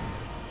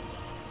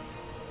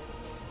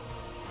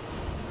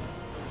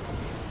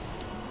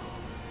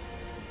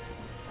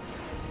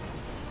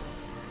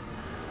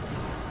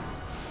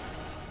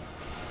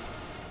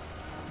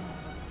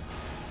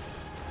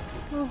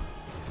 Oh.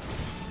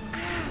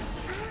 Ah,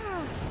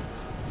 ah.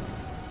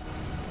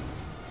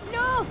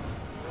 No!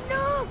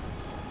 No!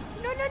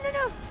 No, no, no,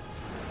 no!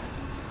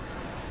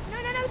 No,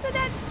 no, no, I'm so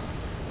dead!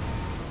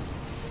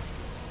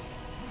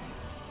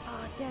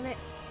 Oh, damn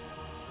it.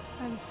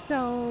 I'm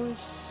so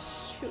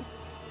shoot.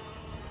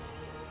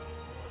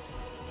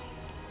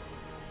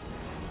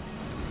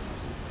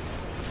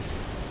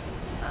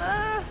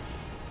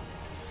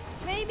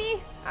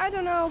 Maybe? I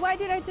don't know. Why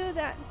did I do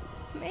that?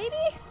 Maybe?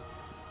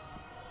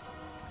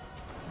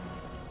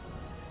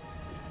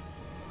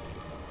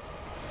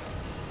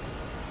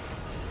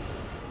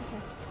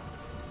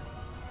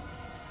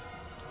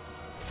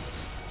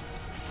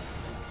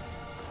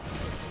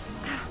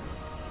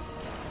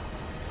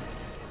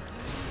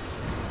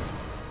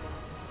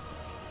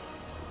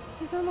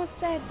 He's almost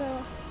dead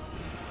though.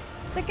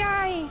 The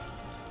guy!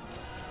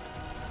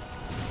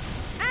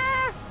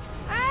 Ah!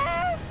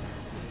 Ah!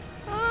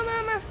 Oh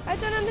mama, I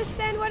don't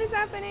understand what is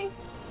happening.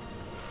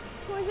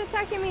 Who is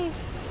attacking me?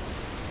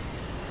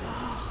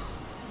 Oh.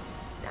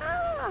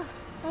 Ah!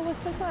 I was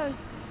so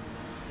close.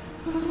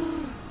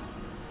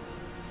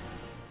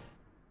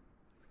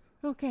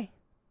 Okay.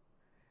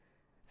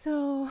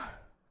 So,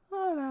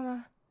 oh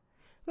mama.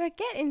 We're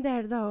getting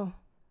there though.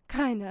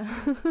 Kinda.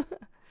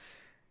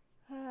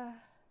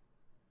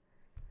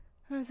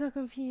 I'm so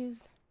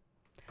confused.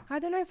 I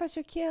don't know if I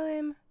should kill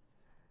him.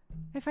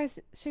 If I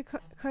should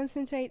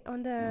concentrate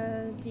on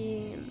the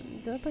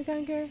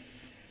doppelganger,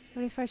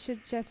 or if I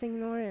should just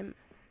ignore him.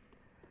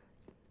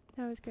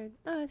 That was good.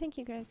 Oh, thank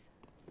you guys.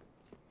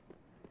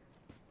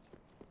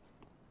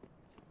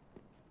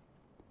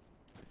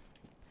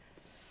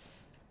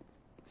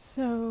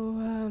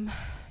 So,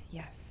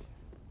 yes.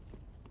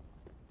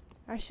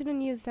 I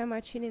shouldn't use that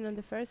much healing on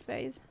the first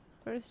phase.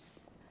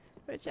 First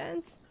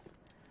chance.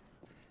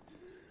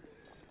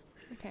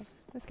 Okay,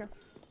 let's go.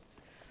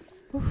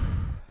 Oof.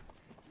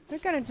 We're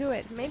gonna do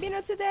it. Maybe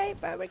not today,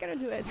 but we're gonna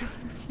do it.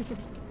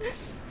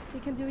 We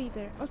can do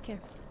either. Okay.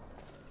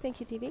 Thank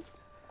you, TV.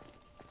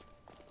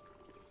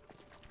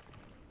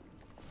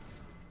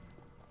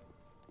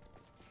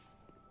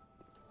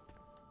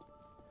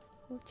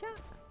 Oocha.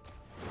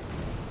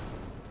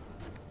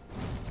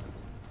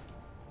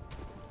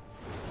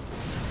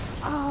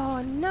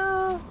 Oh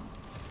no!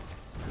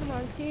 Come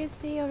on,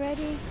 seriously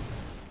already?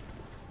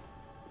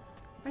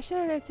 I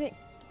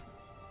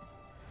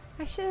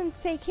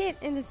shouldn't take hit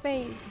in this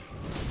phase.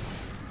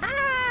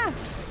 Ah!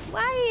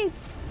 Why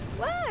is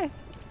what?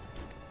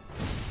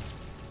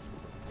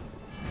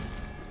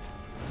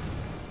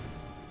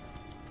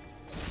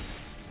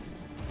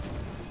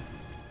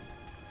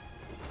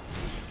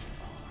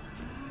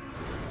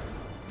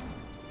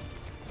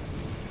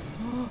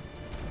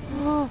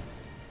 Oh.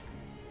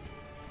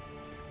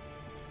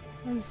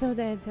 I'm so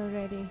dead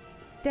already.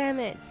 Damn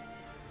it.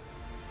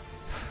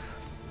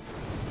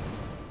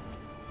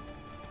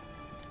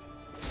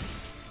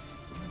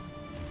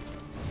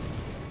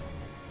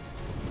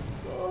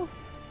 Oh.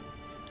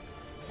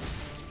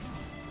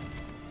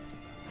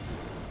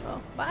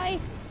 Oh, bye.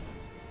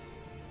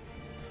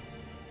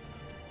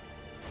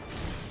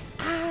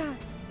 Ah,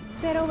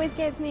 that always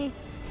gets me.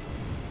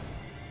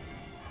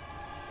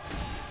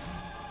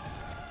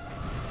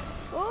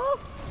 Oh,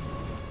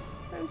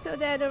 I'm so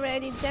dead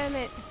already. Damn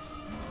it.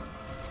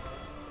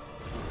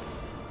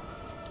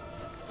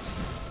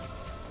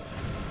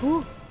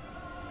 Ooh.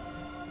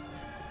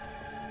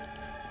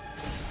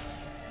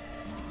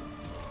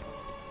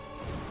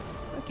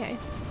 Okay.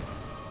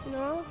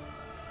 No,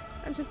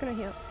 I'm just gonna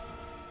heal.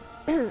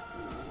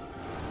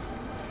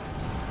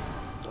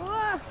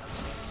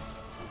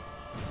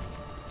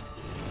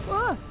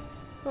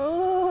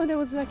 that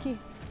was lucky.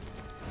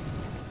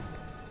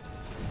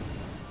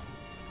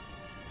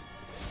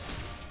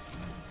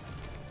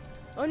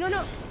 Oh no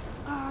no!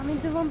 Oh, I'm in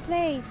the wrong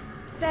place.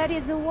 That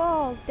is a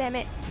wall. Damn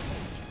it.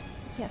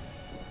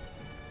 Yes.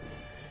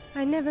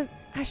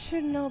 I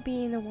should not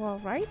be in a wall,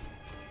 right?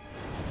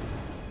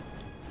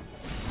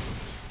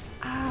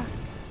 Ah.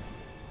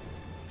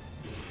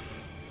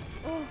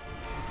 Oh.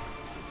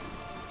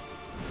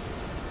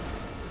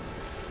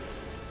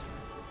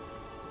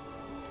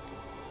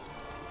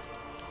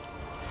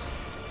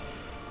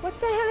 What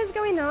the hell is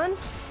going on?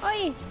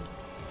 Oi!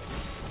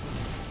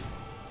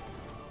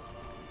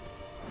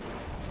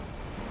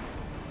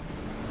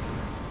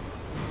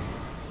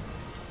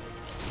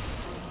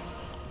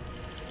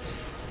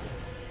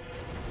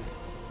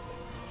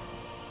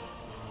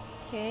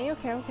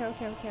 Okay.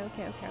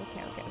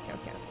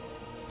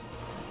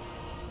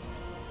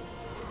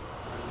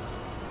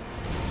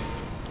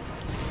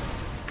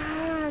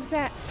 Ah,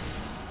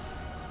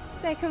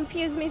 that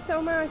confused me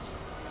so much.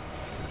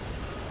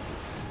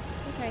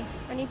 Okay,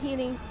 I need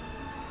healing.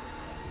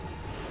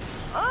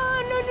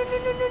 Oh,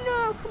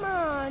 no, come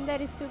on,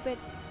 that is stupid.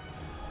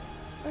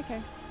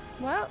 Okay,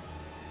 well,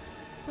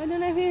 I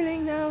don't have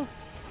healing now.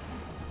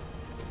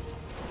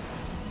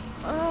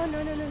 Oh,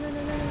 no.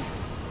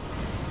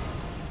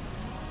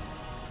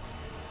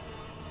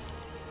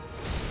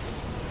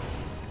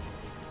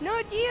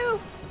 Not you!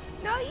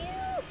 Not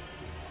you!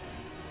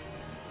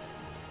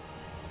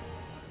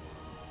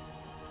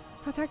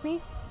 Attack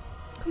me.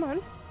 Come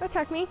on,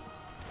 attack me.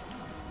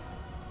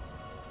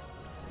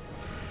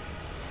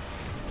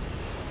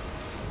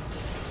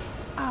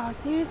 Oh,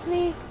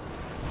 seriously?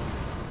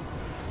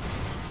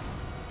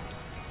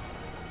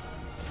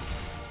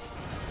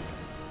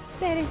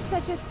 That is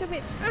such a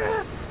stupid...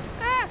 No!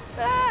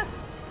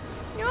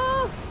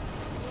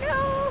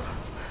 No!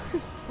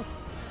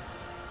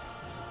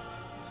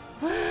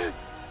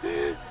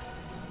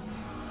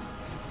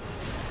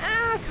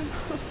 Come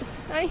on.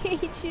 I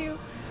hate you.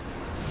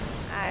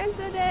 I'm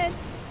so dead.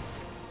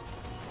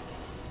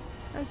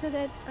 I'm so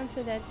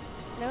dead.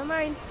 Never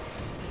mind.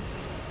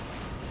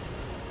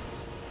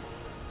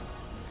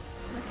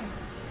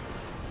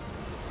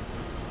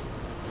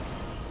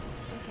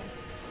 Okay.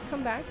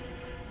 Come back.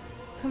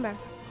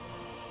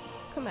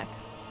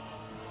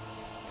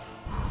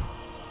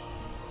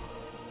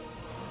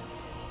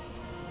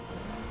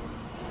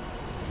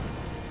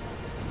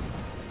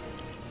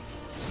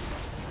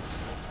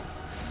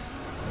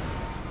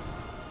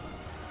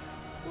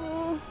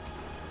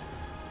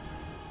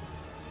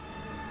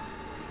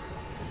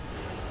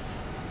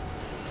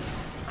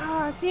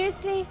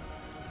 Seriously?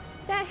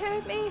 That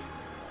hurt me?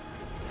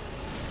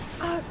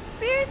 Oh,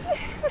 seriously?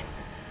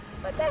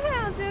 What the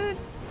hell, dude?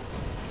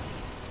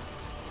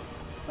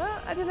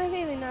 Well, I don't have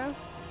healing now.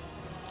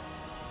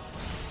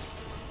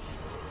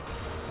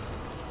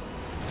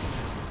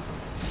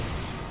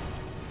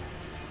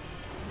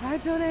 I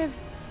don't have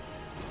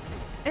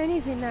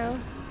anything now.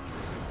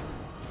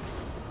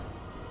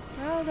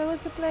 Well, that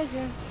was a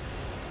pleasure.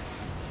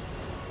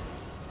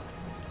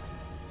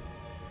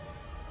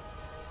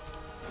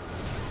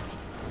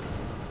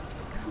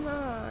 Come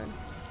on.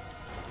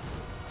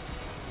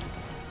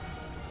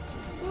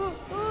 Ooh.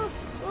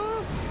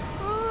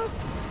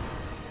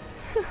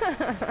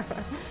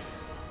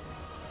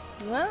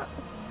 Well,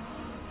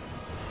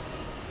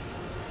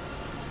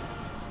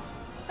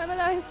 I'm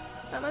alive.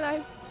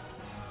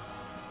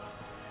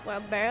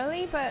 Well,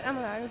 barely, but I'm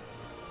alive.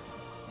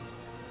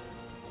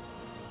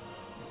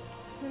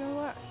 You know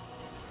what?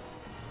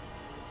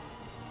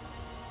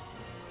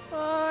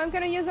 Oh, I'm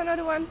gonna use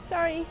another one.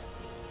 Sorry.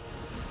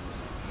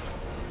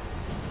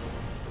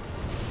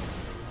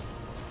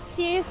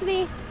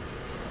 Seriously?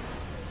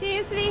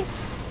 Seriously,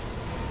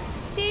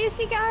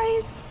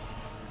 guys?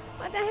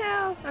 What the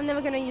hell? I'm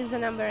never gonna use the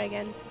number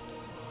again.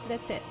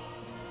 That's it.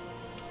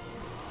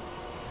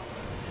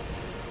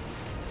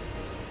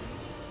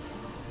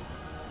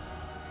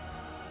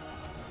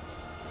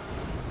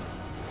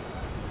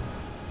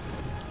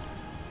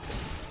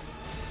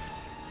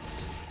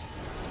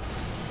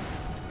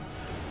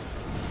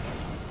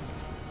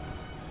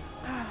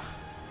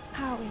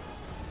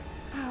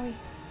 Owie.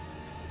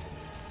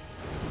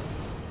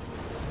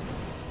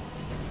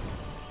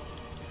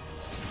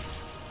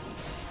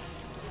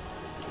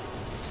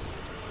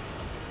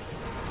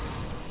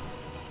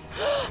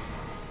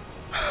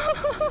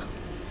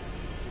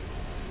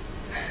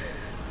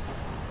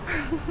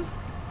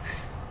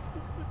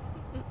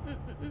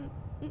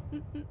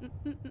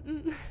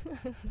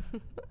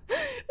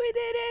 We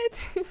did it!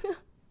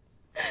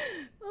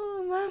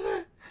 Oh,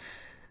 mama.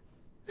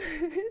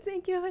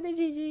 Thank you for the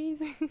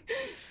GGs.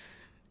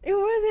 It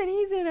wasn't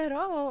easy at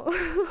all.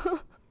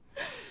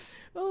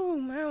 Oh,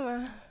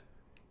 mama.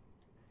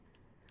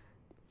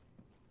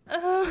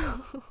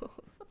 Oh,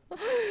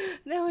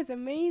 that was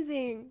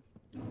amazing.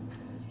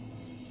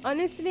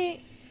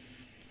 Honestly,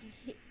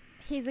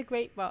 he's a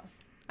great boss.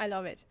 I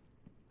love it.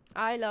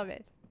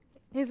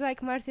 He's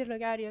like Martin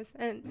Logarius,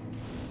 and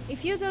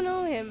if you don't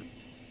know him,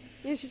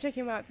 you should check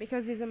him out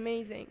because he's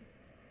amazing.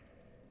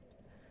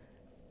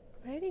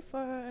 Ready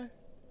for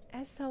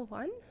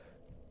SL1?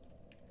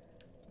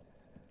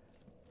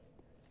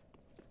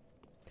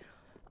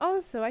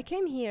 Also, I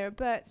came here,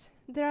 but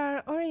there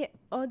are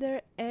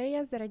other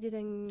areas that I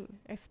didn't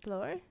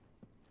explore.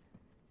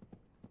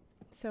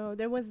 So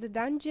there was the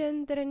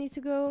dungeon that I need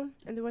to go,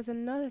 and there was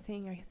another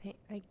thing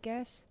I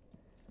guess.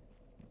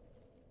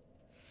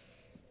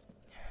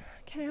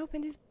 Can I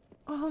open this?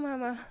 Oh,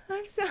 mama,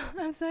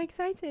 I'm so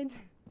excited.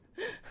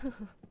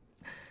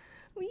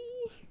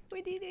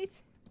 We did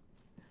it.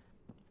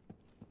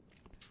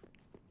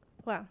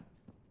 Well,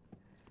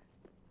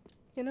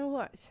 you know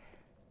what?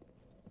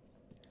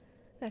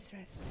 Let's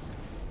rest.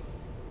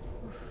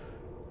 Oof.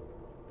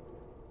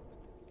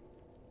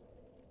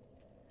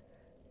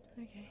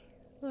 Okay.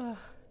 Oh.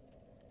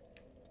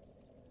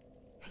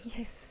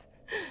 Yes.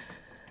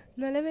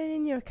 Not even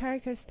in your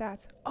character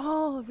stats.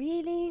 Oh,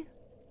 really?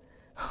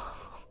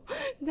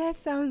 That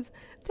sounds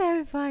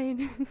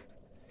terrifying.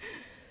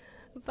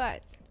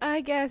 But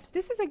I guess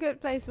this is a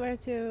good place where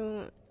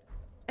to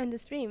end the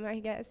stream, I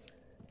guess.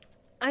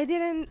 I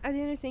didn't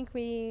think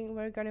we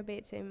were gonna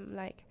beat him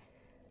like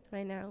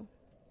right now.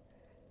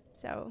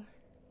 So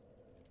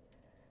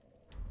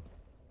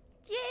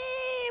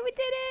yay, we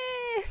did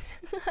it!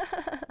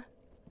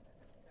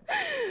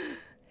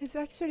 It's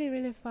actually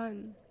really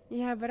fun.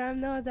 Yeah, but I'm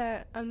not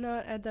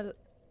at the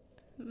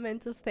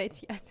mental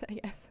state yet, I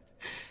guess.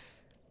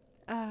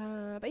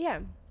 But yeah.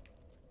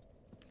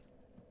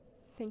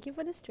 Thank you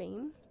for the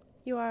stream.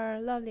 You are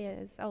lovely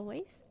as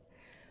always.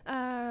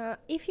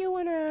 If you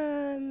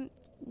wanna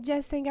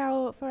just hang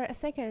out for a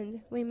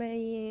second, we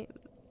may,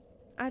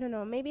 I don't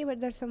know, maybe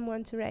there's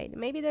someone to raid.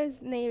 Maybe there's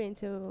Nairin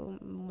to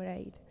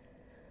raid.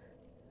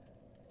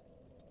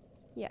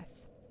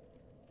 Yes.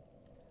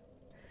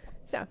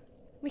 So,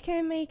 we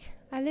can make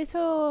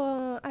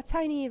a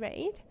tiny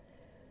raid.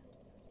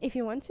 If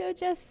you want to,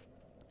 just,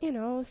 you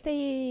know,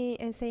 stay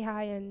and say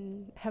hi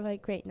and have a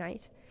great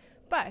night.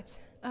 But,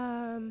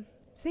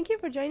 thank you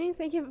for joining.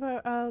 Thank you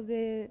for all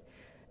the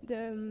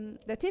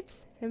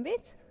tips and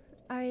bits.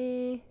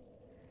 I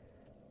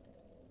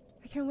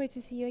can't wait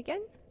to see you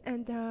again.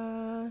 And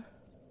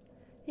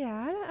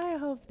yeah, I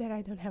hope that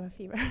I don't have a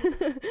fever.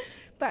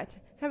 But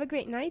have a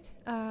great night.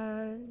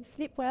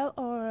 Sleep well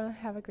or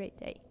have a great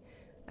day.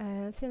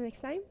 Until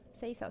next time,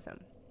 stay sAwesome.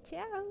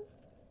 Ciao.